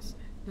 of course.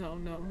 No,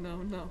 no, no,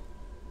 no.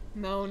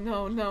 No,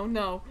 no, no,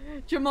 no.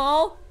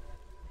 Jamal?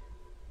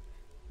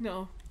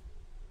 No.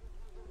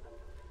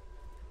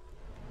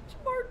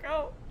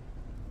 Marco!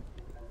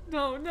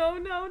 No, no,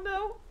 no,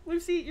 no!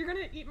 Lucy, you're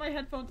gonna eat my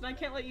headphones and I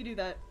can't let you do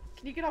that.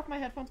 Can you get off my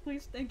headphones,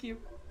 please? Thank you.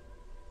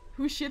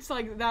 Who shits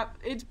like that?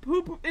 It's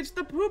poop. It's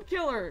the poop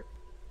killer.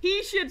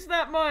 He shits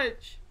that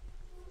much.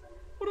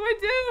 What do I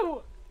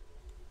do?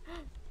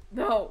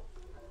 No.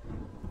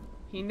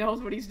 He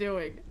knows what he's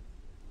doing.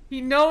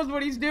 He knows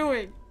what he's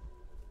doing.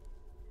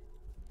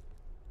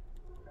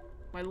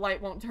 My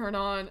light won't turn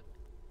on.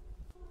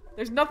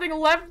 There's nothing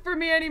left for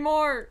me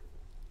anymore.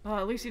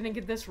 At least he didn't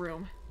get this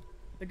room.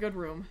 The good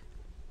room.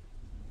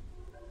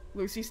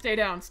 Lucy, stay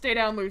down. Stay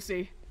down,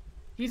 Lucy.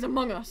 He's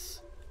among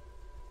us.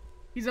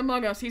 He's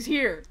among us. He's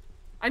here.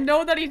 I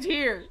know that he's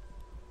here.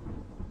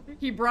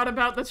 He brought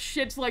about the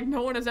shits like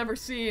no one has ever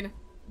seen.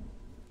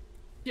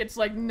 Shits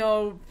like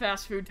no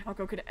fast food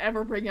taco could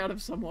ever bring out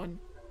of someone.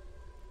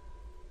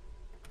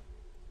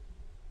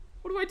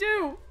 What do I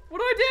do? What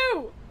do I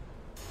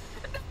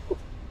do?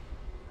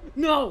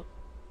 No!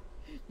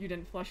 You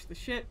didn't flush the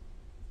shit.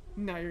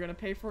 Now you're gonna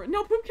pay for it.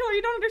 No, poop killer,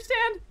 you don't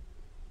understand!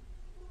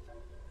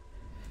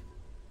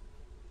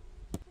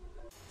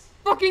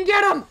 Fucking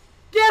get him!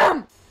 Get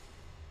him!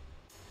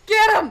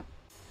 Get him!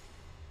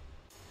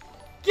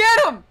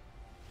 Get him!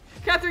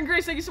 Catherine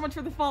Grace, thank you so much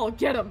for the follow.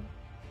 Get him.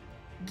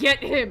 Get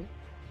him.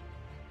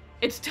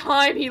 It's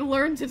time he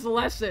learns his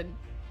lesson.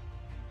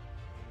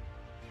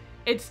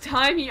 It's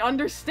time he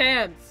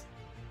understands.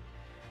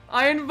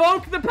 I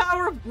invoke the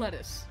power of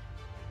lettuce.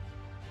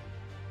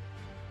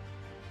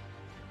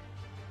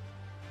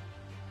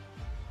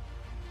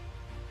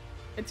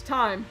 It's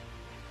time.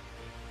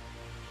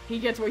 He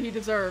gets what he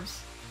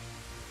deserves.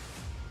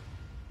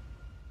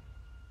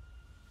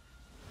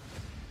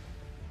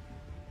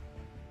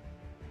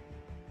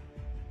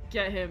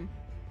 Get him.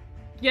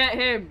 Get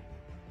him.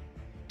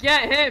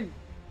 Get him.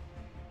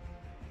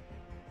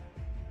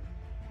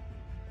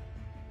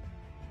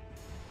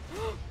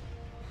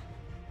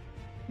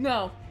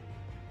 No.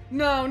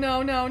 No,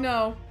 no, no,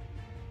 no.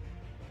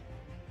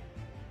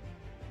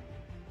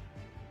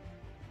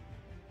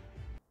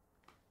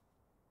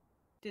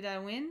 Did I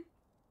win?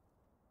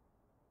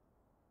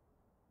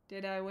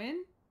 Did I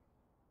win?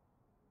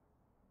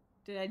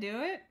 Did I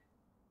do it?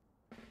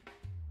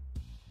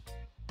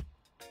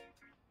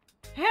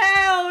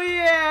 Hell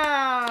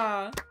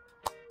yeah!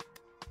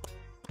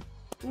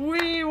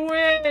 We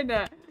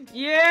win!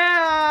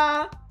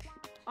 Yeah!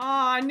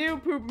 Aw, I knew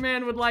Poop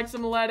Man would like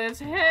some lettuce.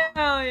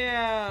 Hell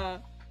yeah!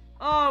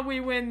 Oh, we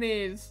win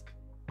these.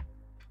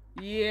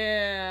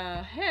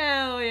 Yeah.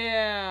 Hell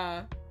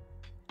yeah.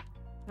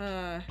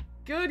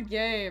 Good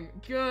game.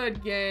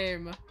 Good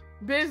game.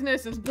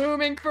 Business is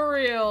booming for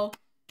real.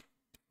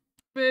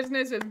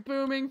 Business is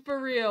booming for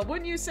real.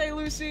 Wouldn't you say,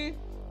 Lucy?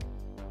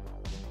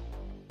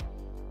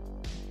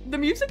 The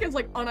music is,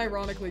 like,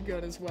 unironically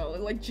good as well.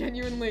 Like,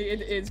 genuinely,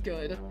 it is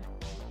good.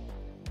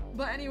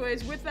 But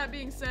anyways, with that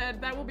being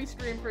said, that will be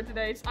stream for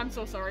today. I'm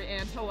so sorry,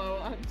 Aunt.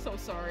 Hello. I'm so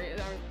sorry.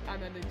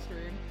 I'm ending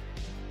stream.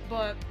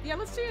 But, yeah,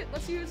 let's see it.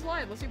 Let's see who's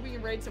live. Let's see if we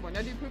can raid someone.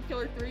 Now do Poop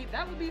Killer 3.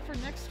 That will be for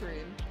next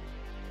stream.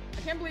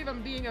 I can't believe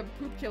I'm being a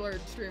Poop Killer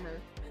streamer.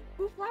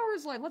 Ooh, Flower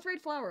is live. Let's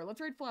raid Flower. Let's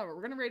raid Flower.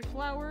 We're gonna raid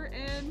Flower,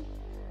 and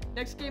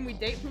next game we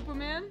date Poopa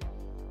Man.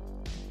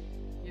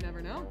 You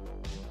never know.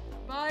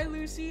 Bye,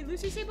 Lucy.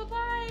 Lucy, say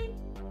bye-bye.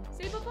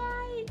 Say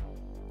bye-bye.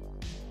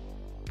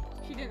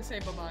 She didn't say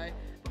bye-bye.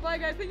 Bye,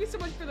 guys. Thank you so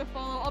much for the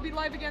follow. I'll be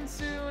live again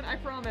soon. I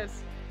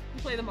promise.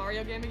 You play the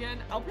Mario game again?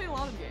 I'll play a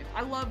lot of games.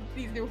 I love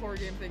these new horror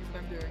game things that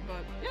I'm doing,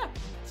 but yeah,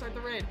 start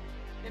the raid.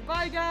 And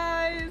bye,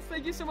 guys!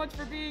 Thank you so much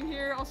for being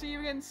here. I'll see you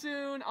again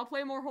soon. I'll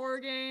play more horror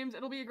games.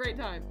 It'll be a great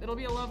time. It'll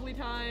be a lovely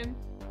time.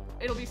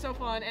 It'll be so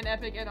fun and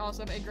epic and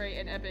awesome and great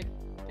and epic.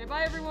 Okay,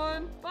 bye,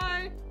 everyone.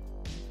 Bye!